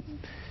I'd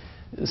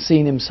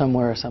seen him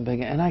somewhere or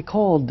something. And I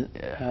called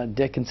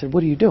Dick and said,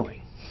 what are you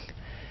doing?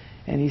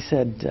 And he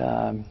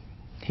said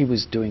he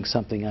was doing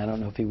something. I don't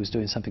know if he was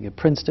doing something at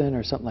Princeton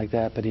or something like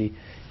that, but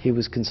he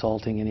was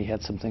consulting, and he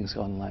had some things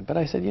going on. But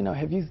I said, you know,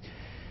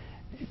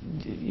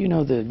 you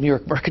know the New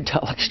York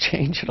Mercantile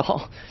Exchange at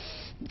all?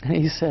 And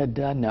he said,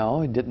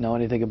 no, he didn't know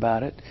anything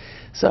about it.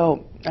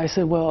 So I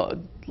said, well,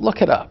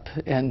 look it up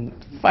and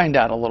find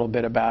out a little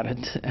bit about it,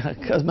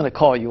 because I'm going to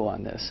call you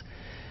on this.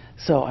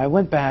 So I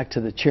went back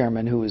to the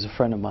chairman, who was a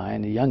friend of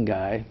mine, a young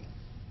guy.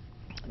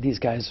 These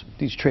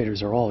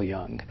traders are all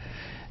young.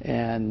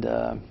 And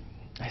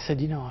I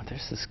said, you know,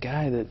 there's this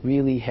guy that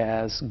really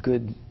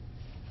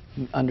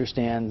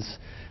understands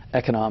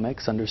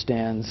economics,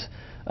 understands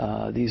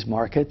these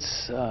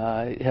markets,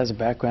 has a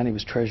background. He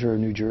was treasurer of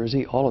New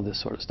Jersey, all of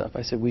this sort of stuff.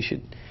 I said, we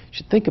should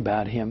think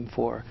about him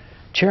for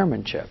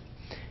chairmanship.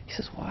 He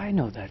says, well, I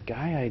know that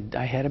guy.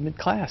 I had him in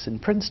class in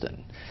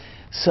Princeton.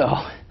 So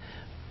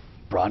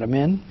brought him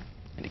in,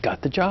 and he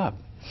got the job.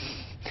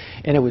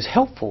 And it was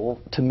helpful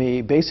to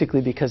me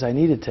basically because I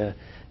needed to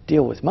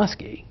deal with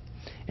Muskie,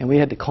 and we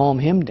had to calm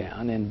him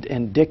down,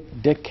 and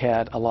Dick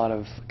had a lot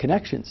of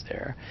connections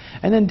there.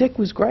 And then Dick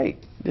was great.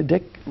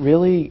 Dick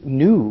really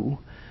knew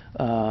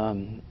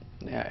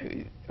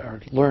or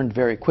learned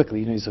very quickly.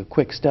 You know, he's a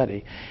quick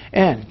study.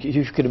 And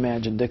you could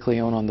imagine Dick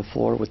Leone on the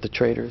floor with the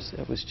traders.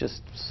 It was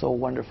just so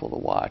wonderful to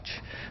watch.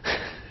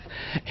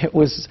 It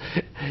was,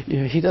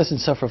 you know, he doesn't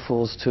suffer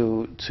fools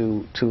too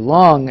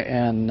long,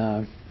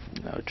 and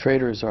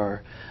traders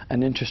are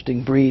an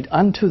interesting breed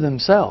unto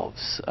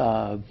themselves.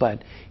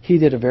 But he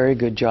did a very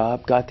good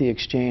job, got the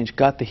exchange,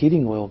 got the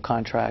heating oil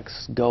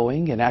contracts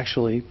going, and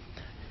actually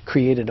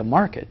created a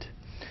market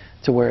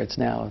to where it's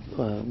now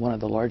one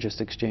of the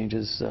largest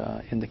exchanges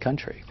in the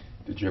country.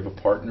 Did you have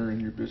a partner in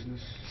your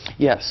business?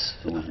 Yes.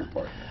 Who was your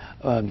partner?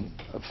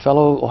 A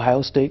fellow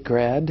Ohio State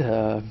grad,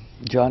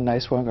 John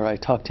Neiswanger. I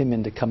talked him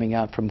into coming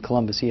out from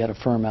Columbus. He had a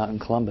firm out in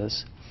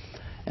Columbus,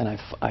 and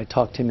I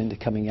talked him into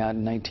coming out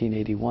in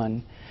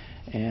 1981.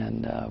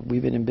 And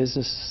we've been in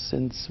business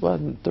since,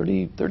 well,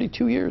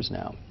 32 years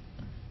now.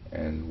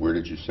 And where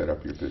did you set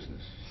up your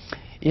business?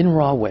 In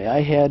Rahway.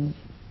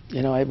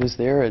 I was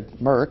there at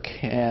Merck,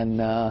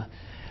 and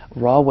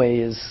Rahway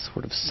is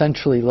sort of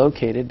centrally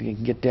located. You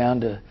can get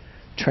down to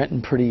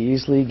Trenton pretty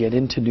easily, get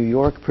into New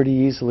York pretty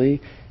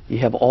easily. You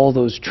have all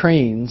those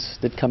trains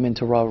that come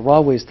into Rahway.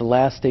 Rahway is the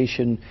last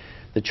station.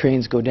 The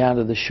trains go down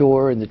to the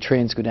shore, and the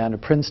trains go down to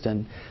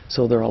Princeton.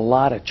 So there are a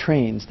lot of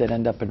trains that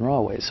end up in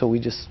Rahway. So we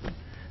just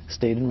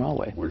stayed in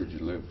Rahway. Where did you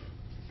live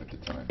at the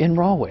time? In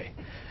Rahway.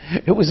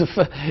 It was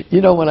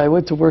when I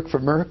went to work for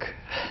Merck,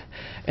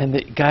 and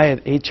the guy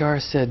at HR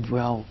said,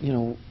 well,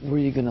 where are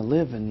you going to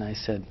live? And I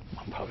said,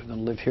 I'm probably going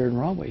to live here in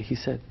Rahway. He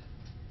said,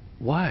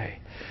 why?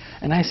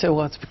 And I said,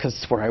 well, it's because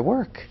it's where I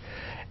work.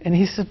 And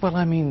he said, well,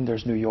 I mean,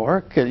 there's New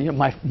York.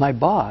 My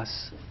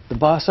boss, the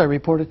boss I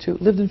reported to,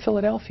 lived in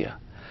Philadelphia.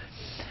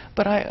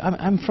 But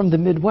I'm from the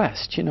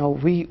Midwest.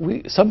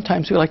 We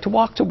sometimes we like to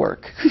walk to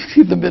work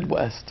in the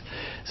Midwest.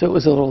 So it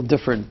was a little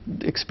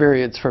different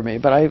experience for me.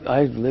 But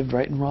I lived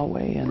right in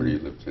Rahway. And where do you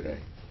live today?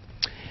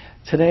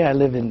 Today I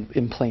live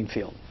in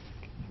Plainfield.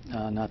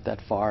 Not that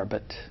far,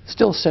 but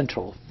still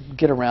central.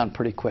 Get around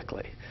pretty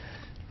quickly.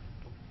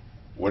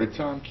 What did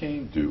Tom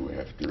Kean do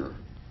after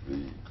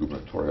the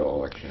gubernatorial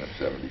election of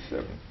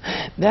 '77?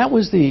 That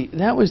was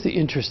the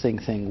interesting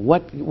thing.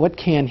 What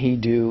can he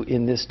do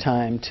in this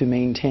time to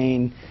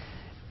maintain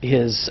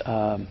his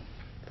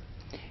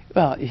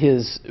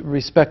his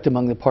respect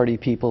among the party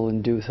people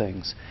and do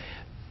things?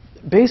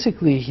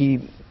 Basically,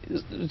 he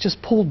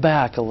just pulled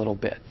back a little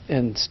bit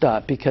and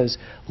stopped, because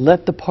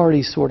let the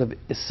party sort of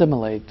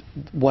assimilate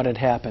what had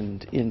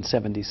happened in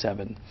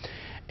 '77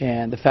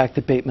 and the fact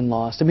that Bateman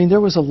lost. I mean, there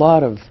was a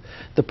lot of,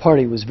 the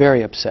party was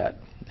very upset,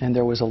 and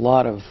there was a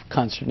lot of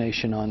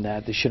consternation on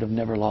that. They should have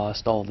never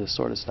lost, all this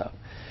sort of stuff.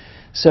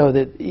 So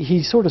that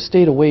he sort of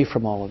stayed away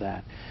from all of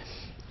that,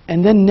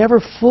 and then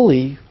never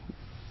fully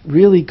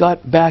really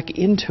got back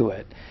into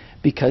it,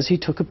 because he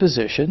took a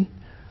position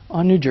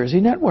on New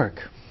Jersey Network.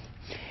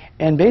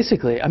 And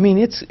basically, I mean,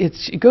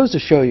 it goes to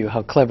show you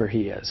how clever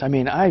he is. I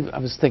mean, I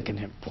was thinking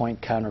him,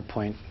 point,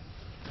 counterpoint.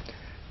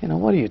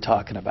 What are you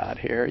talking about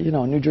here?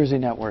 New Jersey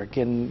Network.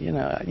 And,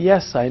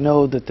 yes, I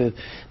know that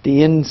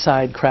the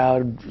inside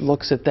crowd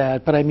looks at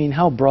that, but I mean,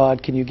 how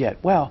broad can you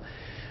get? Well,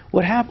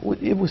 what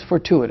happened, it was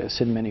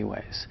fortuitous in many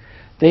ways.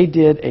 They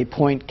did a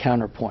point,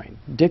 counterpoint,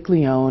 Dick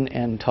Leone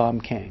and Tom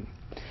Kean.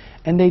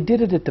 And they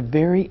did it at the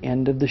very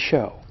end of the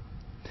show.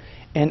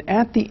 And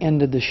at the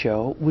end of the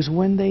show was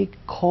when they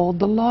called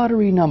the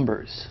lottery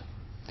numbers.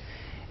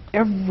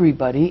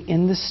 Everybody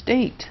in the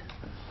state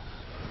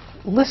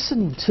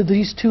listened to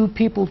these two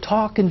people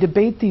talk and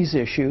debate these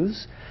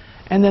issues,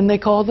 and then they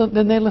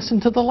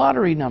listened to the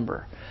lottery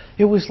number.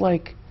 It was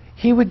like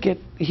he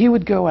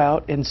would go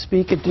out and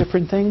speak at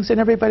different things, and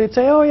everybody would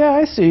say, "Oh yeah,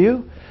 I see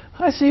you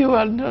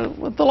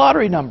on with the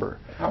lottery number."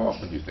 How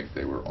often do you think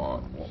they were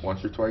on?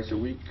 Once or twice a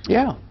week?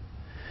 Yeah,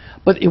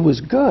 but it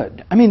was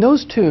good. I mean,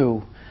 those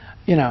two.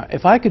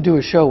 If I could do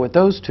a show with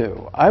those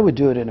two, I would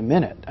do it in a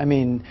minute. I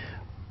mean,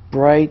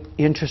 bright,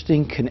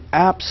 interesting, can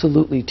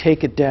absolutely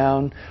take it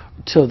down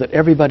so that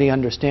everybody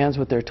understands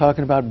what they're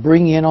talking about,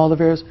 bring in all the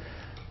various,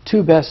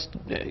 two best,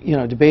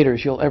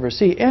 debaters you'll ever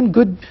see, and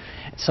good.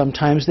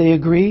 Sometimes they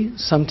agree,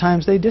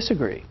 sometimes they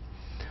disagree.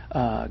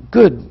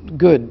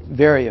 good,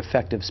 very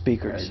effective I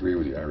speakers. agree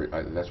with you.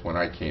 That's when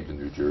I came to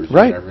New Jersey.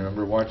 Right. And I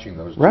remember watching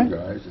those two Right.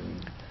 guys,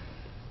 and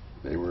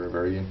they were a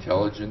very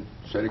intelligent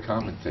set of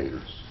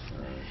commentators.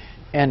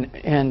 And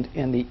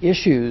the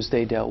issues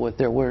they dealt with,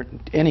 there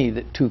weren't any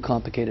that too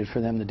complicated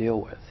for them to deal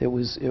with.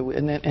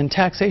 And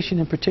taxation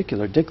in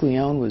particular. Dick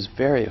Leone was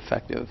very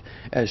effective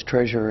as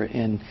treasurer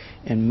in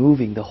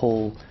moving the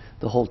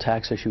whole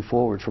tax issue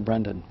forward for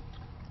Brendan.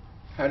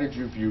 How did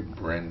you view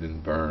Brendan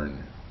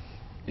Byrne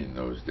in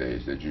those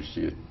days? Did you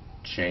see a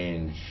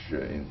change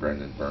in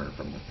Brendan Byrne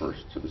from the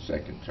first to the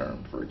second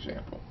term, for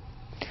example?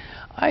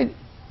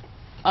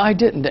 I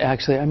didn't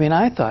actually. I mean,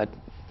 I thought,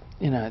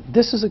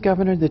 this is a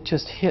governor that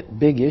just hit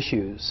big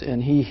issues,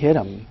 and he hit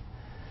them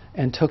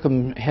and took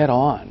them head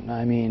on.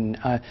 I mean,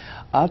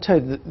 I'll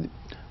tell you,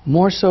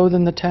 more so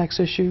than the tax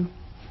issue,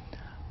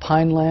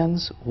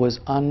 Pinelands was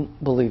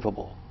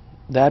unbelievable.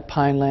 That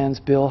Pinelands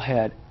bill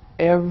had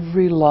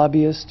every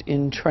lobbyist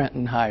in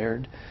Trenton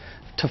hired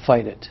to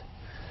fight it.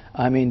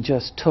 I mean,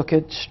 just took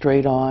it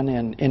straight on,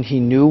 and he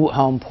knew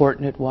how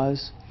important it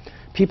was.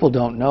 People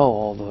don't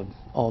know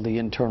all the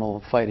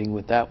internal fighting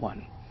with that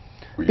one.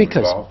 Were you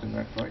involved in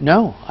that fight?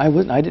 No, I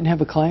wasn't. I didn't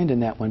have a client in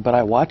that one, but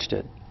I watched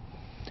it.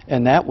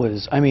 And that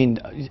was, I mean,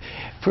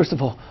 first of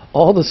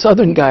all the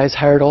Southern guys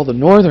hired all the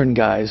Northern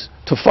guys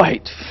to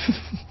fight.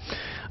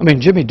 I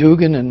mean, Jimmy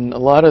Dugan and a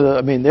lot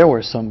of there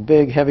were some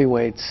big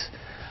heavyweights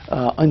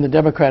in the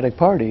Democratic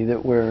Party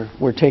that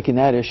were taking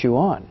that issue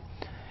on.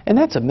 And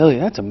that's a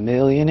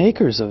million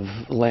acres of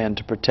land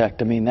to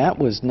protect. I mean, that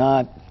was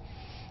not,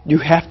 you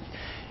had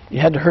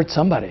to hurt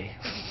somebody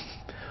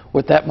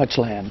with that much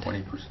land.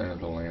 20% of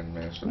the land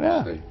mass of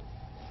Yeah. the state.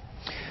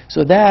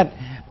 So that,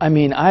 I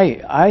mean,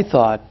 I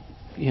thought,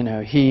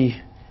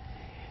 he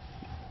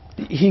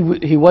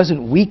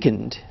wasn't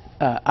weakened.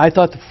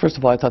 First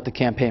of all, I thought the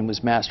campaign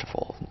was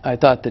masterful. I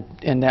thought that,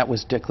 and that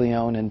was Dick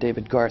Leone and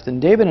David Garth.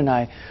 And David and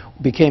I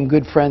became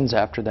good friends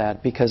after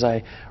that because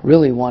I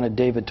really wanted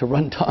David to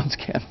run Tom's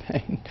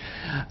campaign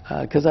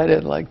because I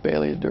didn't like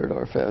Bailey and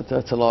Durdorf.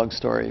 That's a long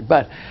story.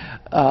 But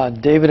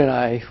David and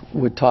I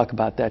would talk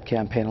about that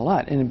campaign a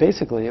lot. And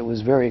basically, it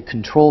was a very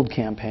controlled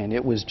campaign.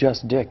 It was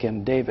just Dick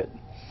and David.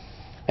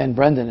 And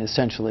Brendan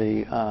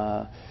essentially,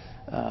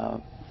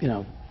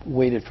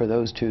 waited for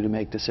those two to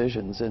make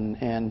decisions,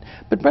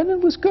 but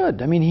Brendan was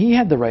good. I mean, he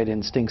had the right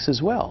instincts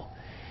as well.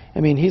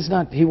 I mean,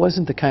 he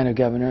wasn't the kind of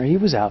governor. He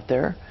was out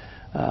there,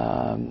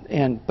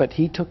 but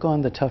he took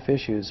on the tough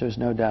issues. There's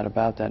no doubt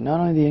about that. Not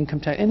only the income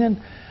tax, and then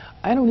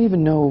I don't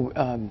even know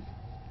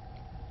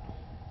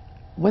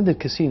when did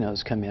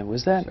casinos come in.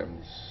 Was that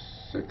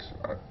 76?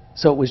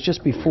 So it was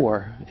just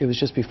before. It was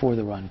just before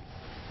the run.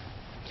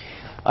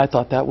 I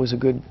thought that was a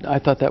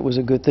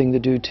good thing to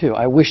do too.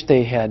 I wish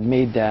they had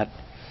made that.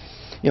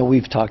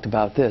 We've talked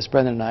about this.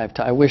 Brendan and I have.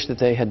 I wish that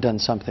they had done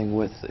something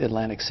with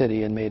Atlantic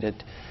City and made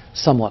it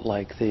somewhat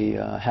like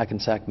the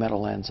Hackensack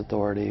Meadowlands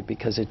Authority,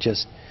 because it's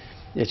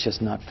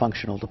just not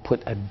functional to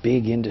put a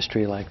big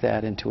industry like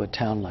that into a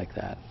town like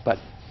that. But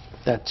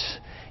that's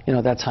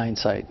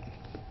hindsight.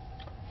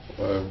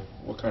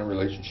 What kind of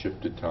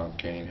relationship did Tom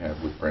Kean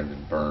have with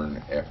Brendan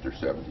Byrne after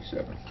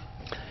 '77?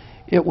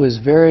 It was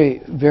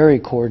very, very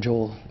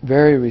cordial,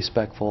 very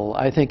respectful.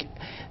 I think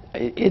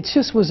it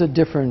just was a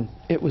different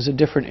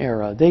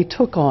era. They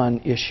took on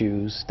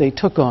issues, they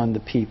took on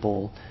the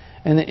people,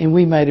 and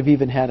we might have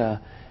even had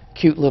a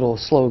cute little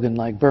slogan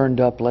like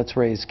 "Burned up, let's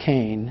raise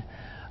Cain."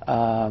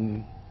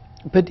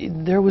 But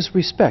there was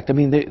respect. I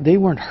mean, they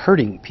weren't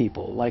hurting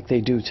people like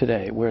they do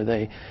today, where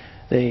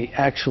they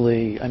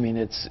actually, I mean,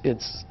 it's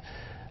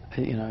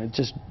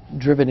just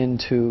driven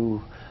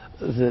into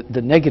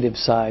the negative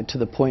side to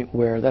the point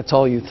where that's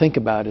all you think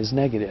about is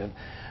negative.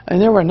 And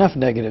there were enough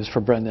negatives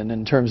for Brendan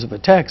in terms of a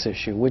tax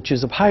issue, which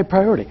is of high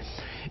priority.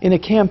 In a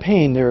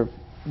campaign, there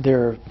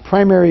are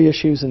primary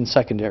issues and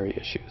secondary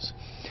issues.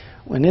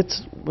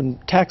 When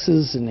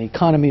taxes and the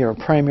economy are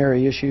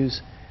primary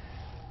issues,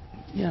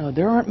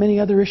 there aren't many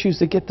other issues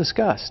that get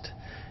discussed.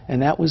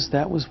 And that was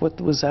what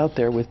was out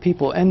there with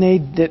people. And they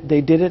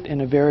did it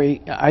in a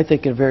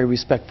very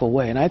respectful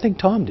way. And I think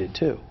Tom did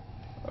too.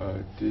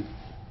 Did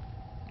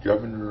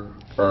Governor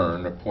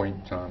Byrne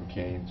appoint Tom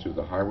Kean to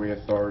the Highway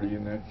Authority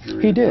in that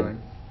period of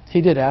time?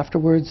 He did.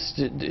 Afterwards,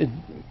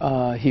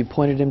 he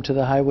appointed him to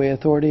the Highway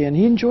Authority, and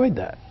he enjoyed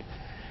that.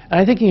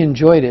 And I think he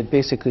enjoyed it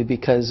basically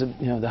because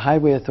the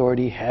Highway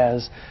Authority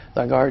has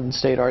the Garden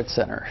State Arts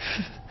Center.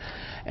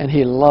 And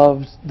he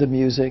loved the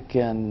music,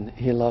 and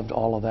he loved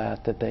all of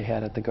that they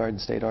had at the Garden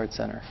State Arts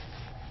Center.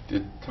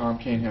 Did Tom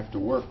Kean have to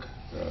work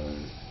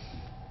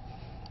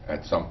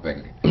at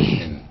something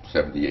in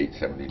 '78,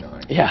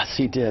 '79? Yes,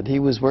 he did. He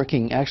was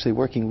actually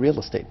working real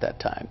estate that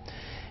time.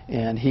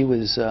 And he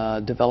was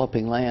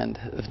developing land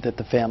that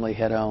the family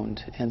had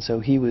owned. And so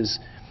he was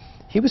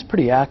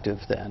pretty active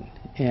then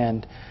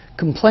and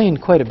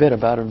complained quite a bit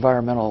about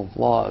environmental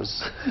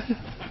laws.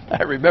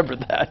 I remember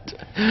that.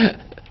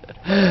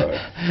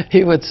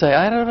 He would say,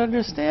 "I don't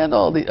understand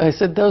all these." I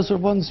said, "Those are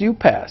ones you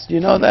passed. You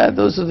know that?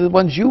 Those are the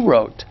ones you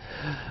wrote."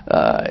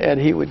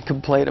 And he would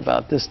complain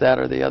about this, that,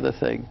 or the other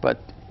thing. But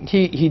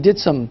he did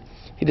some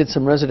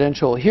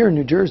residential here in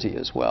New Jersey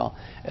as well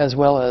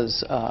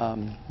as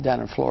down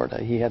in Florida.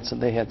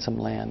 They had some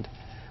land,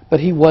 but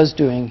he was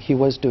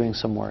doing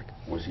some work.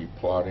 Was he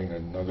plotting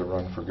another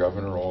run for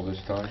governor all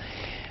this time?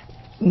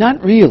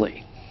 Not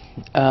really.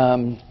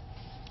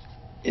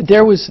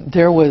 There was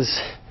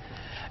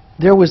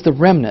the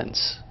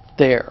remnants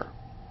there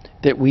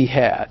that we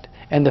had,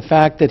 and the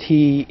fact that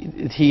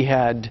he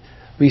had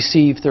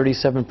received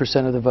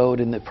 37% of the vote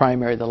in the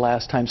primary the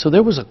last time. So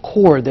there was a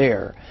core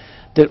there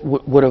that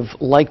would have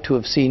liked to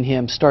have seen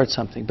him start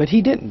something, but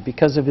he didn't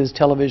because of his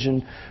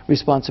television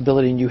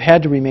responsibility, and you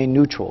had to remain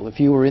neutral if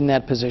you were in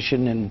that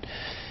position, and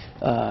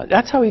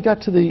that's how he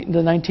got to the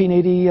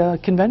 1980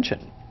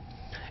 convention.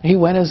 He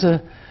went as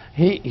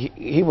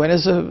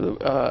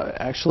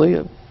actually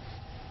a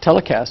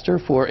telecaster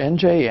for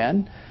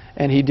NJN,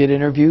 and he did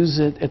interviews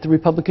at the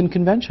Republican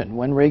convention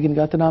when Reagan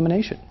got the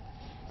nomination.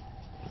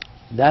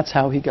 That's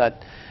how he got,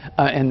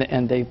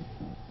 and they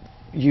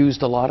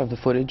used a lot of the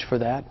footage for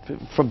that,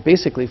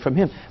 basically from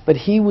him. But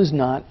he was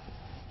not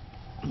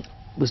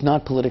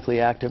politically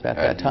active at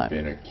that time. Had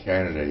he been a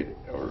candidate,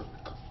 or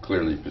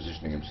clearly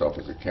positioning himself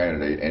as a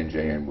candidate,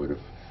 NJN would have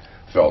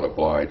felt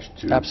obliged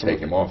to Absolutely.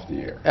 take him off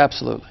the air.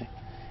 Absolutely.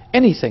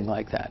 Anything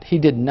like that. He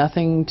did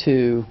nothing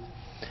to,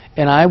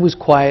 and I was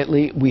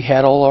quietly, we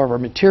had all of our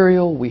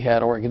material, we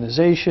had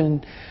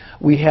organization,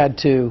 we had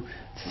to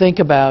think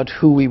about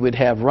who we would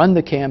have run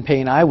the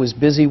campaign. I was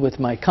busy with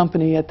my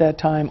company at that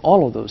time.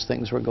 All of those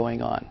things were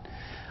going on.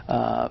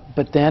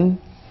 But then,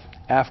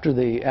 after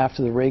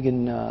the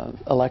Reagan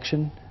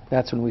election,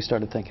 that's when we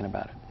started thinking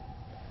about it.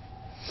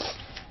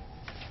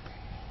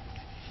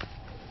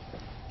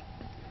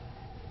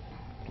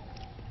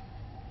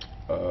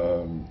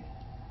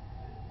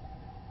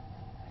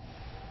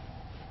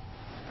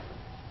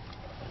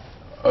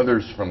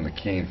 Others from the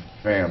Kane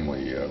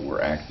family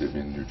were active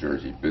in New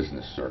Jersey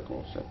business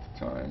circles at the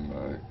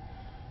time.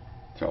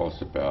 Tell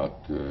us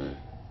about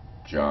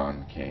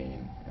John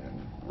Kane and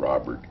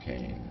Robert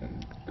Kane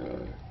and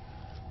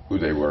who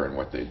they were and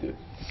what they did.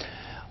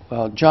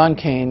 Well, John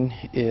Kane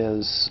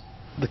is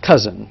the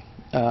cousin.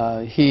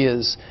 He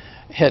was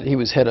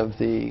head of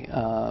the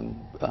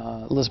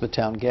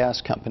Elizabethtown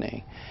Gas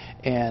Company,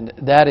 and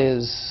that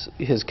is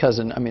his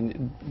cousin. I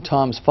mean,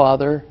 Tom's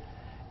father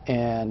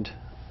and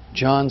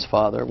John's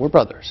father were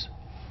brothers.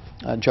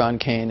 John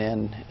Kane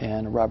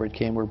and Robert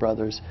Kane were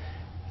brothers,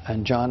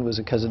 and John was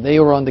a cousin. They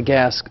were on the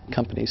gas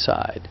company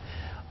side.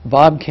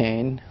 Bob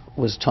Kane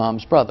was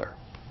Tom's brother,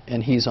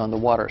 and he's on the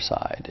water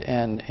side.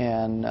 And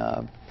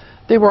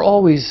they were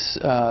always,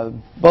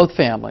 both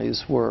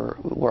families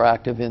were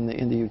active in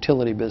the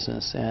utility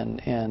business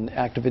and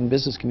active in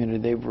business community.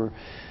 They were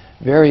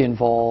very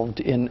involved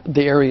in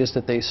the areas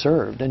that they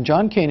served. And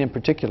John Kane in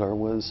particular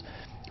was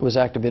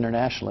active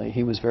internationally.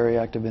 He was very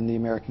active in the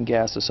American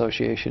Gas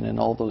Association and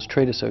all those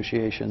trade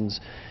associations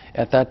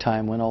at that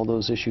time when all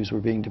those issues were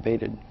being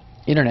debated,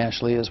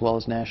 internationally as well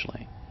as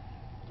nationally.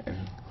 And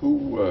who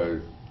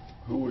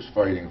was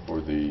fighting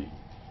for the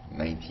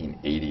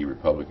 1980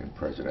 Republican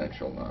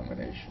presidential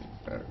nomination?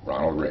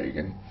 Ronald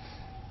Reagan.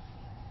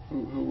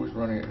 Who was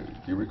running?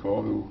 Do you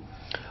recall who?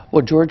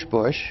 Well, George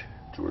Bush.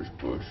 George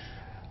Bush.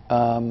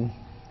 Was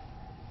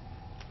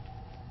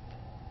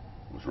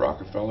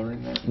Rockefeller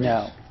in that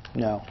race?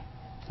 No.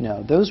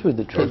 Those were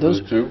the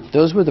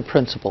those were the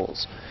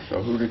principals.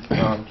 So who did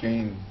Tom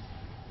Kane?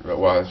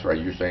 Well, that's right.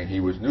 You're saying he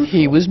was neutral.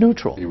 He was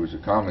neutral. He was a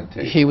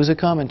commentator. He was a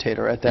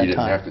commentator at that time. He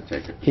didn't have to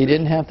take a position. He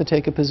didn't have to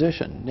take a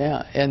position.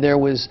 Yeah, and there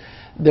was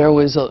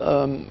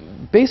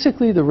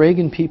basically the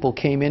Reagan people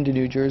came into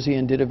New Jersey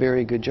and did a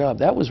very good job.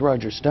 That was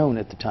Roger Stone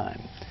at the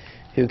time,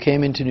 who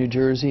came into New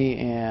Jersey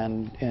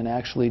and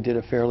actually did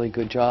a fairly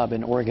good job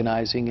in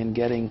organizing and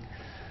getting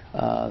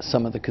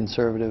some of the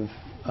conservative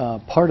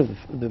part of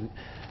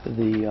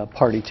the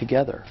party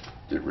together.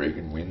 Did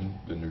Reagan win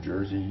the New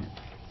Jersey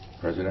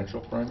presidential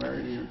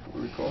primary, do you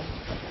recall?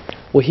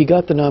 Well, he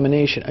got the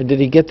nomination. Did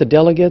he get the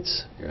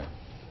delegates? Yeah.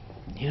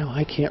 You know,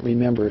 I can't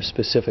remember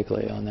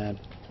specifically on that.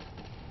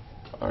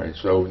 All right,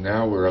 so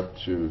now we're up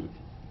to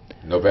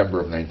November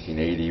of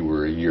 1980.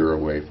 We're a year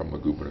away from a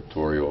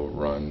gubernatorial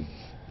run.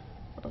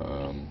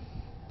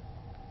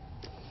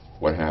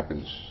 What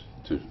happens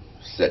to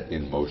set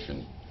in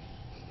motion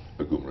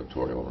a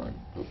gubernatorial run?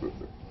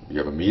 You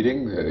have a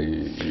meeting?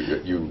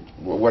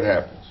 What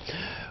happens?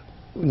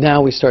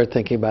 Now we start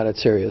thinking about it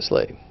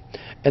seriously.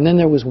 And then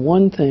there was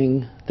one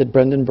thing that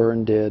Brendan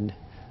Byrne did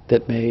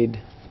that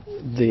made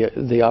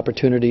the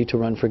opportunity to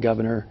run for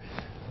governor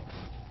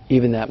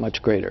even that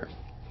much greater.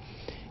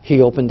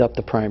 He opened up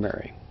the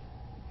primary.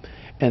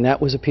 And that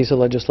was a piece of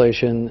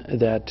legislation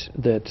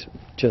that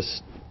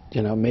just,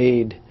 you know,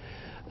 made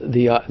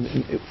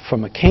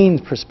from a Kane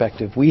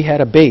perspective, we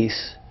had a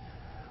base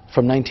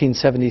from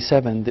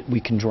 1977 that we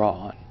can draw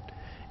on.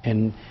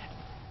 And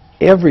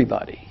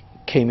everybody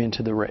came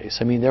into the race.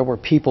 I mean, there were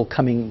people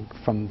coming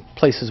from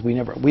places we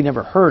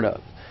never heard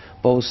of.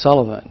 Bo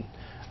Sullivan,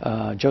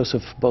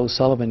 Joseph Bo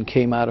Sullivan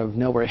came out of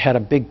nowhere. Had a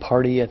big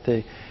party at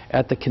the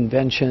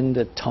convention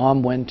that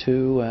Tom went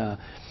to.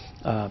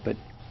 But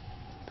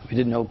We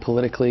didn't know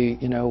politically,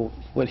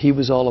 what he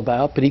was all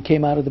about, but he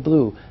came out of the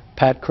blue.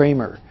 Pat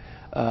Kramer,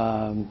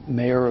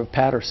 mayor of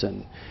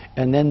Patterson.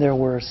 And then there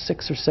were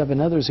 6 or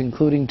 7 others,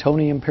 including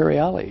Tony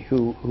Imperiali,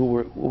 who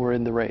were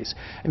in the race.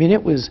 I mean,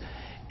 it was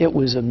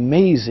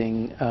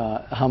amazing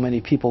how many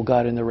people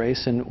got in the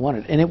race and won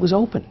it. And it was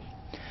open.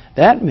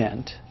 That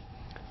meant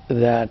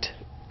that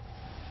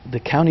the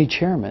county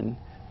chairman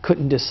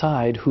couldn't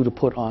decide who to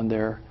put on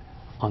the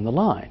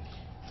line.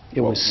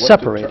 It was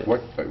separated.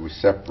 It was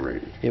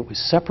separated. It was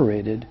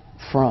separated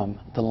from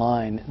the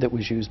line that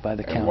was used by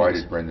the counties. And why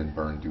did Brendan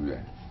Byrne do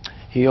that?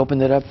 He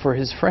opened it up for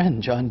his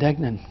friend, John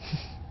Degnan.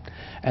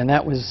 And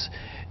that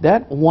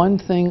one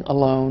thing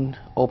alone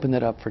opened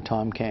it up for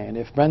Tom Kane.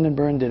 If Brendan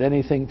Byrne did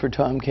anything for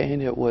Tom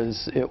Kane, it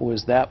was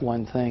that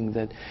one thing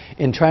that,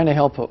 in trying to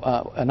help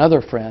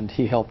another friend,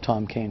 he helped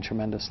Tom Kane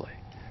tremendously.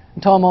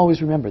 And Tom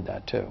always remembered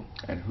that, too.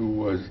 And who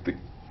was the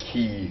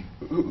key,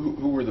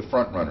 who were the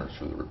front runners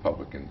for the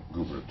Republican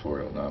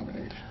gubernatorial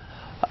nomination?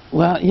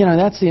 Well,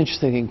 that's the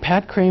interesting thing.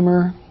 Pat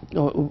Kramer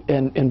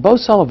and Bo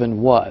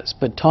Sullivan was,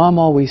 but Tom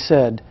always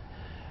said,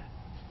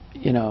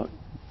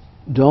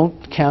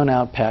 don't count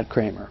out Pat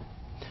Kramer.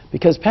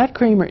 Because Pat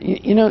Kramer,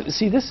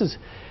 see, this is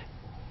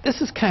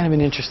kind of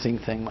an interesting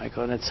thing,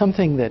 Michael, and it's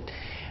something that,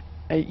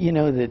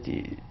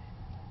 that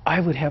I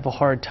would have a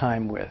hard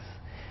time with.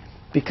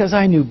 Because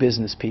I knew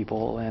business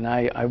people, and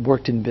I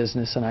worked in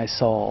business, and I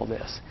saw all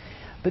this.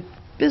 But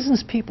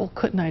business people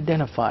couldn't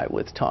identify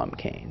with Tom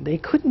Kane. They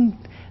couldn't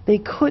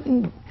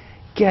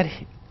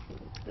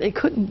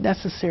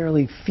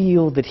necessarily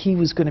feel that he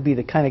was going to be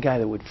the kind of guy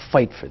that would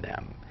fight for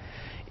them.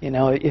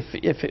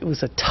 If it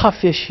was a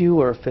tough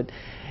issue, or if it,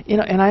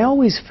 and I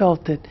always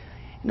felt that,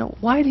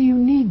 why do you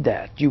need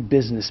that, you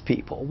business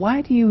people?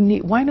 Why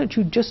don't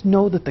you just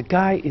know that the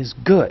guy is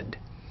good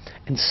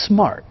and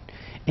smart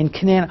and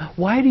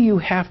why do you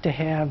have to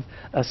have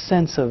a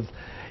sense of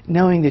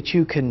knowing that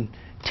you can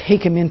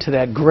take him into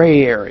that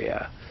gray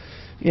area,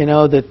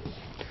 that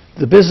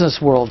the business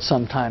world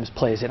sometimes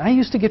plays in? I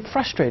used to get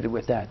frustrated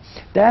with that.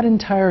 That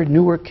entire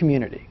Newark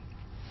community,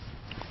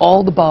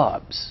 all the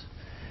Bobs,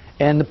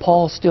 and the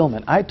Paul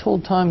Stillman. I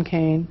told Tom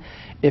Kane,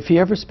 if he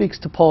ever speaks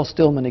to Paul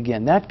Stillman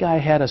again, that guy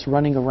had us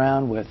running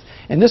around with,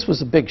 and this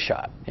was a big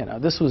shot,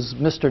 this was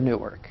Mr.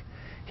 Newark.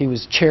 He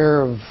was chair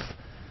of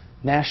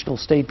National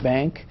State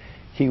Bank.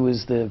 He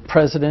was the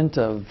president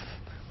of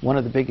one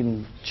of the big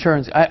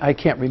insurance, I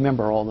can't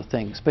remember all the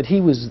things, but he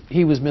was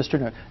Mr.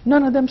 Newark.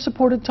 None of them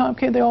supported Tom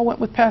Kane. They all went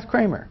with Pat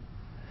Kramer.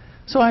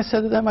 So I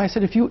said to them,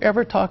 if you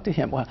ever talk to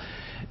him, well,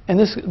 and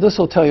this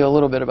will tell you a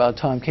little bit about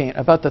Tom Kane.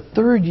 About the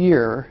 3rd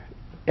year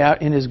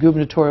out in his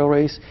gubernatorial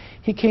race,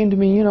 he came to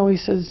me, he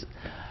says,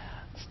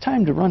 it's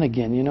time to run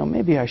again,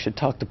 maybe I should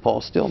talk to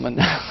Paul Stillman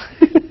now.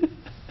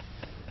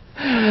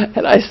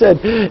 And I said,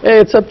 hey,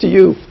 it's up to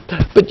you.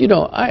 But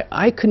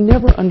I could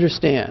never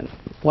understand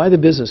why the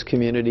business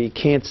community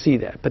can't see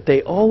that. But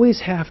they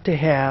always have to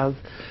have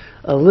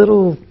a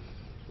little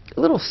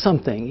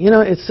something.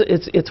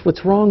 It's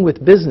what's wrong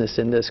with business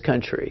in this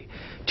country.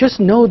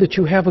 Just know that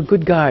you have a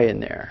good guy in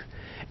there.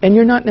 And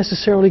you're not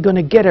necessarily going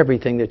to get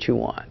everything that you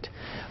want.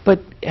 But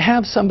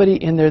have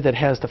somebody in there that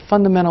has the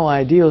fundamental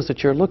ideals that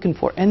you're looking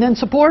for, and then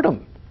support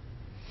them.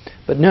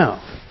 But no,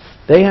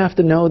 they have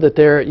to know that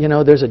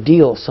there's a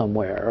deal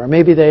somewhere, or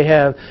maybe they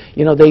have,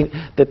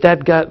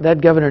 that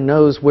governor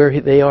knows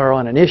where they are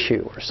on an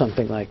issue or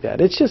something like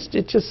that. It's just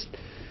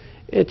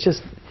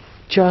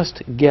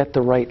get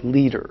the right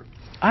leader.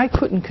 I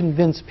couldn't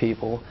convince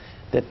people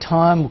that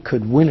Tom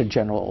could win a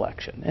general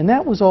election, and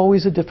that was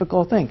always a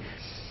difficult thing.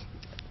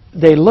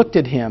 They looked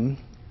at him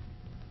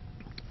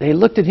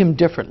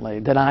differently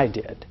than I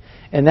did,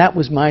 and that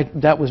was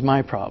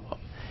my problem,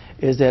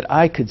 is that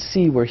I could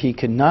see where he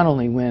could not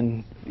only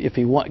win, if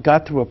he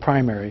got through a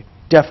primary,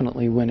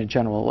 definitely win a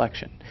general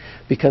election,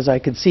 because I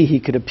could see he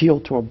could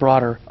appeal to a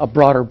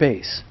broader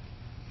base.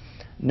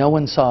 No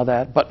one saw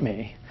that but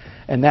me,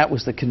 and that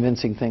was the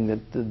convincing thing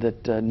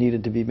that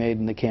needed to be made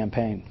in the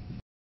campaign.